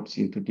those codes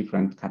into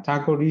different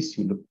categories,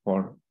 you look for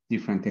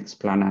different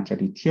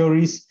explanatory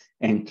theories,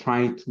 and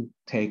try to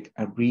take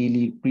a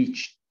really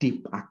rich,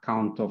 deep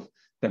account of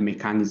the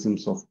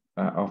mechanisms of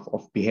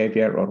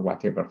behavior or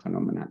whatever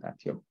phenomena that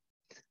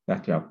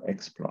you have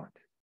explored.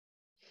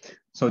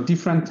 So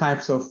different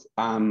types of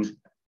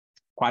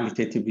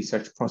qualitative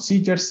research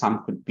procedures.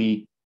 Some could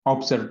be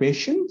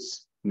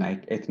observations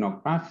like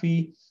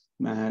ethnography,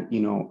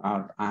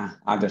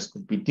 others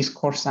could be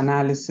discourse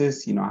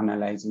analysis,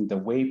 analyzing the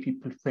way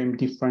people frame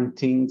different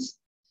things.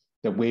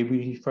 The way we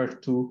refer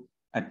to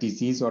a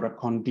disease or a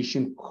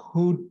condition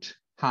could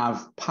have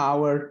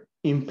power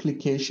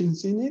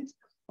implications in it,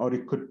 or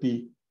it could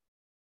be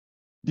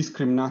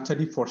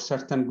discriminatory for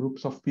certain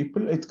groups of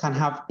people. It can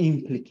have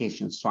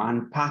implications. So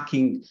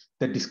unpacking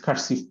the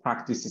discursive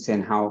practices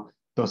and how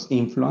those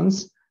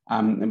influence,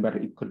 but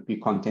it could be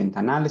content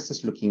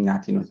analysis, looking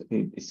at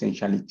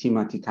essentially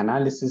thematic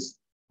analysis,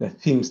 the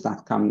themes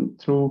that come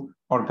through,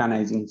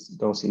 organizing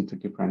those into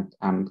different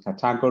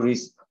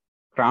categories.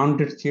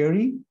 Grounded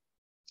theory,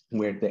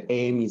 where the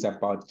aim is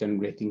about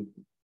generating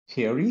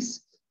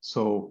theories.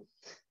 So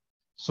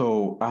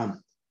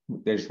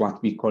there's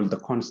what we call the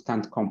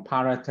constant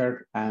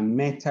comparator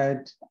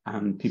method.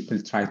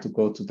 People try to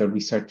go to the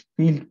research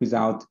field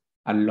without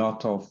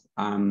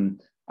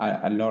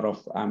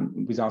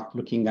without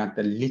looking at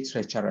the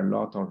literature a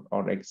lot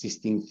or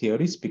existing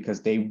theories,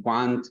 because they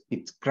want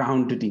it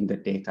grounded in the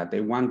data.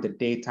 They want the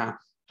data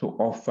to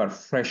offer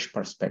fresh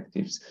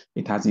perspectives.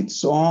 It has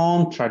its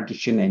own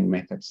tradition and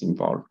methods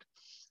involved.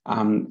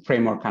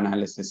 Framework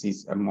analysis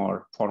is a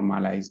more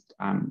formalized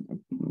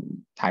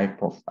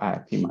type of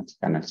thematic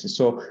analysis.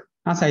 So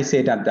as I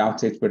said at the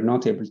outset, we're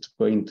not able to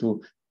go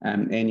into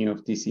any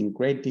of this in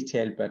great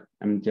detail, but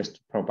just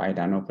to provide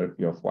an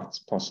overview of what's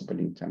possible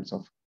in terms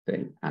of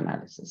the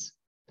analysis.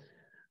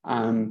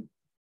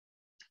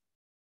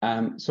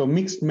 So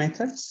mixed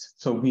methods.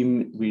 So we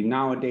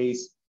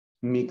nowadays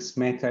mix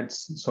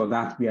methods so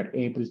that we are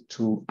able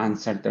to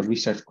answer the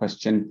research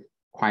question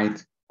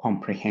quite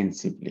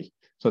comprehensively.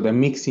 So the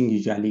mixing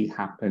usually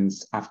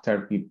happens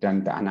after we've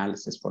done the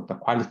analysis for the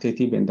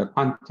qualitative and the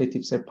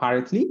quantitative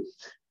separately,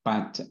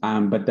 but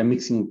the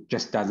mixing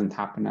just doesn't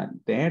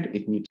happen there.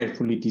 It needs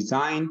carefully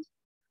designed.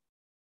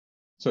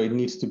 So it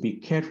needs to be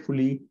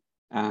carefully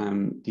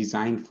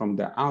designed from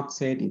the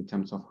outset in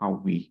terms of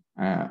how we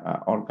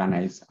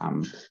organize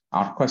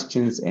our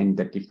questions and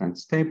the different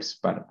steps.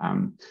 But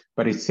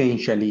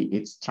essentially,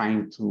 it's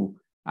trying to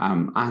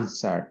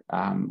answer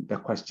the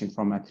question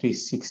from a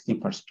 360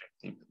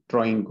 perspective,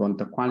 drawing on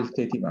the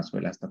qualitative as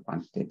well as the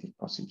quantitative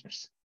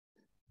procedures.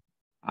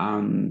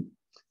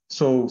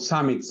 So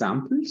some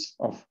examples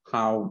of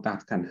how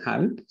that can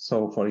help.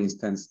 So for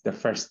instance, the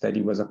first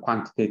study was a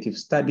quantitative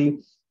study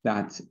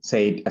that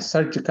said a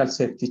surgical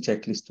safety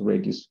checklist to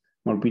reduce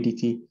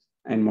morbidity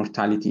and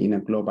mortality in a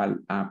global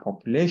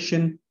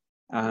population.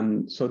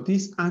 So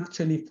this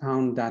actually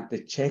found that the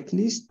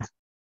checklist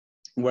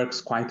works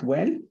quite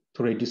well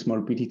to reduce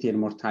morbidity and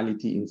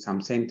mortality in some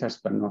centers,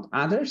 but not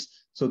others.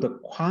 So the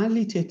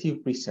qualitative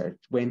research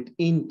went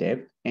in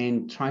depth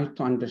and tried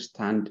to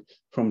understand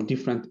from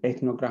different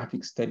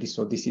ethnographic studies.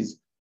 So this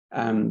is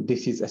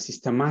a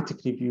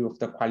systematic review of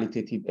the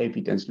qualitative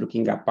evidence,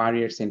 looking at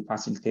barriers and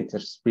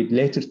facilitators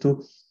related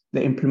to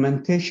the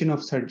implementation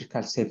of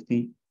surgical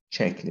safety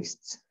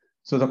checklists.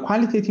 So the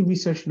qualitative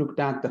research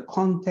looked at the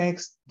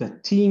context, the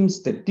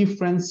teams, the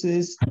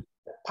differences,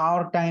 the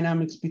power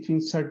dynamics between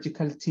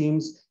surgical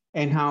teams,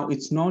 and how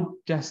it's not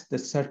just the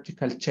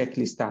surgical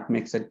checklist that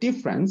makes a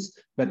difference,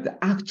 but the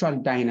actual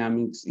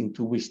dynamics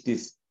into which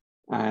this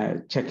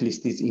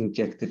checklist is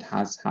injected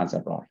has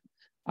a role.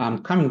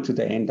 Coming to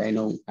the end, I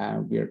know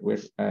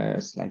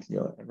we're slightly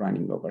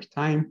running over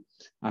time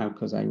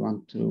because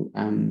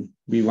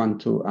we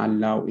want to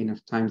allow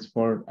enough time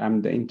for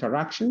the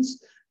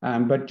interactions.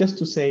 But just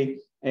to say,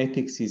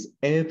 ethics is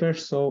ever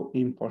so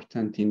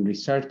important in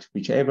research,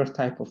 whichever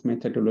type of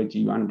methodology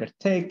you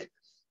undertake.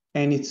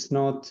 And it's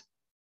not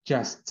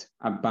just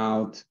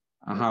about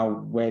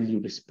how well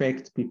you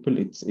respect people.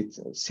 It's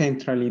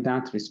centrally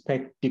that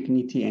respect,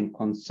 dignity, and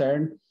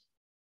concern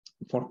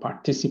for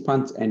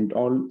participants and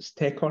all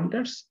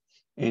stakeholders,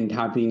 and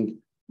having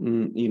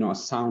a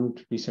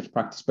sound research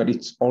practice. But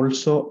it's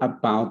also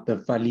about the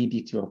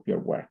validity of your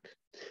work.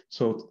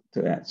 So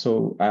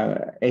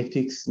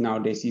ethics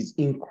nowadays is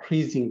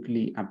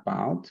increasingly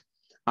about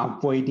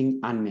avoiding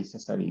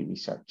unnecessary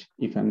research.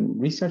 If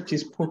research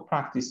is poor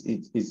practice,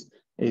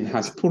 it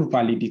has poor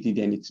validity,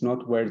 then it's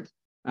not worth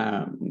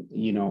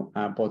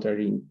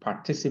bothering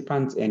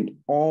participants and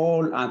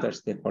all other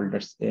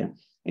stakeholders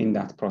in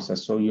that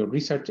process. So your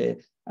research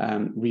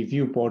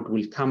review board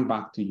will come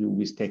back to you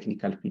with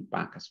technical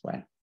feedback as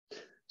well.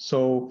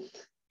 So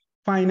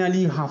Finally,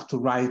 you have to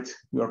write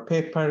your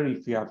paper.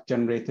 If you have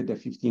generated a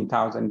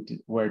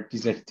 15,000 word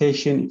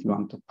dissertation, if you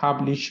want to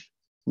publish,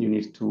 you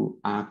need to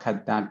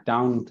cut that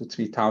down into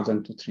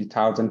 3,000 to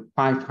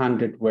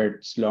 3,500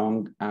 words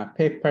long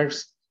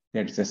papers.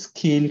 There's a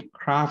skill,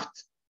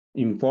 craft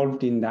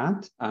involved in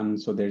that.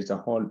 So there's a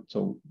whole,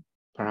 so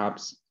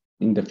perhaps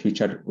in the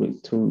future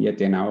through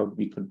Yetenaweg,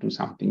 we could do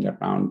something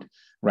around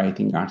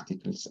writing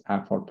articles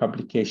for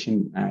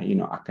publication,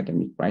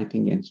 academic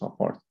writing and so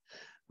forth.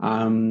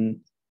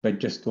 But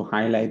just to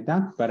highlight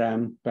that, but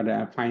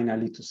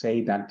finally to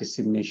say that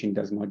dissemination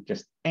does not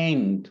just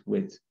end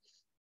with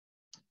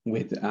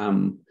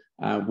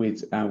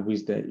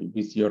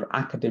your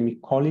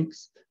academic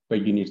colleagues,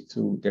 but you need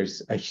to,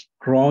 there's a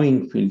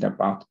growing field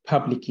about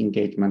public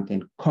engagement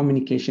and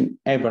communication,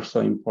 ever so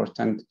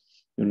important.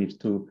 You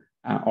need to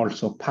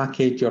also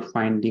package your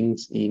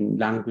findings in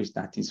language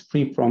that is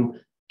free from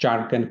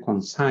jargon,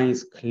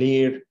 concise,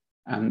 clear,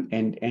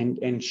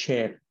 and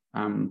share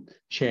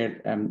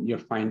your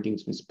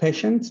findings with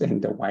patients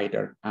and the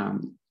wider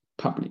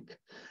public.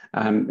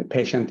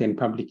 Patient and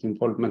public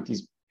involvement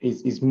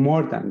is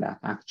more than that,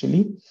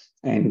 actually.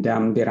 And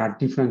there are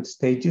different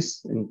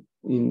stages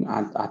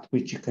at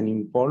which you can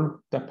involve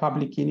the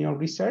public in your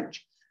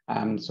research.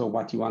 So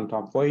what you want to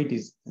avoid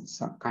is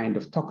some kind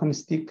of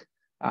tokenistic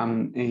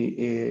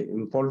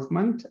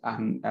involvement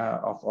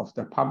of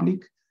the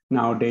public.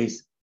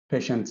 Nowadays,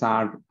 patients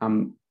are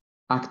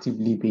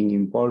actively being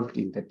involved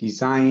in the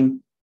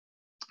design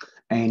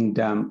and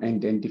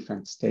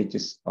different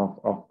stages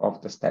of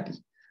the study.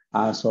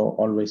 So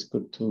always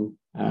good to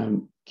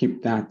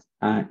keep that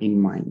in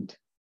mind.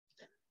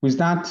 With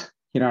that,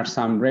 here are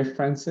some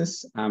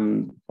references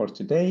for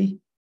today,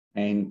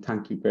 and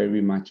thank you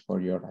very much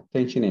for your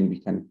attention. And we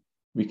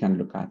can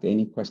look at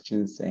any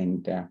questions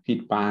and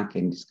feedback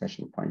and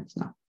discussion points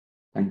now.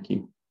 Thank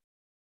you.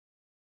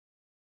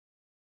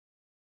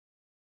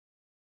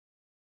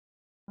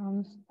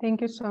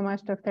 Thank you so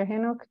much, Dr.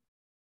 Henok.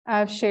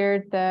 I've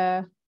shared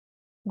the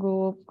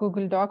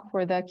Google Doc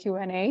for the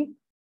Q&A.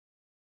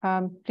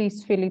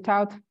 Please fill it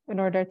out in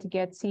order to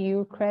get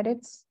CU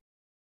credits.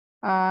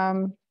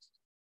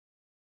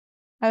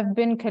 I've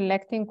been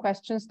collecting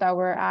questions that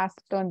were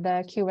asked on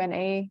the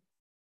Q&A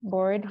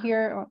board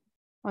here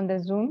on the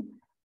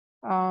Zoom.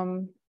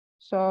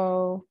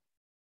 So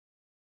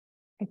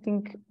I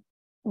think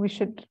we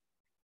should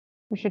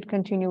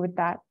continue with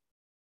that.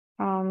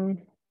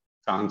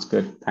 Sounds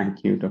good.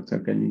 Thank you, Dr.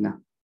 Galila.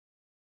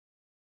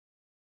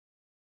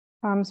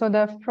 So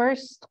the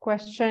first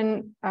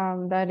question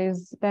that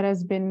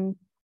has been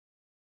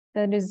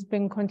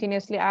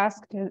continuously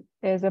asked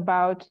is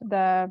about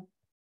the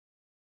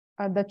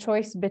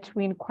choice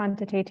between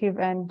quantitative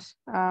and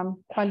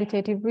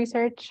qualitative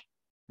research.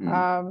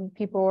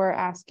 People were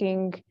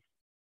asking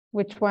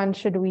which one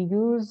should we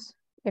use,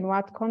 in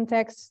what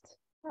context,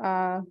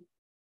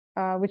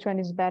 which one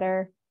is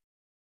better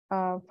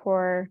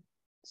for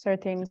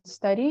certain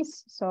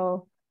studies.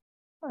 So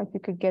if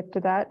you could get to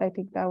that, I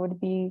think that would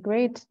be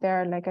great.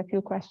 There are like a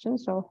few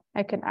questions, so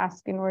I can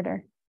ask in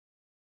order.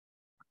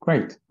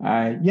 Great.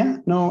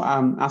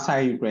 As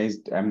I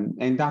raised,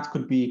 and that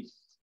could be,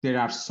 there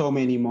are so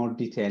many more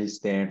details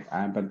there,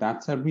 but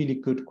that's a really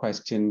good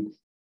question.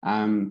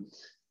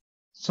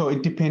 So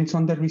it depends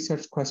on the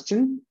research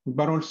question,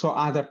 but also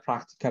other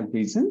practical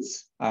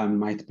reasons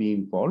might be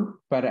involved.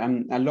 But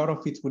a lot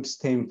of it would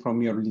stem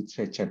from your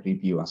literature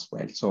review as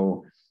well.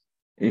 So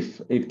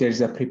if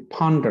there's a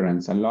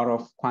preponderance, a lot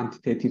of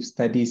quantitative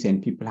studies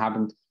and people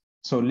haven't.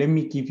 So let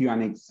me give you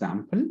an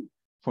example.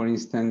 For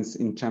instance,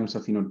 in terms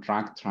of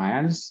drug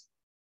trials,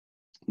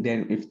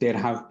 then if there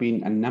have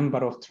been a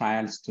number of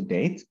trials to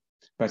date,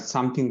 but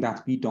something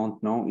that we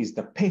don't know is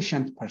the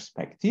patient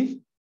perspective,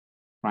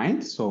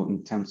 right? So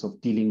in terms of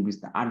dealing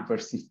with the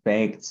adverse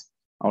effects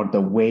or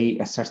the way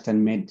a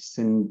certain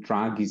medicine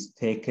drug is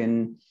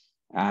taken,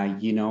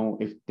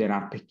 if there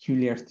are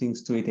peculiar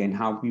things to it and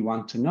how we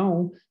want to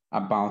know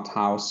about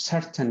how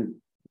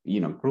certain,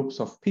 groups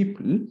of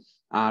people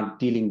are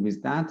dealing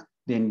with that,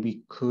 then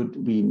we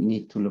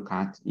need to look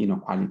at,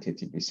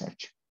 qualitative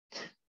research.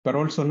 But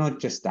also not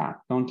just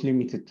that, don't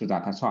limit it to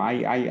that. So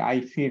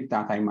I fear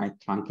that I might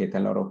truncate a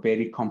lot of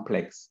very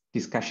complex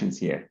discussions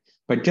here.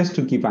 But just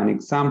to give an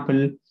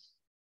example,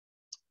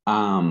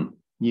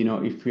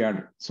 if we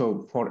are,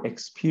 so for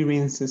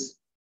experiences,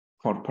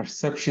 for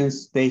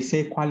perceptions, they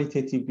say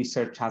qualitative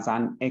research has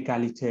an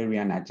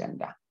egalitarian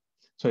agenda.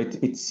 So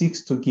it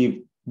seeks to give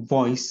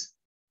voice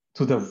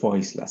to the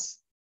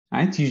voiceless,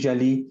 right?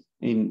 Usually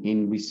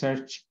in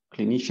research,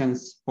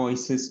 clinicians'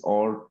 voices,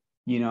 or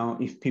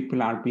if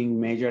people are being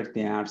measured,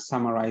 they are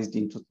summarized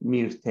into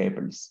mere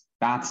tables.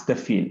 That's the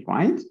field,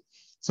 right?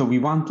 So we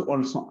want to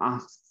also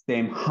ask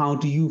them, how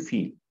do you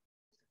feel?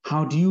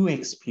 How do you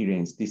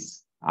experience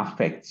this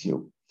affects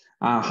you?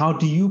 How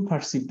do you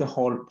perceive the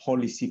whole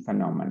policy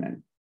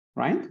phenomenon,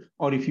 right?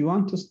 Or if you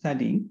want to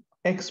study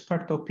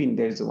expert opinion,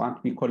 there's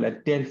what we call a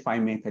Delphi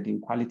method in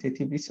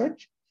qualitative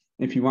research.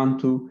 If you want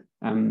to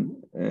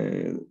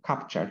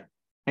capture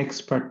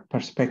expert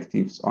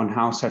perspectives on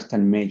how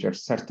certain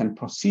measures, certain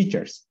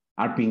procedures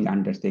are being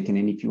undertaken.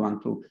 And if you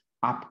want to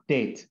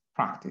update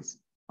practice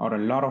or a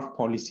lot of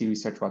policy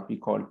research, what we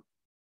call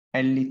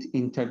elite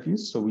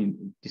interviews. So we'll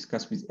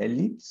discuss with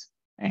elites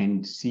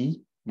and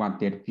see what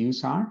their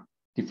views are,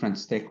 different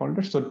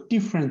stakeholders, so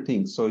different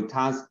things. So it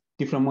has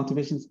different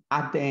motivations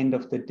at the end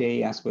of the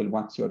day as well.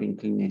 What's your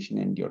inclination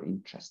and your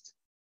interest,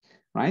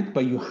 right?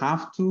 But you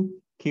have to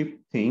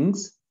keep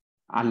things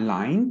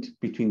aligned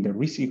between the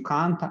risk. You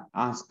can't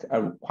ask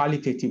a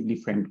qualitatively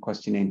framed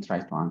question and try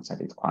to answer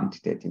it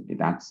quantitatively.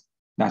 That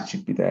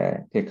should be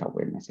the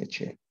takeaway message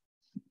here.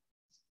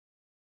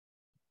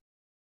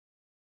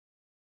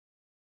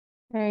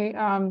 Okay,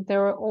 there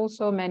were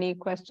also many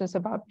questions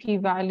about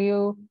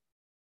p-value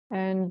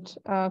and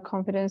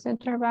confidence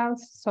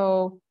intervals.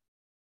 So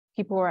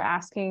people were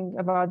asking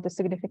about the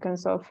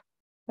significance of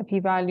a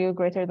p-value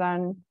greater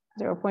than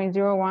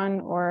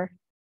 0.01, or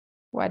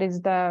what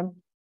is the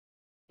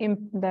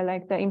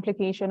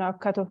implication of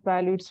cutoff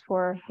values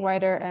for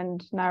wider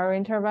and narrow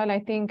interval. I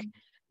think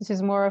this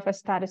is more of a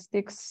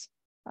statistics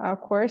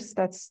course.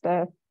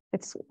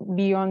 It's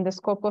beyond the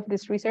scope of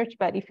this research,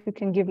 but if you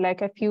can give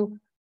like a few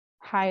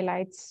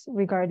highlights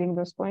regarding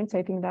those points,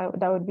 I think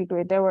that would be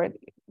great.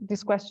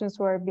 These questions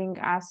were being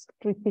asked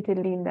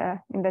repeatedly in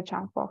the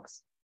chat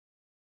box.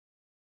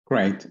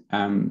 Great.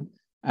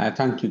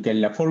 Thank you,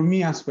 Gella. For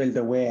me as well,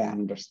 the way I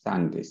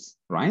understand this,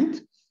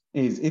 right,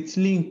 is it's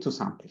linked to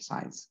sample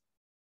size,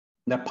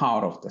 the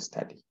power of the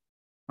study,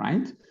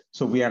 right?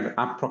 So we are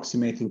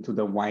approximating to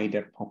the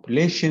wider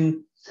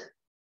population.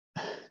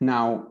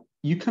 Now,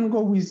 you can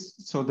go with,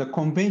 so the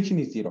convention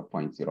is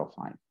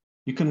 0.05.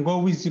 You can go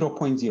with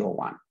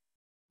 0.01,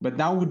 but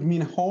that would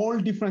mean a whole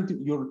different,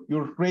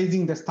 you're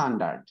raising the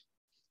standard,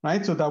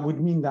 right? So that would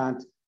mean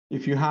that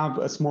if you have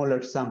a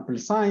smaller sample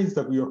size,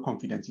 that your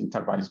confidence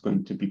interval is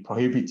going to be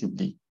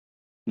prohibitively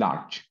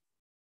large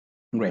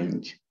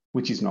range,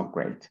 which is not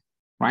great,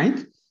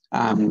 right?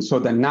 So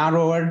the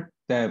narrower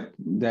the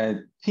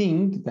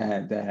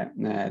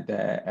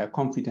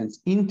confidence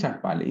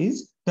interval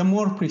is, the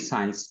more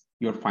precise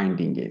your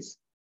finding is,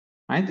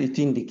 right? It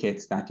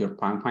indicates that your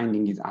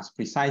finding is as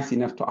precise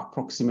enough to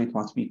approximate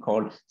what we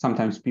call,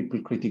 sometimes people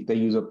critique the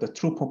use of the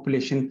true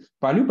population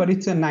value, but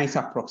it's a nice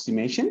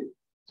approximation.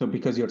 So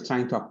because you're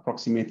trying to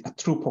approximate a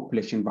true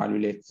population value,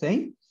 let's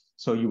say,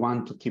 so you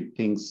want to keep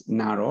things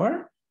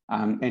narrower,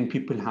 and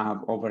people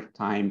have over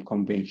time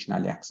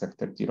conventionally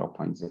accepted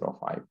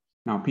 0.05.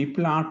 Now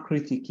people are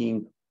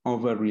critiquing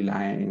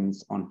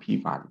over-reliance on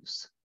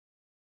p-values,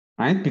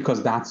 right?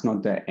 Because that's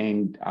not the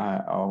end,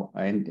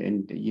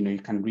 and you know, you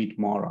can read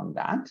more on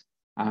that.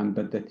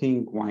 But the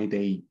thing why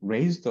they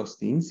raise those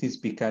things is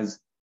because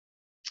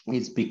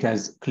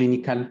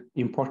clinical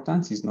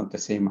importance is not the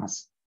same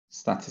as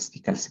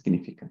statistical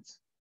significance,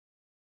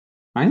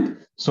 right?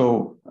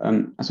 So,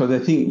 so the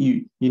thing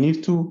you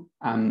need to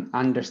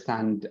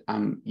understand,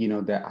 you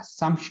know, the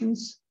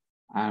assumptions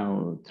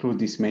through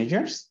these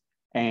measures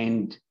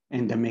and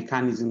the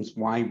mechanisms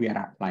why we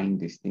are applying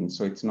these things.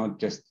 So it's not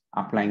just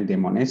applying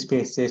them on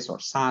SPSS or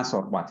SAS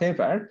or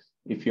whatever.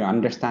 If you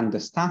understand the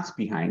stats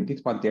behind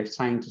it, what they're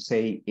trying to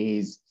say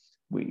is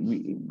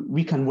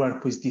we can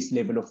work with this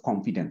level of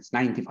confidence,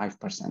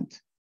 95%,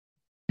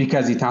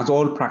 because it has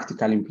all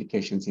practical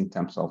implications in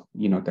terms of,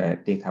 you know, the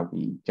data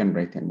we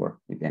generate and work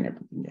with and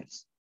everything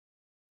else.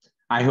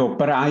 I hope,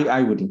 but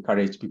I would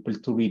encourage people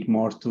to read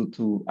more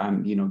to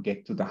you know,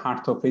 get to the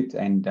heart of it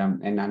and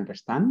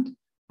understand.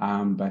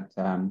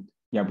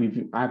 Yeah,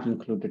 I've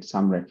included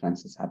some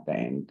references at the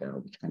end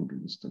which can be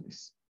used to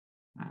this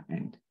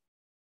end.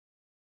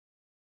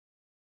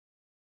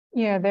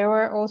 Yeah, there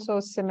were also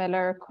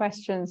similar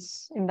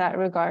questions in that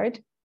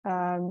regard.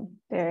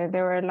 There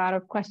were a lot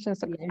of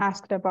questions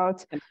asked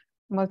about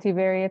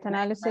multivariate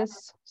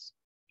analysis.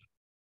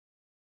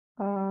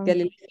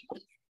 Can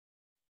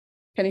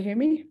you hear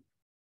me?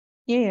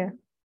 Yeah.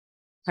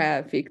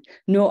 Perfect.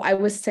 No, I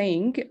was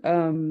saying,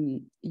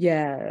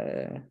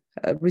 yeah,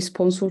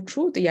 responሶቹ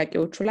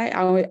ጥያቄዎቹ ላይ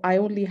I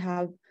only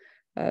have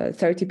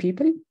 30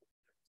 people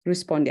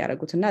respond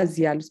ያደረጉት እና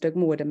እዚህ ያሉት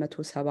ደግሞ ወደ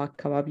 170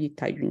 አካባቢ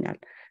ይታዩኛል.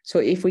 So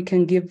if we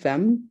can give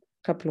them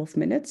a couple of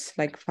minutes,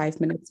 like 5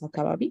 minutes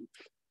አካባቢ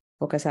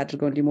focus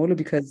አድርገው እንዲሞሉ,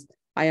 because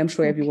I am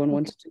sure everyone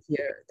wanted to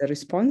hear the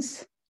response.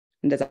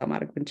 እንደዛ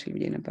ማድረግ ብንችል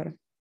ብዬ ነበር.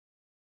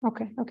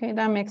 Okay,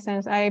 that makes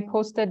sense. I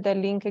posted the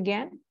link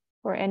again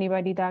for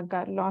anybody that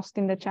got lost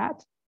in the chat.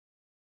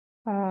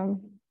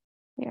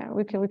 Yeah,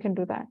 we can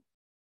do that.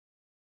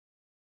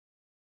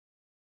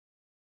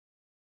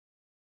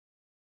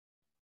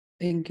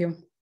 Thank you.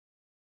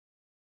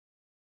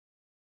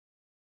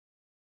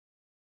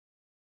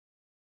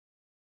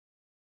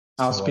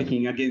 I was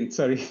speaking again,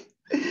 sorry.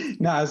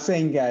 No, I was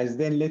saying, guys,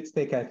 then let's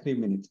take a 3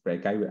 minutes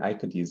break. I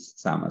could use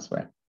some as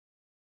well.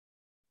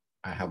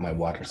 I have my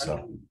water, so.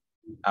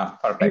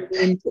 Perfect.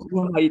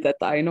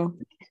 I know.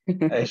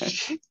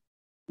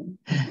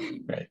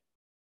 Great.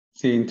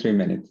 See you in 3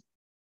 minutes.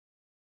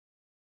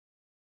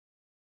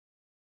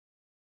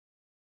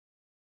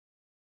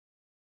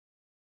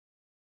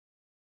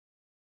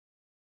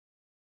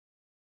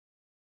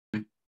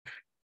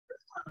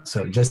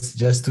 So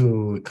just to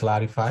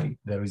clarify,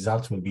 the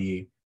results will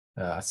be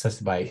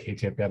assessed by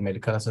Ethiopia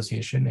Medical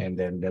Association, and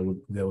then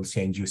they will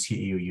send you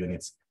CEU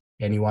units.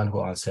 Anyone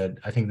who answered,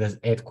 I think there's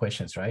 8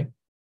 questions, right?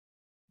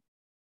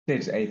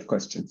 There's 8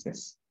 questions,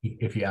 yes.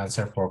 If you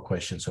answer 4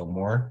 questions or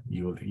more,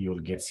 you'll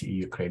get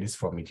CEU credits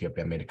from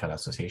Ethiopia Medical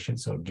Association.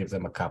 So give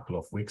them a couple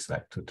of weeks,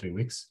 like 2-3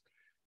 weeks,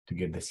 to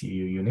get the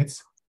CEU units.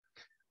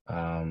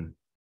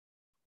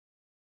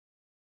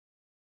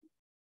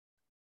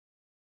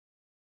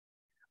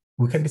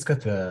 We can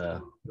discuss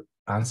the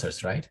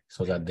answers, right?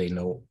 So that they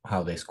know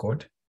how they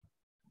scored,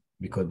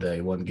 because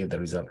they won't get the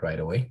result right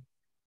away.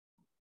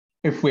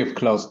 If we've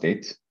closed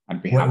it,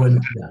 I'd be happy.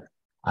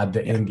 At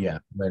the end,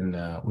 when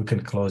we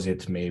can close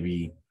it maybe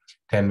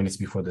 10 minutes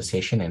before the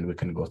session, and we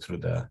can go through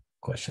the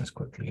questions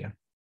quickly. Yeah.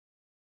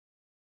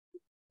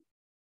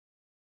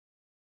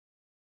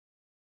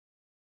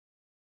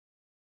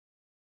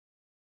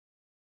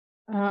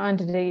 አንድ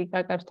ደቂቃ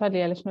ቀርቷል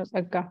ያለች ነው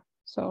ጸጋ።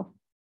 So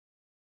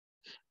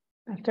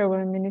after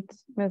 1 minute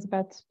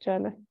መዝጋት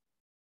ይቻላል።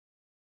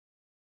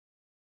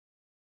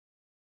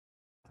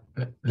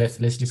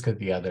 Let's discuss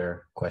the other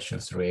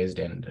questions raised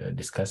and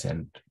discuss,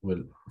 and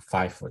we'll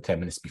 5 or 10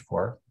 minutes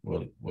before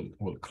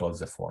we'll close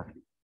the form.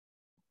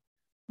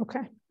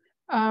 Okay.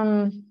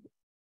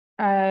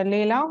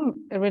 ሌላው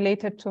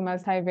related to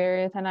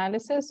multivariate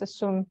analysis,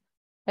 assume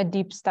a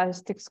deep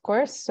statistics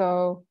course. So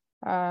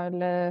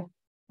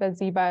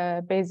በዚህ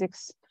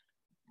basics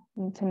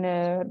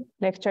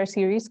lecture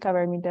series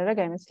cover የሚደረግ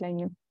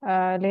አይመስለኝም።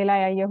 ሌላ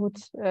ያየሁት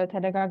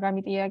ተደጋጋሚ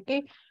ጥያቄ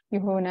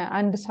የሆነ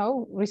አንድ ሰው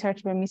ሪሰርች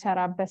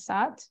በሚሰራበት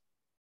ሰዓት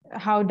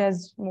how does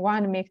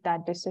one make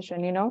that decision,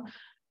 you know,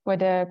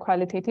 ወደ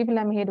qualitative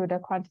ለመሄድ ወደ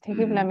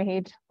quantitative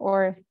ለመሄድ or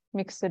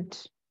mixed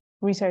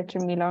research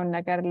የሚለውን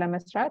ነገር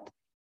ለመስራት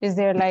is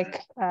there like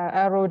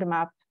a road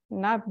map?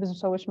 እና ብዙ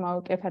ሰዎች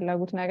ማወቅ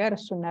የፈለጉት ነገር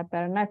እሱን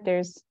ነበር እና if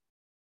there's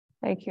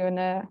like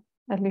የሆነ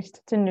at least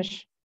ትንሽ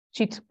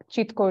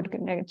cheat code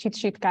cheat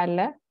sheet ካለ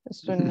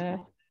እሱን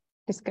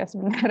discuss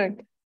ብናደርግ.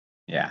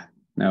 Yeah,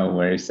 no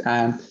worries.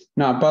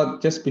 No, about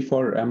just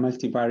before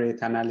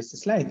multivariate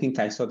analysis, I think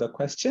I saw the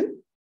question.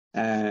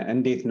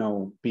 እንዴት ነው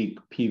big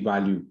p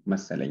value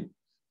መሰለኝ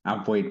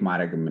avoid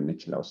ማድረግ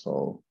የምንችለው? So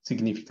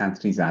significant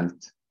result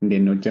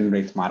እንዴት ነው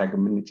generate ማድረግ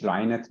የምንችለው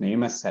አይነት ነው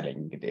የመሰለኝ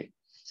እንግዲህ።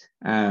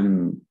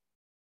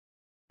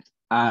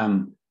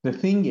 The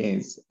thing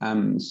is,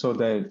 so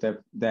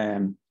the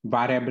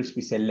variables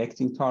we select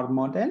into our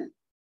model,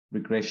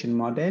 regression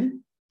model,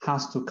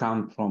 has to come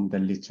from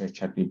the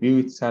literature review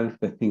itself,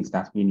 the things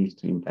that we need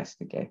to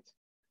investigate,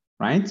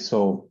 right? So,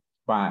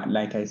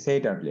 like I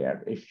said earlier,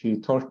 if you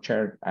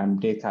torture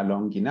data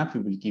long enough,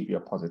 it will give you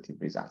a positive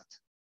result,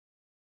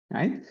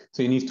 right? So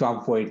you need to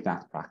avoid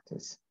that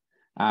practice.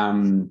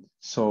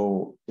 So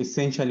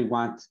essentially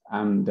what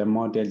the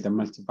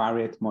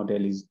multivariate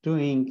model is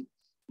doing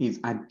is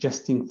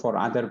adjusting for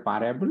other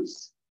variables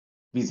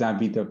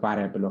vis-a-vis the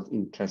variable of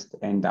interest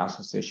and the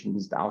association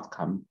with the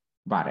outcome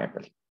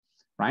variable,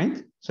 right?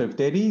 So if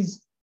there is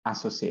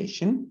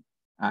association,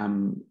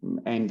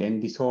 and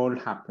this all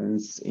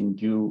happens in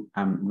due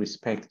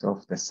respect of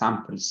the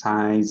sample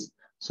size,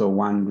 so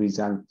one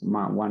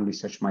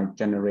research might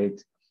generate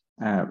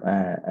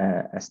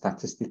a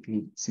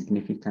statistically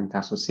significant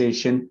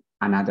association,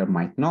 another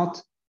might not,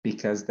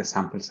 because the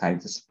sample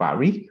sizes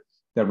vary.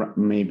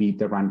 Maybe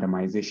the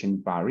randomization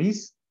varies,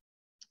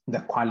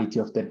 the quality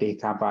of the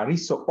data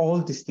varies. So all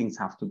these things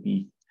have to be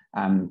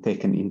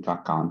taken into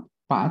account.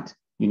 But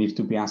you need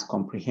to be as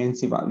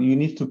comprehensive, you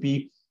need to be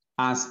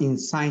as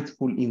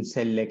insightful in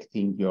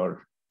selecting your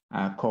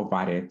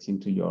covariate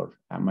into your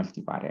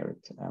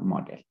multivariate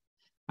model.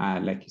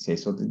 Like you say,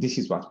 so this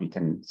is what we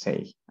can say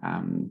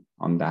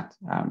on that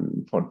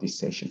for this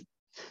session.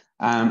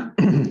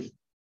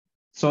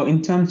 So in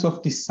terms of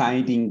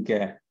deciding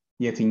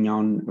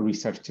የትኛውን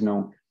ሪሰርች ነው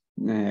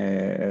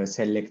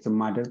select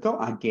ማድረገው,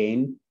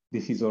 again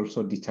this is also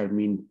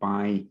determined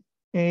by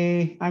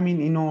I mean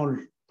in all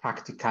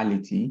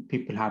practicality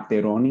people have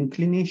their own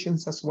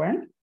inclinations as well,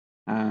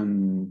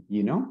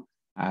 you know,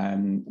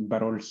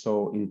 but also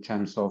in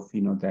terms of,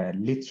 you know, the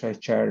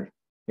literature,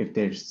 if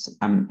there's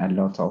a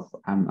lot of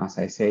as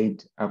I said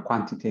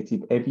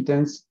quantitative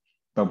evidence,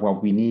 but what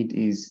we need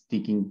is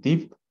digging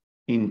deep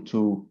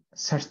into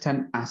certain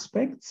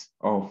aspects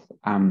of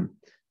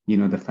you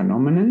know, the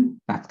phenomenon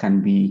that can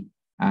be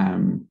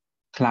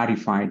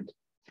clarified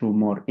through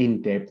more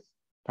in-depth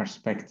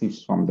perspectives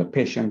from the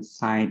patient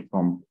side,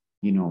 from,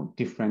 you know,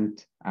 different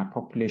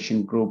population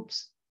groups.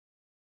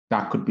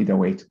 That could be the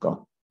way to go.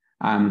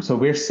 So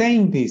we're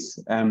saying this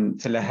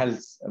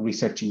telehealth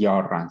research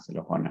እያወራን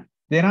ስለሆነ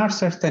there are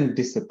certain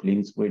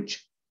disciplines which,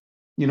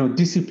 you know,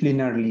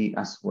 disciplinarily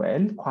as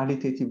well,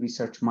 qualitative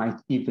research might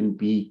even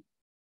be,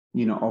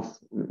 you know,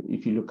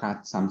 if you look at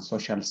some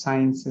social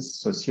sciences,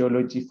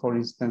 sociology, for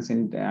instance,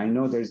 and I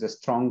know there's a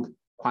strong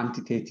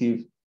quantitative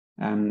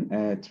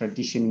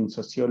tradition in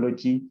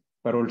sociology,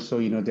 but also,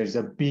 you know, there's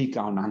a big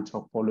on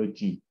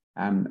anthropology,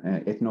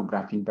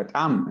 ethnography, but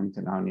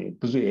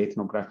ብዙ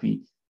ethnography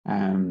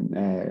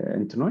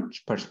እንትኖች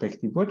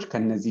ፐርስፔክቲቮች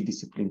ከነዚህ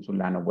ዲሲፕሊንስ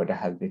ሁላ ነው ወደ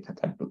ሄልዝ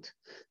የተቀዱት።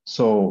 ሶ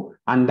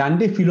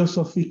አንዳንዴ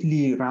ፊሎሶፊክሊ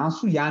ራሱ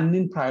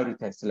ያንን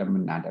ፕራዮሪታይዝ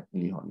ስለምናደርግ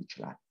ሊሆን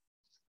ይችላል።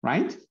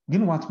 Right?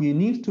 Then what we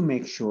need to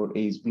make sure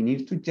is we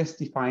need to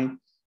justify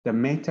the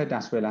method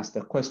as well as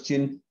the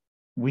question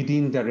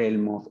within the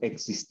realm of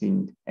existing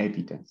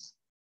evidence.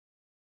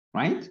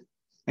 Right?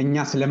 እኛ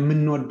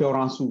ስለምንወደው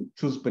ራሱ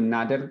ቹዝ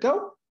ብናደርገው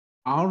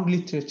our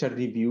literature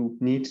review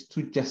needs to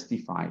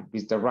justify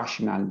with the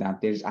rationale that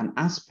there's an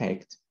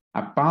aspect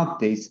about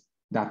this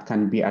that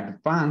can be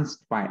advanced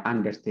by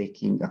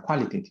undertaking a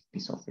qualitative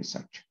piece of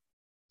research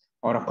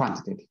or a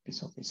quantitative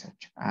piece of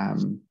research.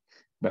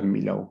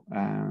 በሚለው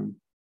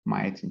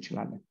ማየት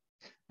እንችላለን።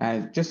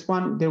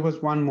 There was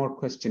one more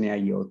question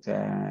ያየሁት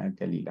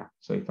Galila,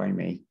 so if I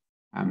may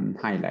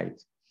highlight.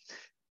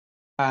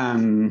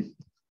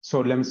 So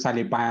ለምሳሌ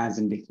bias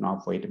እንዴት ነው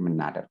avoid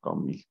የምናደርገው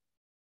የሚል.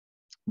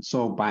 So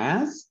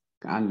bias,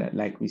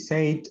 like we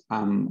said,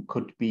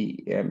 could be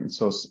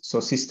so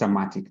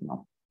systematic now,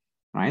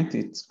 right?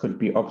 It could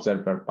be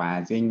observer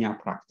bias in your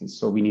practice.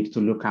 So we need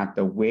to look at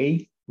the way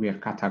we are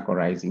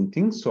categorizing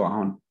things. So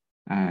on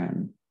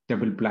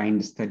double-blind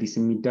studies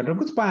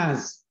የሚደረጉት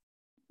bias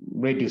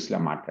reduce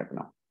ለማድረግ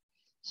ነው።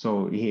 So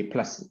ይሄ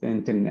plus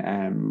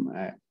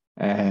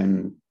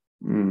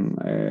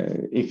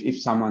if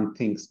someone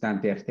thinks that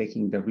they're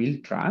taking the real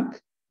drug,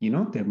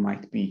 there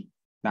might be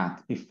that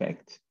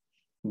effect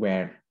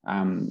where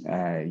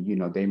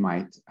they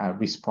might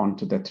respond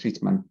to the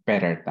treatment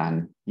better than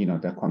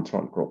the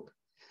control group.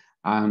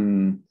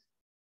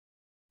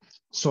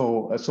 So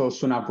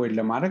soon avoid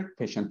ለማድረግ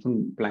patientን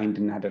blind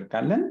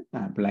እናደርጋለን,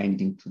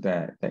 blinding to the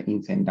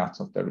ins and outs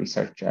of the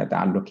research, the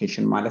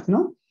allocation ማለት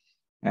ነው.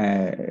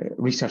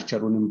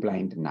 Researcherንም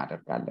blind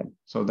እናደርጋለን,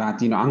 so that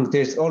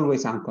there's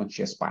always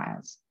unconscious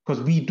bias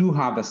because we do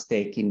have a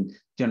stake in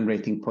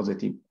generating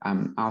positive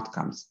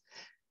outcomes.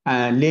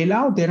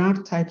 Lelau, there are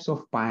types of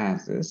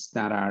biases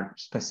that are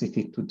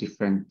specific to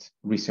different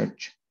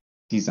research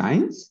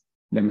designs.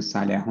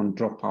 ለምሳሌ አሁን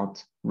dropout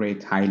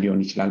rate high ሊሆን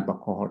ይችላል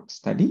በcohort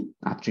study,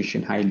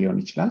 attrition high ሊሆን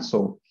ይችላል.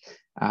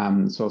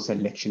 So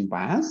selection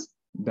bias,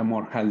 the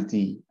more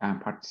healthy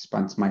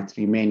participants might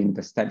remain in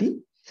the study.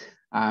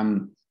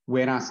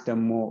 Whereas the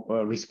more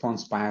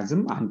response bias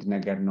and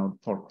ነገር ነው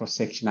for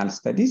cross-sectional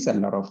studies. A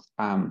lot of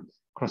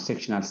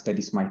cross-sectional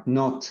studies might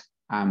not,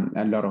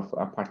 a lot of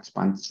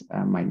participants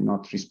might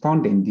not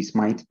respond, and this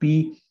might be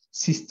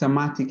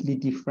systematically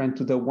different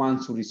to the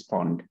ones who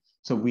respond.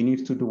 So we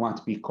need to do what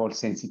we call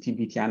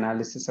sensitivity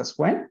analysis as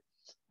well.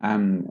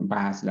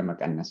 Bias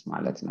ለመቀነስ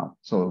ማለት ነው.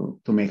 So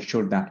to make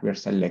sure that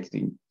we're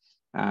selecting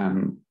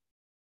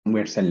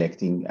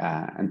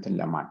until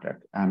ለማድረግ.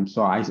 So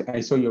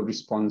I saw your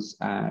response,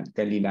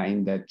 Galila, in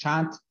the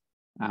chat.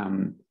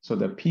 So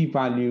the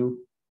p-value,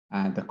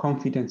 the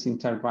confidence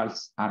intervals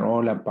are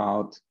all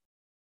about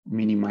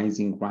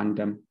minimizing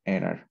random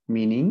error,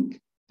 meaning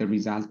the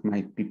result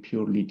might be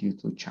purely due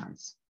to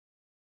chance.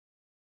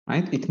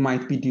 Right? It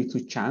might be due to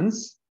chance.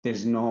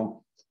 There's no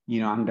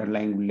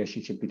underlying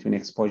relationship between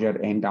exposure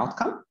and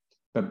outcome,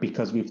 but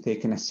because we've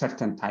taken a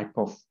certain type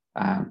of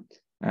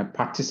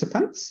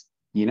participants,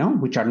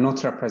 which are not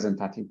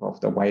representative of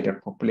the wider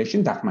population,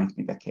 that might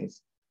be the case.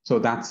 So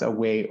that's a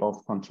way of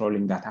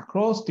controlling that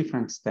across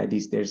different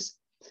studies.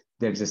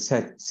 There's a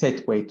set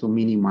way to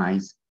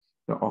minimize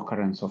the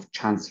occurrence of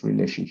chance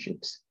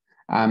relationships.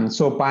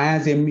 So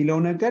bias የሚለው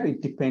ነገር, it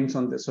depends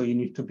on so you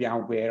need to be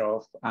aware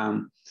of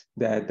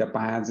the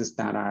biases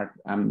that are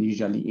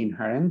usually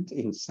inherent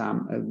in some,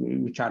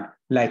 which are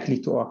likely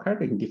to occur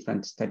in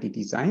different study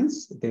designs.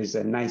 There's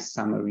a nice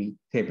summary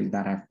table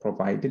that I've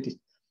provided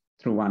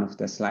through one of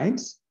the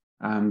slides,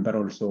 but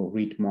also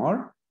read more.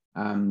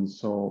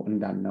 So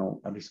እንዳልነው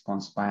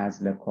response bias,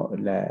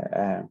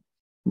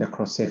 the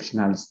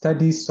cross-sectional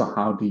studies. So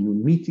how do you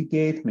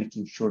mitigate,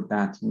 making sure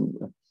that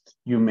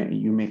you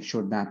make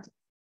sure that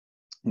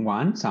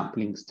one,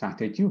 sampling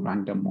strategy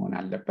random መሆን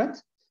አለበት.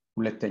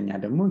 ሁለተኛ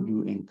ደግሞ you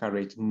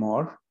encourage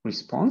more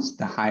response.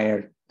 The higher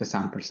the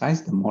sample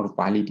size, the more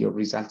valid your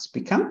results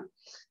become.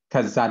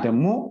 ከዛ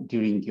ደግሞ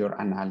during your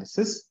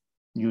analysis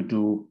you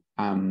do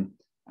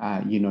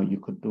you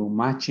could do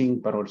matching,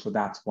 but also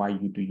that's why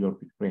you do your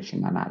regression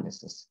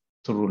analysis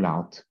to rule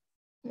out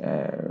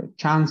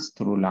chance,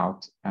 to rule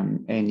out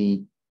any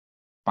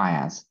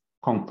bias.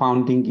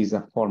 Compounding is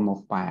a form of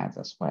bias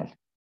as well,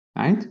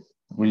 right?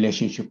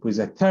 Relationship with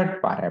a third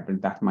variable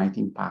that might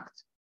impact,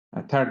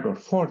 a third or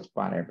fourth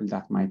variable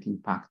that might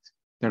impact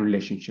the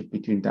relationship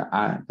between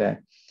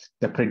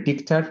the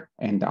predictor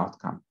and the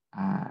outcome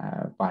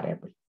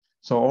variable.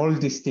 So all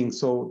these things,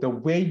 so the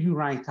way you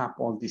write up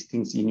all these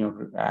things in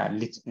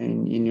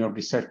your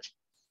research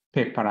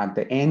paper at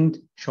the end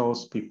shows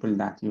people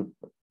that you've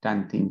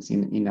done things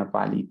in a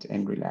valid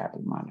and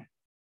reliable manner.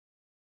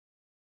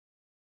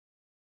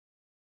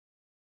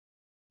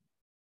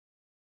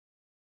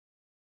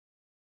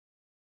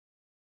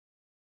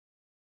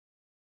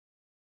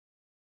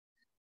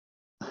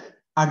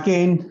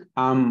 Again,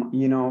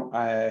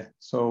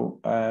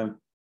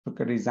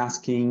 Tucker is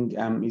asking,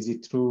 is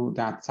it true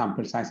that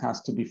sample size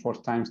has to be 4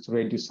 times to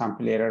reduce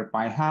sample error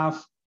by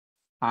half?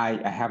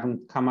 I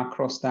haven't come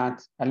across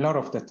that. A lot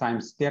of the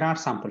times there are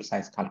sample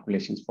size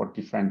calculations for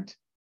different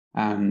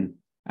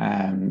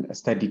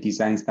study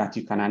designs that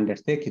you can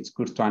undertake. It's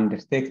good to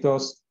undertake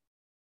those.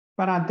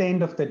 But at the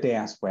end of the day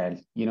as well,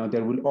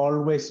 there will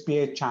always be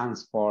a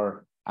chance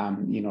for,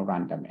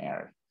 random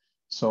error.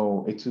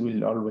 So it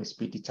will always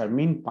be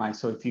determined by,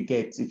 so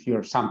if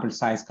your sample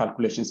size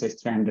calculation says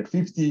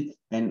 350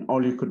 and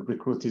all you could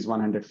recruit is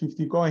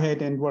 150, go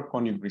ahead and work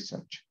on your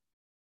research.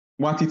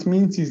 What it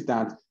means is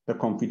that the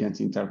confidence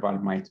interval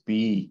might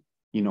be,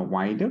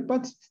 wider,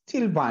 but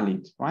still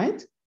valid,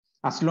 right?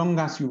 As long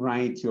as you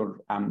write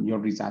your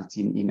results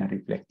in a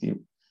reflective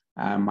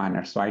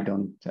manner. So I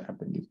don't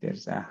believe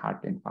there's a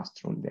hard and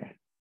fast rule there.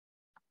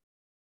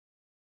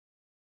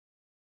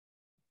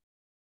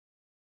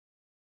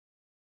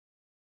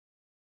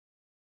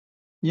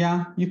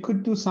 Yeah, you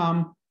could do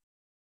some,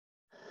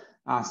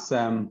 as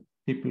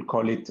people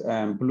call it,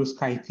 blue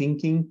sky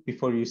thinking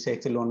before you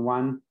settle on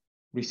one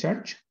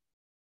research.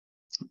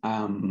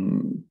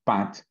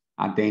 But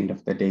at the end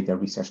of the day, the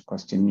research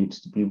question needs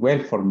to be well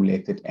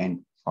formulated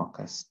and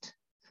focused.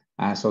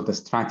 So the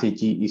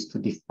strategy is to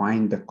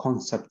define the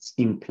concepts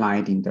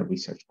implied in the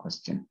research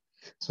question.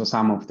 So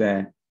some of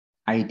the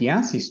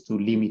ideas is to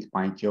limit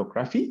by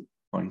geography,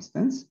 for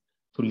instance,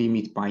 to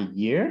limit by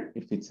year,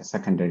 if it's a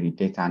secondary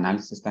data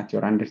analysis that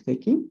you're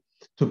undertaking,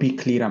 to be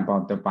clear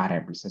about the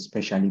variables,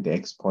 especially the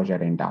exposure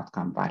and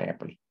outcome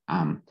variable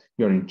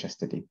you're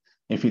interested in.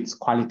 If it's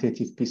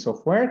qualitative piece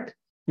of work,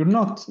 you're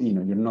not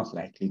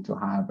likely to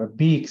have a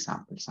big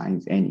sample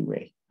size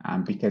anyway,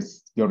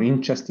 because your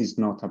interest is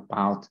not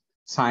about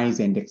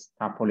size and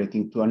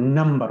extrapolating to a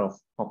number of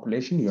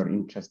population. Your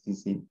interest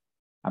is in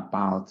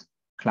about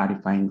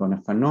clarifying on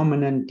a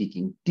phenomenon,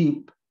 digging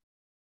deep,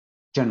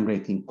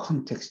 generating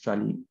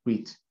contextually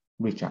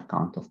rich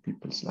account of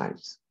people's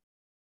lives.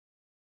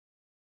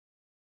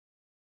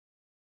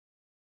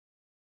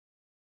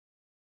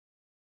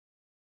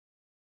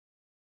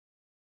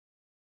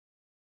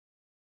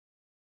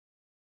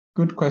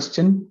 Good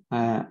question,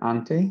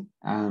 Ante.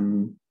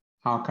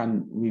 How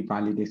can we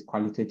validate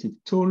qualitative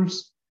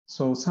tools?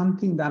 So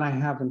something that I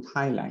haven't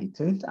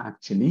highlighted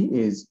actually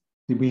is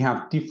that we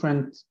have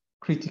different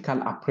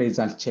critical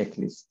appraisal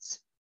checklists.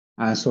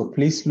 So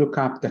please look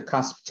up the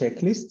CASP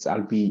checklists.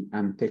 I'll be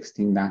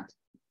texting that.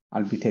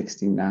 I'll be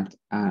texting that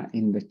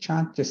in the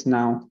chat just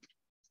now.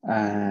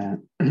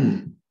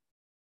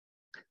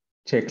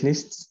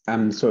 Checklists.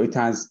 So it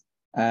has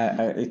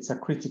it's a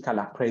critical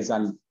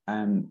appraisal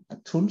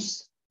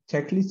tools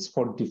checklist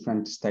for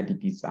different study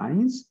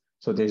designs.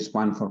 So there's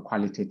one for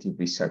qualitative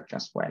research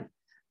as well.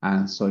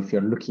 So if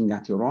you're looking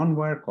at your own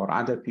work or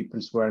other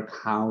people's work,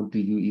 how do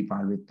you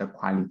evaluate the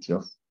quality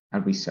of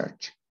a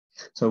research?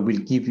 So we'll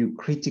give you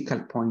critical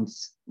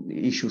points,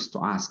 issues to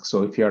ask.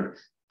 So if you're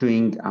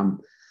doing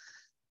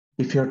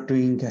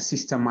a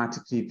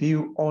systematic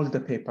review, all the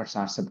papers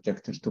are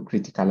subjected to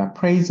critical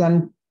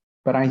appraisal.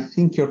 But I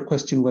think your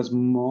question was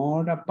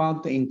more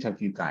about the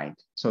interview guide.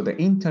 So the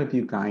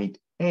interview guide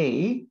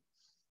A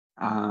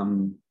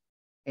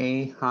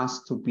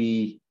has to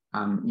be,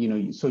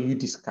 so you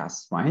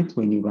discuss, right?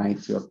 When you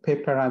write your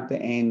paper at the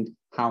end,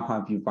 how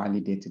have you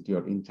validated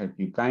your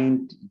interview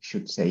guide? You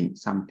should say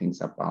some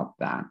things about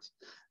that.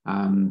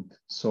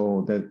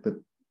 So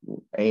the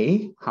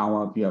A, how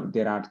have you,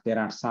 there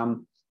are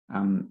some,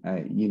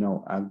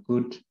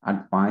 good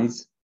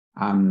advice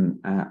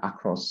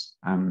across,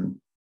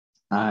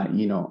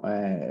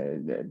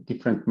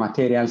 different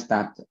materials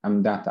that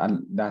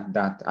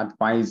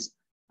advise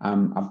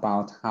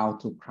about how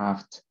to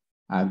craft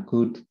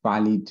good,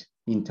 valid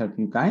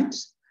interview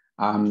guides,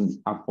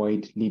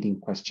 avoid leading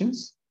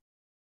questions,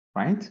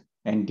 right?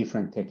 And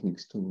different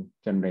techniques to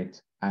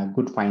generate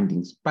good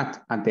findings.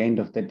 But at the end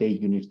of the day,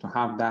 you need to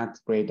have that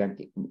read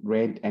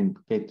and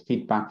get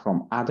feedback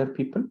from other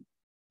people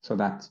so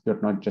that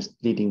you're not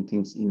just leading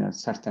things in a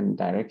certain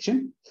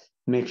direction.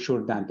 Make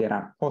sure that there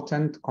are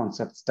potent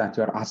concepts that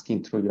you're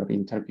asking through your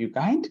interview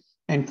guide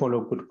and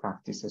follow good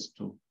practices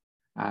to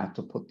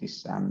put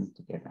this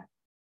together.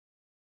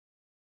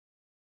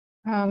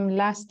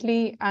 Lastly,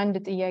 አንድ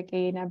ጥያቄ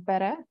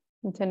ነበረ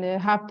እንትን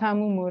ሀብታሙ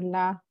ሞላ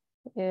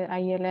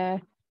አየለ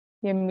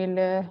የሚል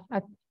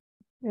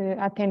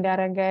አቴንድ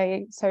ያደረገ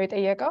ሰው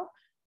የጠየቀው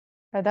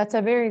that's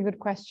a very good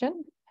question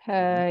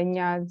እኛ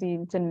እዚህ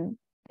እንትን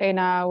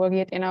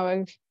የጤና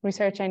ወግ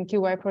ሪሰርች ኤንድ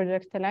ኪዋይ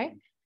ፕሮጀክት ላይ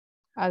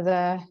as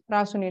a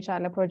ራሱን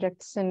የቻለ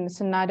ፕሮጀክት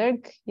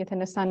ስናደርግ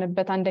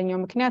የተነሳንበት አንደኛው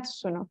ምክንያት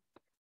እሱ ነው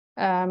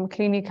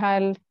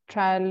ክሊኒካል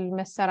ትራያል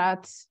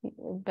መሰራት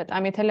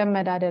በጣም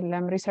የተለመደ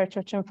አይደለም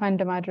ሪሰርቾችን ፈንድ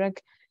ማድረግ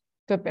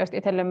ኢትዮጵያ ውስጥ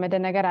የተለመደ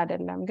ነገር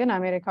አይደለም ግን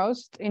አሜሪካ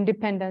ውስጥ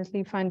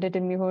ኢንዲፔንደንትሊ ፈንድድ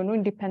የሚሆኑ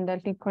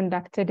ኢንዲፔንደንትሊ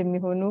ኮንዳክትድ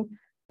የሚሆኑ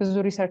ብዙ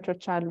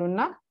ሪሰርቾች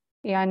አሉና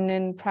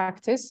ያንን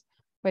ፕራክቲስ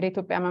ወደ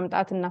ኢትዮጵያ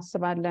ማምጣት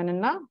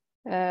እናስባለንና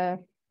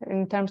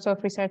in terms of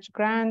research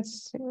grants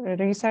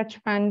research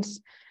funds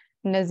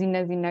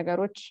እነዚህ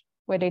ነገሮች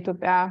ወደ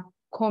ኢትዮጵያ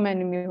ኮመን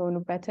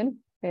የሚሆኑበትን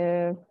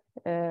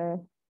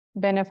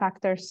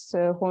ቤኔፋክተርስ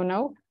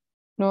ሆነው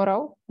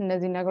ኖረው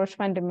እነዚህ ነገሮች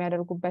ፈንድ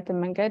የሚያደርጉበትን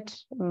መንገድ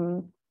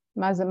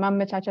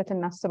ማመቻቸት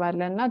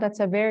እናስባለን እና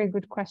that's a very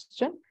good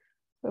question.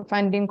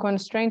 Funding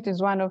constraint is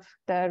one of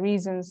the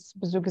reasons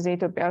ብዙ ጊዜ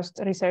ኢትዮጵያ ውስጥ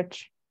ሪሰርች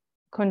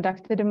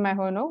ኮንዳክትድ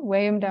የማይሆነው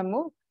ወይም ደግሞ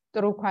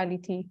ጥሩ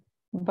ኳሊቲ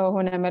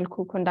በሆነ መልኩ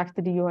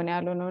ኮንዳክትድ እየሆነ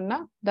ያለው ነው እና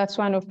that's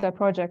one of the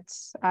projects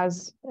as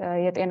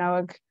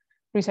የጤናወግ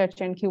research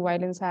and QY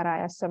ልንሰራ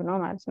ያሰብነው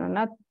ማለት ነው እና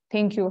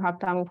thank you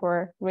Habtamu for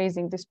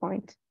raising this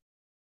point.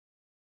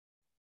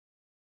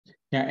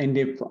 Yeah, and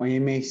if I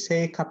may say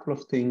a couple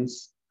of things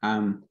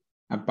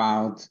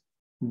about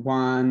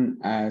one,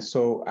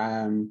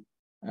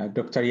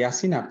 Dr.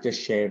 Yasin, I've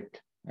just shared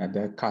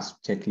the CASP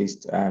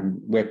checklist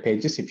web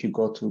pages. If you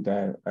go to the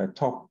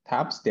top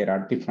tabs, there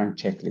are different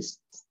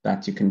checklists that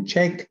you can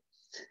check.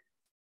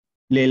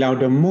 Leila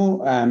Demo,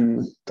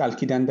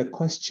 Kalkidan, the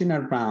question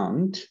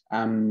around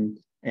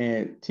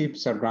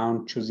tips around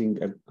choosing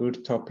a good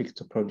topic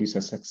to produce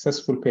a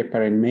successful paper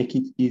and make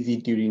it easy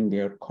during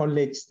their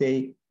college stay.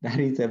 That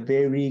is a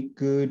very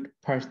good,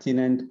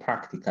 pertinent,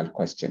 practical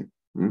question.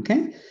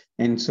 Okay,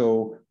 and so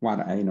what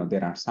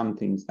there are some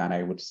things that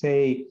I would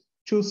say: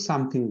 choose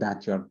something that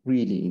you're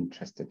really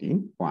interested in.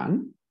 One,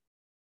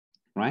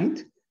 right,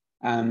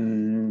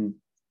 and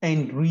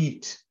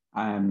read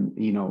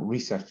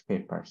research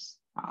papers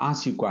as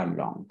you go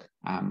along.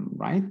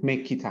 Right,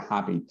 make it a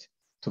habit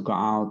to go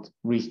out,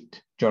 read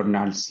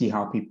journals, see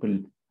how people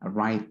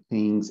write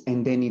things, and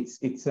then it's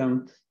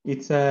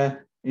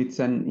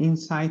an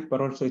insight, but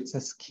also it's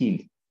a skill,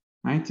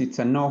 right? It's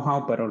a know-how,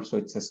 but also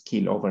it's a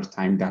skill over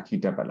time that you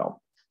develop.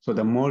 So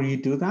the more you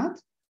do that,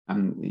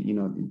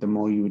 the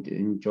more you would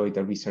enjoy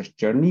the research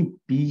journey.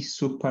 Be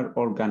super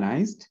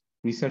organized.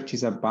 Research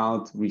is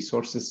about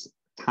resources.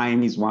 Time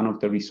is one of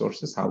the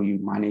resources, how you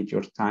manage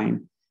your time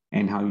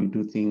and how you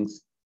do things.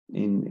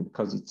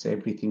 Because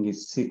everything is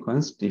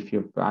sequenced. If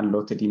you've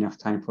allotted enough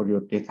time for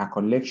your data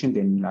collection,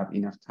 then you'll have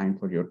enough time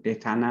for your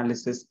data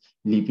analysis,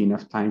 leave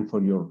enough time for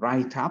your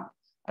write-up.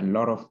 A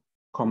lot of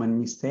common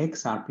mistakes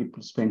are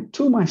people spend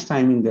too much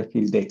time in the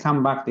field. They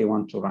come back, they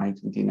want to write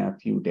within a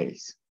few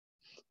days.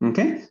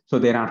 Okay, so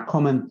there are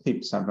common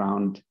tips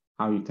around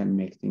how you can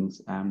make things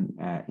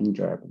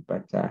enjoyable,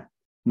 but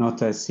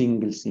not a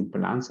single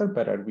simple answer,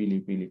 but a really,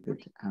 really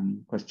good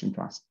question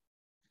to ask.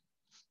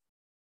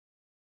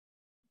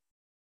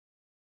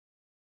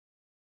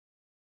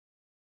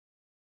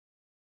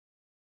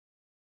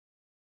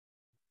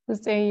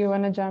 Say you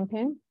want to jump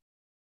in?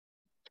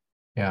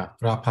 Yeah,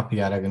 wrap up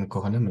ያደረግን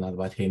ከሆነ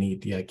ምናልባት ሄኒ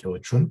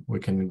ጥያቄዎቹን we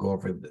can go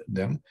over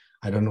them.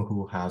 I don't know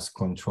who has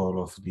control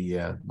of the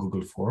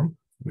Google form.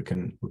 We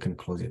can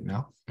close it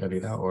now,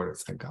 Galila or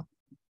Saga.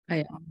 I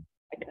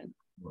can.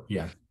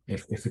 Yeah,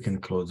 if we can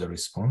close the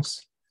response,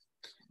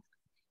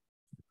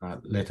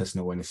 let us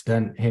know when it's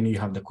done. Henny,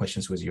 you have the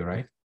questions with you,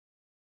 right?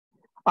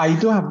 I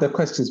do have the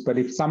questions, but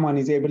if someone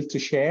is able to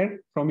share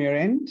from your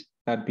end,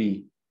 that'd be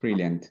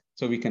brilliant.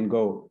 So we can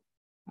go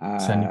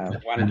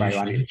one by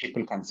one if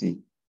people can see.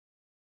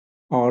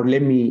 Or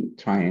let me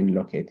try and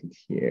locate it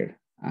here.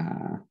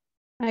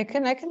 I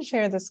can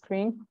share the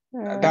screen.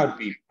 That would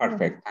be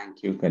perfect. Thank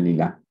you,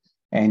 Galila.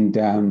 And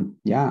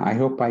yeah, I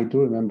hope I do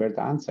remember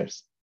the answers.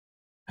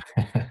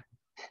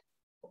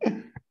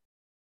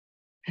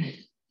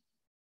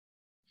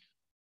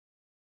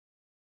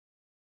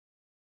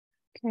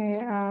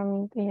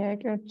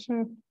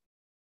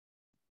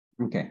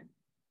 Okay.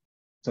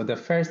 So the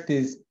first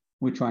is,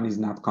 which one is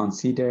not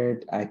considered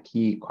a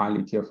key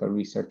quality of a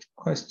research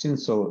question?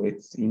 So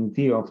it's in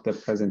view of the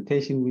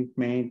presentation we've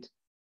made,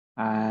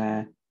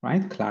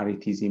 right?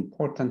 Clarity is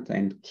important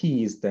and key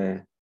is the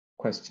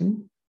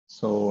question.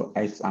 So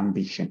its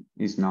ambition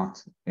is not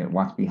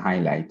what we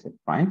highlighted,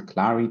 right?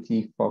 Clarity,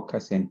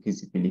 focus, and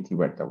feasibility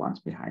were the ones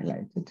we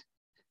highlighted.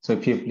 So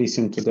if you've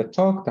listened to the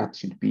talk, that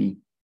should be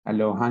a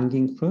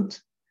low-hanging fruit.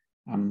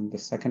 The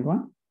second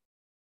one.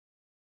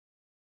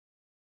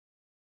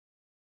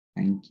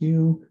 Thank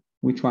you.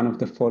 Which one of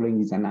the following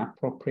is an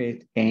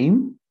appropriate aim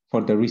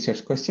for the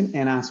research question?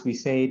 And as we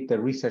said, the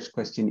research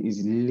question is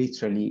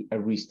literally a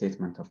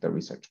restatement of the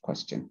research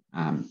question.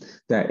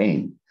 The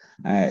aim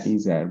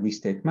is a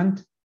restatement.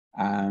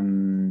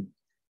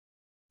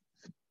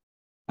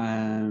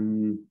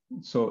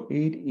 So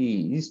it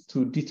is to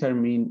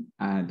determine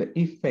the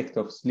effect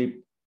of sleep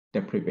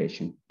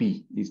deprivation. B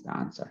is the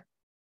answer.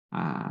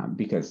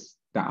 Because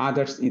the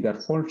others either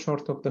fall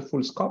short of the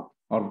full scope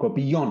or go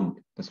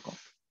beyond the scope.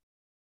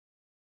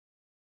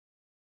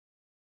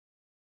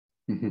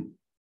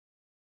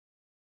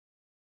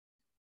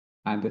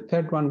 And the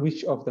third one,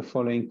 which of the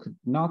following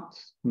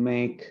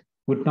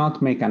would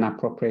not make an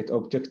appropriate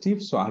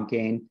objective? So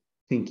again,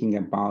 thinking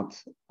about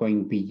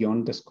going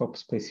beyond the scope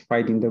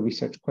specified in the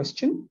research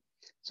question.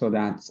 So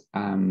that's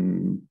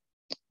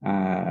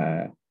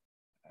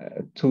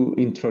to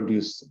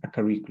introduce a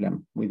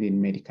curriculum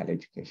within medical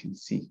education.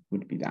 C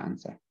would be the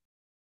answer.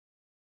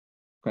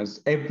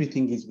 Because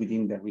everything is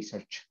within the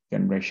research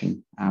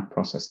generation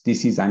process.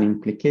 This is an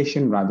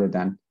implication rather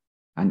than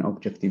an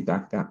objective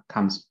that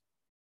comes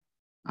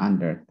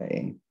under the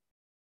aim.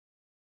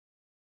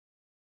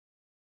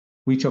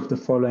 Which of the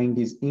following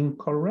is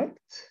incorrect?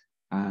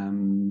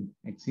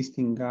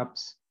 Existing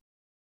gaps,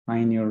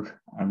 find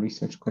your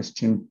research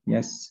question.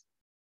 Yes.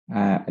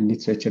 A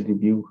literature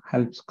review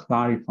helps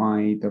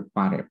clarify the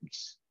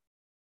variables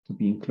to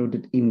be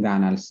included in the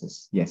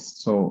analysis. Yes,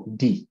 so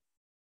D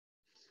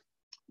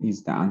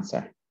is the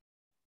answer,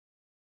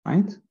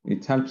 right?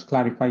 It helps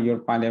clarify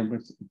your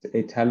variables,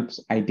 it helps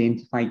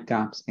identify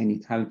gaps, and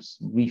it helps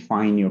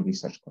refine your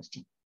research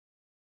question.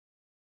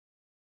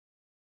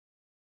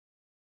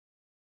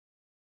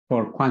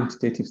 For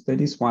quantitative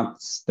studies,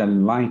 what's the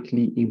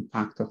likely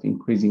impact of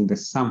increasing the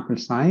sample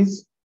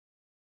size,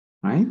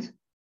 right?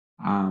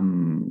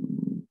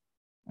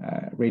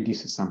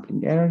 Reduces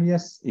sampling error.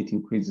 Yes, it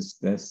increases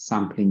the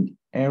sampling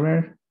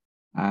error.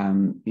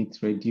 It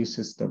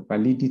reduces the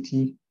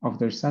validity of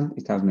the result.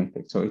 It has no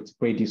effect. So it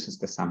reduces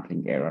the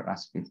sampling error,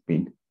 as we've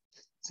been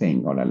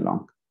saying all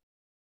along.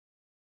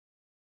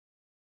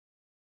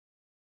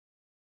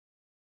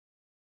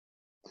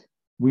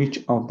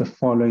 Which of the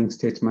following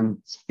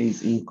statements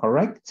is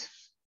incorrect?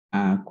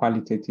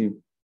 Qualitative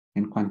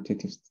and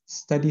quantitative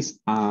studies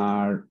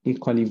are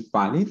equally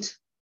valid.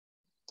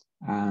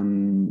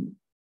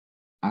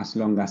 As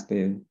long as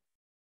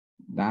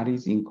that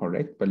is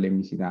incorrect, but let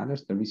me see the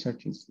others. The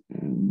research is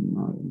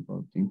not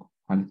involved in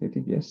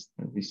qualitative. Yes,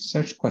 the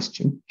research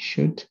question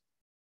should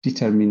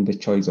determine the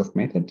choice of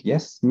method.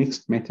 Yes,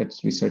 mixed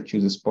methods research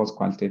uses both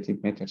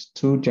qualitative methods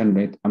to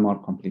generate a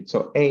more complete.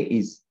 So A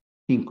is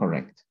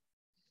incorrect,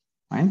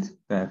 right?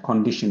 The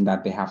condition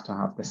that they have to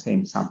have the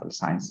same sample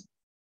size.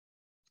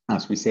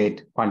 As we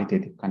said,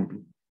 qualitative can be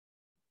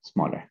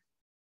smaller.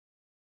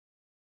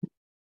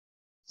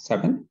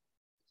 7.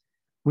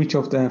 Which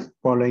of the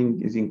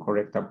following is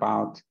incorrect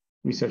about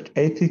research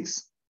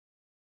ethics?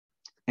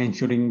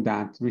 Ensuring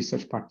that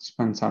research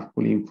participants are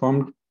fully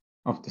informed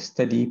of the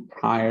study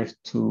prior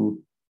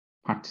to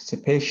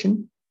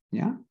participation.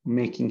 Yeah,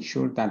 making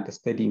sure that the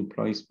study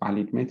employs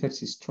valid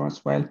methods is true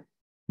as well.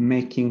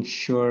 Making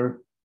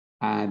sure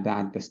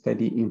that the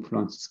study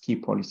influences key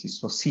policies.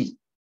 So C,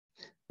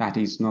 that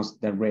is not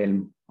the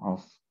realm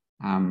of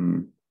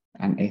an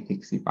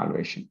ethics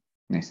evaluation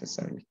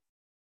necessarily.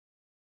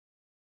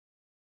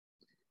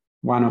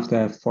 One of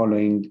the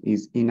following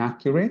is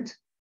inaccurate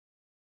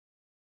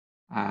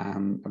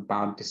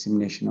about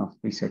dissemination of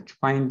research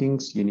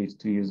findings. You need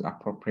to use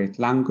appropriate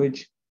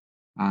language.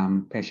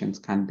 Patients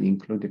can be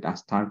included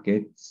as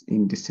targets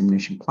in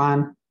dissemination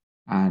plan.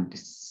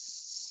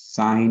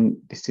 Design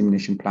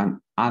dissemination plan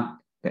at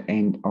the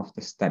end of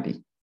the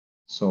study.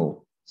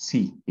 So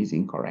C is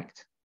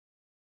incorrect,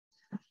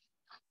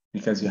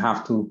 because you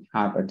have to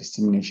have a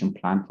dissemination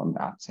plan from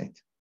the outset.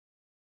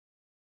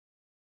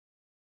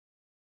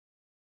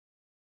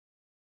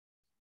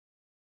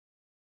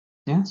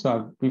 Yeah,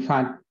 so we've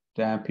had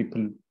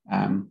people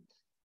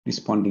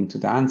responding to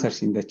the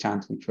answers in the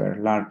chat, which were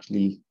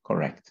largely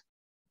correct.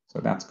 So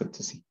that's good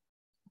to see.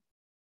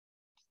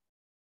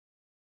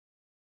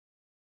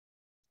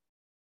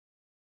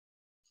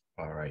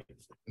 All right,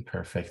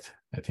 perfect.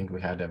 I think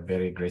we had a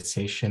very great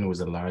session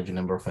with a large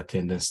number of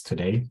attendants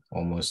today,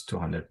 almost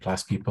 200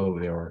 plus people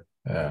we were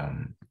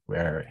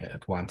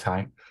at one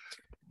time.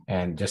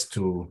 And just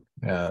to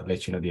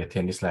let you know, the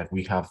attendees, like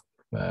we have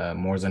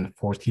more than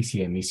 40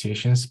 CME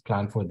sessions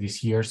planned for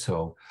this year.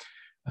 So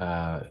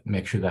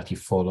make sure that you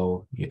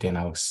follow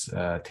Yetenaweg's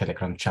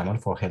Telegram channel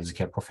for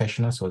healthcare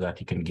professionals so that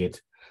you can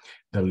get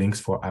the links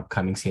for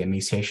upcoming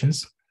CME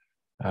sessions.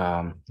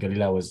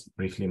 Galila was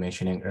briefly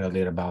mentioning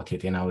earlier about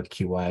Yetenaweg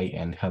QI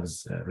and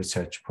health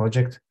research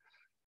project.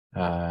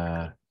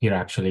 Here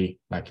actually,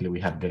 luckily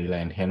we have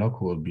Galila and Henok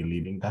who will be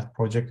leading that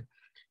project.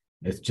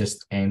 It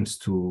just aims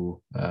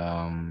to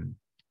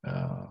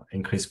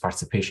increase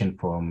participation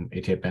from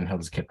Ethiopian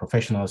healthcare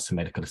professionals to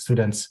medical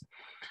students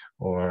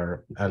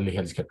or early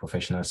healthcare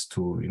professionals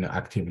to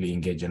actively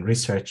engage in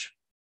research.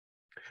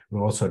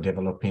 We're also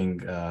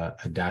developing a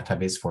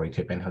database for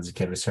Ethiopian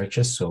healthcare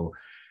researchers. So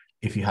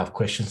if you have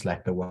questions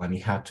like the one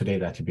you had today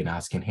that you've been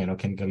asking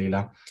Henok and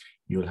Galila,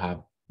 you'll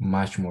have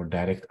much more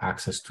direct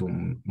access to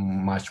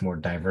much more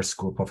diverse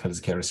group of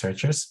healthcare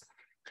researchers.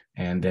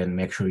 And then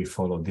make sure you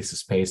follow this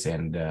space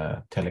and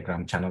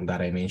Telegram channel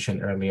that I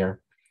mentioned earlier,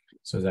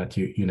 so that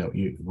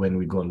when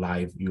we go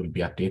live, you'll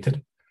be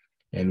updated.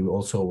 And we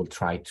also will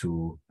try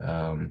to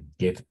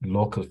get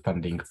local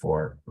funding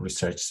for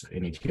research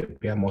in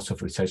Ethiopia. Most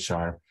of research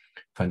are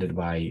funded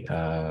by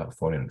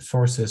foreign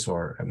sources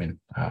or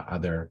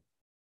other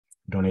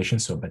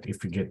donations. So, but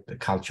if we get the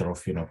culture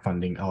of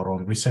funding our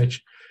own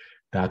research,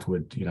 that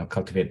would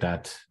cultivate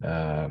that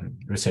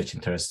research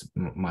interest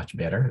much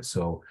better.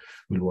 So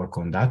we'll work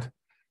on that.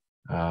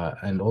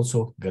 And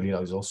also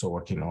Galila is also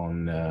working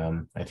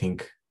on I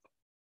think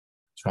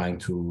trying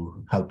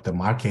to help the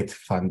market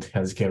fund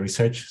healthcare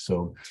research.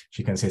 So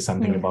she can say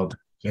something about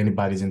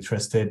anybody's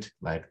interested,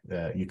 like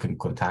you can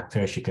contact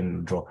her, she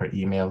can drop her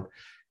email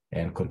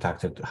and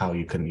contact her how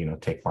you can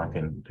take part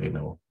and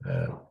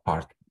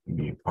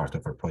be part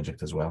of her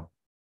project as well.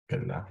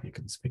 Galila, you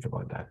can speak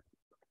about that.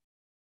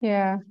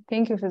 Yeah,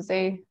 thank you,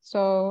 Fizay.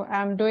 So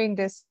I'm doing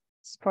this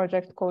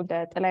project called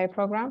the Taddese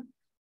program.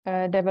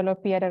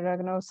 ዴቨሎፕ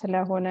እያደረግነው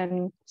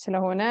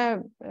ስለሆነ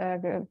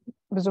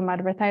ብዙም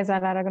አድቨርታይዝ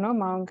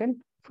አላደረግነውም። አሁን ግን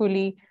ፉሊ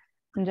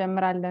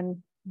እንጀምራለን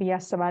ብዬ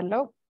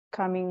አስባለሁ።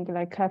 ካሚንግ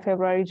ላይ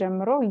ከፌብሩዋሪ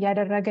ጀምሮ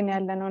እያደረግን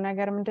ያለነው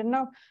ነገር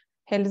ምንድነው?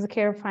 ሄልዝ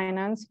ኬር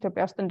ፋይናንስ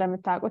ኢትዮጵያ ውስጥ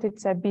እንደምታውቁት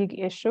ኢትስ አ ቢግ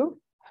ኢሹ።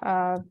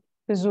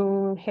 ብዙ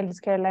ሄልዝ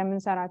ኬር ላይ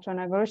የምንሰራቸው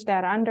ነገሮች they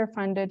are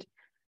underfunded።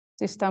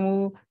 ሲስተሙ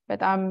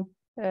በጣም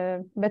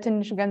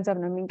በትንሽ ገንዘብ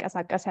ነው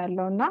የሚንቀሳቀስ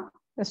ያለው እና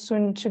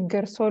እሱን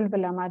ችግር ሶልቭ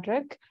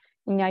ለማድረግ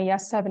እኛ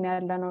እያሰብን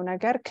ያለነው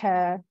ነገር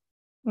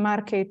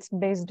ከማርኬት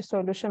ቤዝድ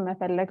ሶሉሽን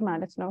መፈለግ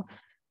ማለት ነው።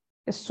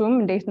 እሱም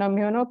እንዴት ነው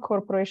የሚሆነው?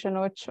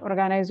 ኮርፖሬሽኖች፣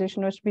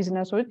 ኦርጋናይዜሽኖች፣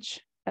 ቢዝነሶች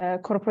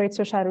ኮርፖሬት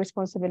ሶሻል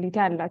ሪስፖንሲቢሊቲ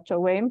አላቸው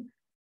ወይም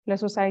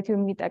ለሶሳይቲው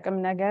የሚጠቅም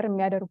ነገር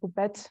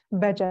የሚያደርጉበት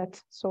በጀት።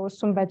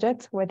 እሱም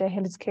በጀት ወደ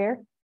ሄልዝ ኬር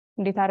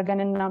እንዴት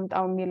አድርገን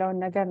እናምጣው የሚለውን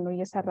ነገር ነው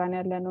እየሰራን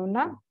ያለነው እና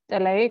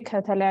ጥላዬ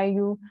ከተለያዩ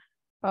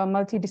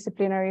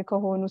መልቲዲስፕሊናሪ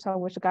ከሆኑ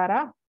ሰዎች ጋራ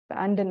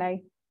በአንድ ላይ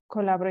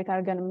ኮላቦሬት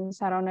አድርገን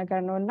የምንሰራው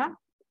ነገር ነው እና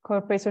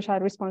ኮርፖሬት ሶሻል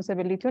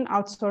ሪስፖንሲቢሊቲውን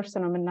አውትሶርስ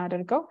ነው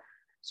የምናደርገው።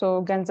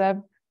 ገንዘብ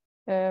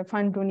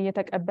ፋንዱን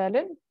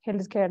እየተቀበልን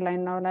ሄልዝ ኬር ላይ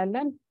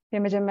እናውላለን።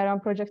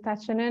 የመጀመሪያውን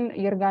ፕሮጀክታችንን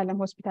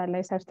ይርጋለም ሆስፒታል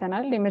ላይ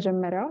ሰርተናል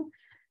የመጀመሪያውን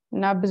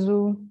እና ብዙ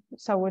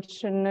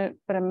ሰዎችን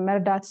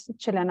መርዳት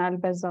ችለናል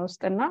በዛ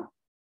ውስጥና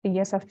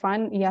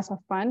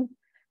እያሰፋን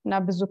እና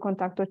ብዙ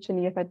ኮንታክቶችን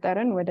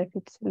እየፈጠርን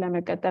ወደፊት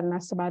ለመቀጠል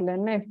እናስባለን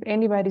እና if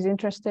anybody is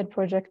interested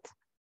ፕሮጀክት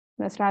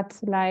መስራት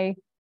ላይ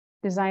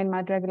ዲዛይን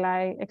ማድረግ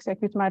ላይ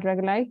ኤክሲኪዩት ማድረግ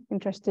ላይ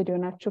ኢንትረስትድ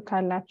የሆናችሁ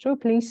ካላችሁ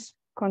ፕሊዝ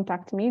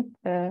ኮንታክት ሚ።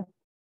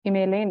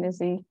 ኢሜይሌን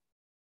እዚህ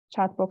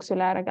ቻት ቦክስ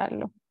ላይ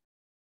አደርጋለሁ።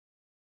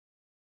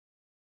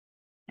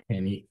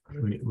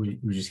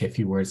 We just say a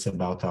few words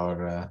about our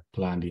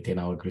planned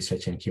Yetenaweg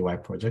Research and KY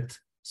project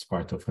as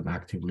part of an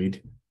active lead.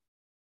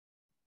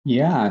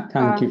 Yeah,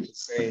 thank you.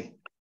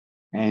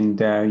 And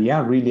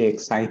yeah, really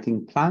exciting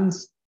plans.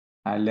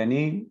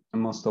 Lene,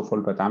 most of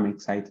all, but I'm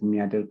excited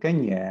የሚያደርገኝ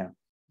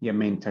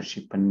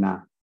የሜንተርሺፕ እና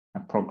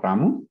ፕሮግራሙ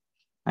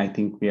I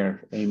think we are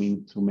aiming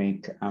to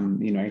make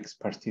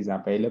expertise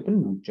available,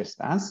 not just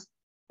us,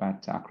 but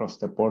across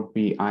the board.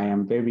 I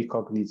am very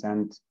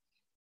cognizant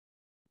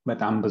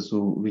በጣም ብዙ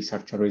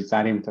ሪሰርቸሮች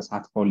ዛሬም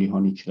ተሳትፈው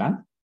ሊሆን ይችላል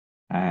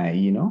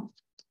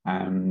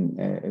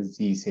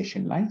እዚህ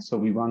ሴሽን ላይ. So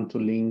we want to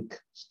link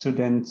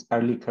students,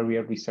 early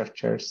career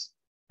researchers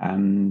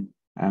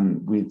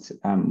with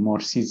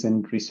more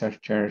seasoned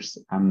researchers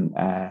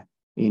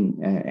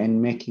and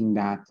making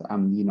that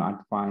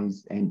advice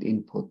and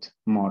input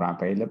more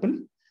available,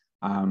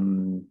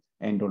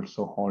 and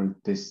also hold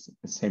these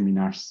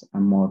seminars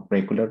more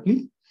regularly.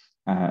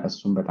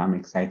 እሱም በጣም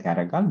ኤክሳይት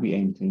ያደርጋል. We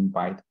aim to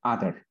invite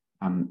other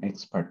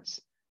experts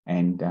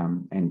and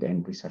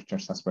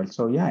researchers as well.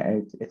 So yeah,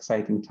 it's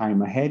exciting time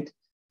ahead.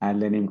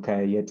 ለኔም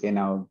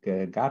ከየጤናወግ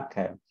ጋር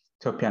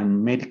ከኢትዮጵያን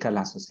ሜዲካል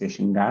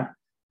አሶሲዬሽን ጋር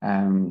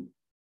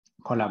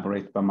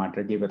ኮላቦሬት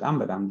በማድረጌ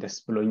በጣም ደስ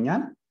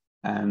ብሎኛል።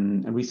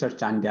 ሪሰርች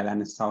አንድ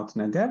ያላነሳሁት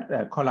ነገር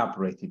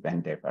collaborative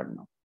endeavor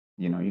ነው.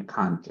 You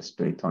can't just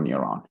do it on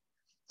your own.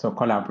 So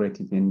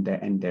collaborative in the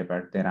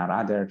endeavor, there are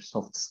other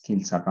soft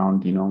skills around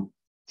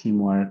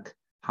teamwork,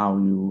 how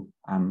you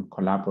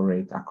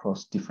collaborate across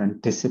different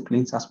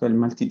disciplines as well,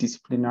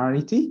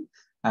 multidisciplinarity.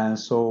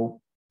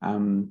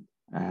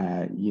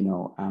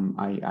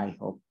 I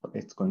hope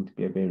it's going to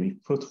be a very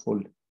fruitful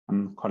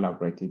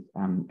collaborative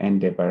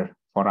endeavor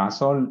for us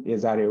all.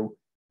 የዛሬው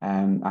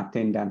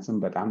attendance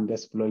በጣም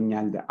ደስ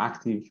ብሎኛል, the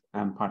active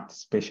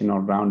participation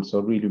all round, so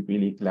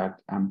really glad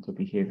to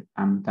be here.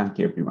 Thank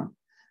you everyone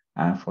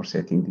for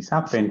setting this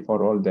up and for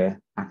all the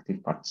active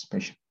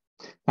participation.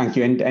 Thank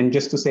you. And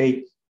just to say,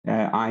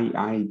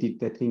 I did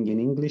the thing in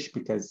English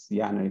because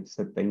it's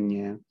certain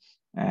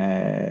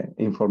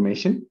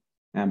information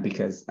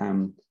because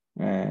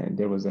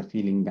there was a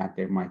feeling that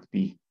there might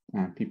be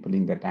people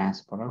in the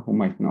diaspora who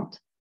might not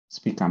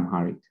speak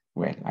Amharic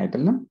well.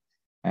 አይደለም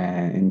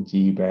እንጂ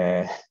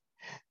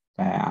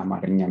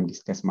በአማርኛም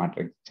ዲስከስ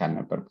ማድረግ ይቻል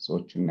ነበር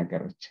ብዙዎቹን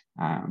ነገሮች።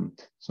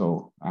 so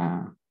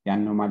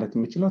ያን ነው ማለት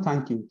የምችለው.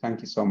 Thank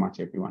you so much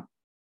everyone.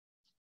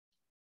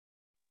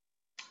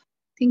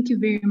 Thank you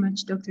very much,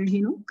 Dr.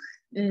 Henok,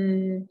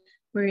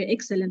 for an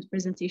excellent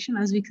presentation.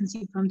 As we can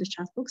see from the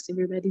chat box,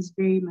 everybody is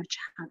very much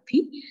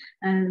happy.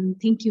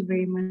 Thank you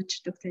very much,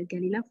 Dr.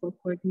 Galila, for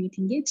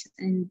coordinating it,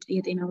 and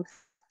Yetenaweg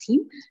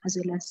team, as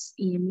well as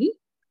EMA.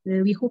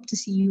 We hope to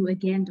see you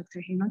again,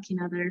 Dr. Henok, in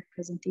other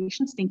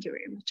presentations. Thank you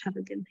very much. Have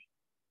a good day.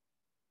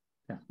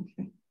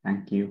 Definitely.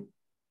 Thank you.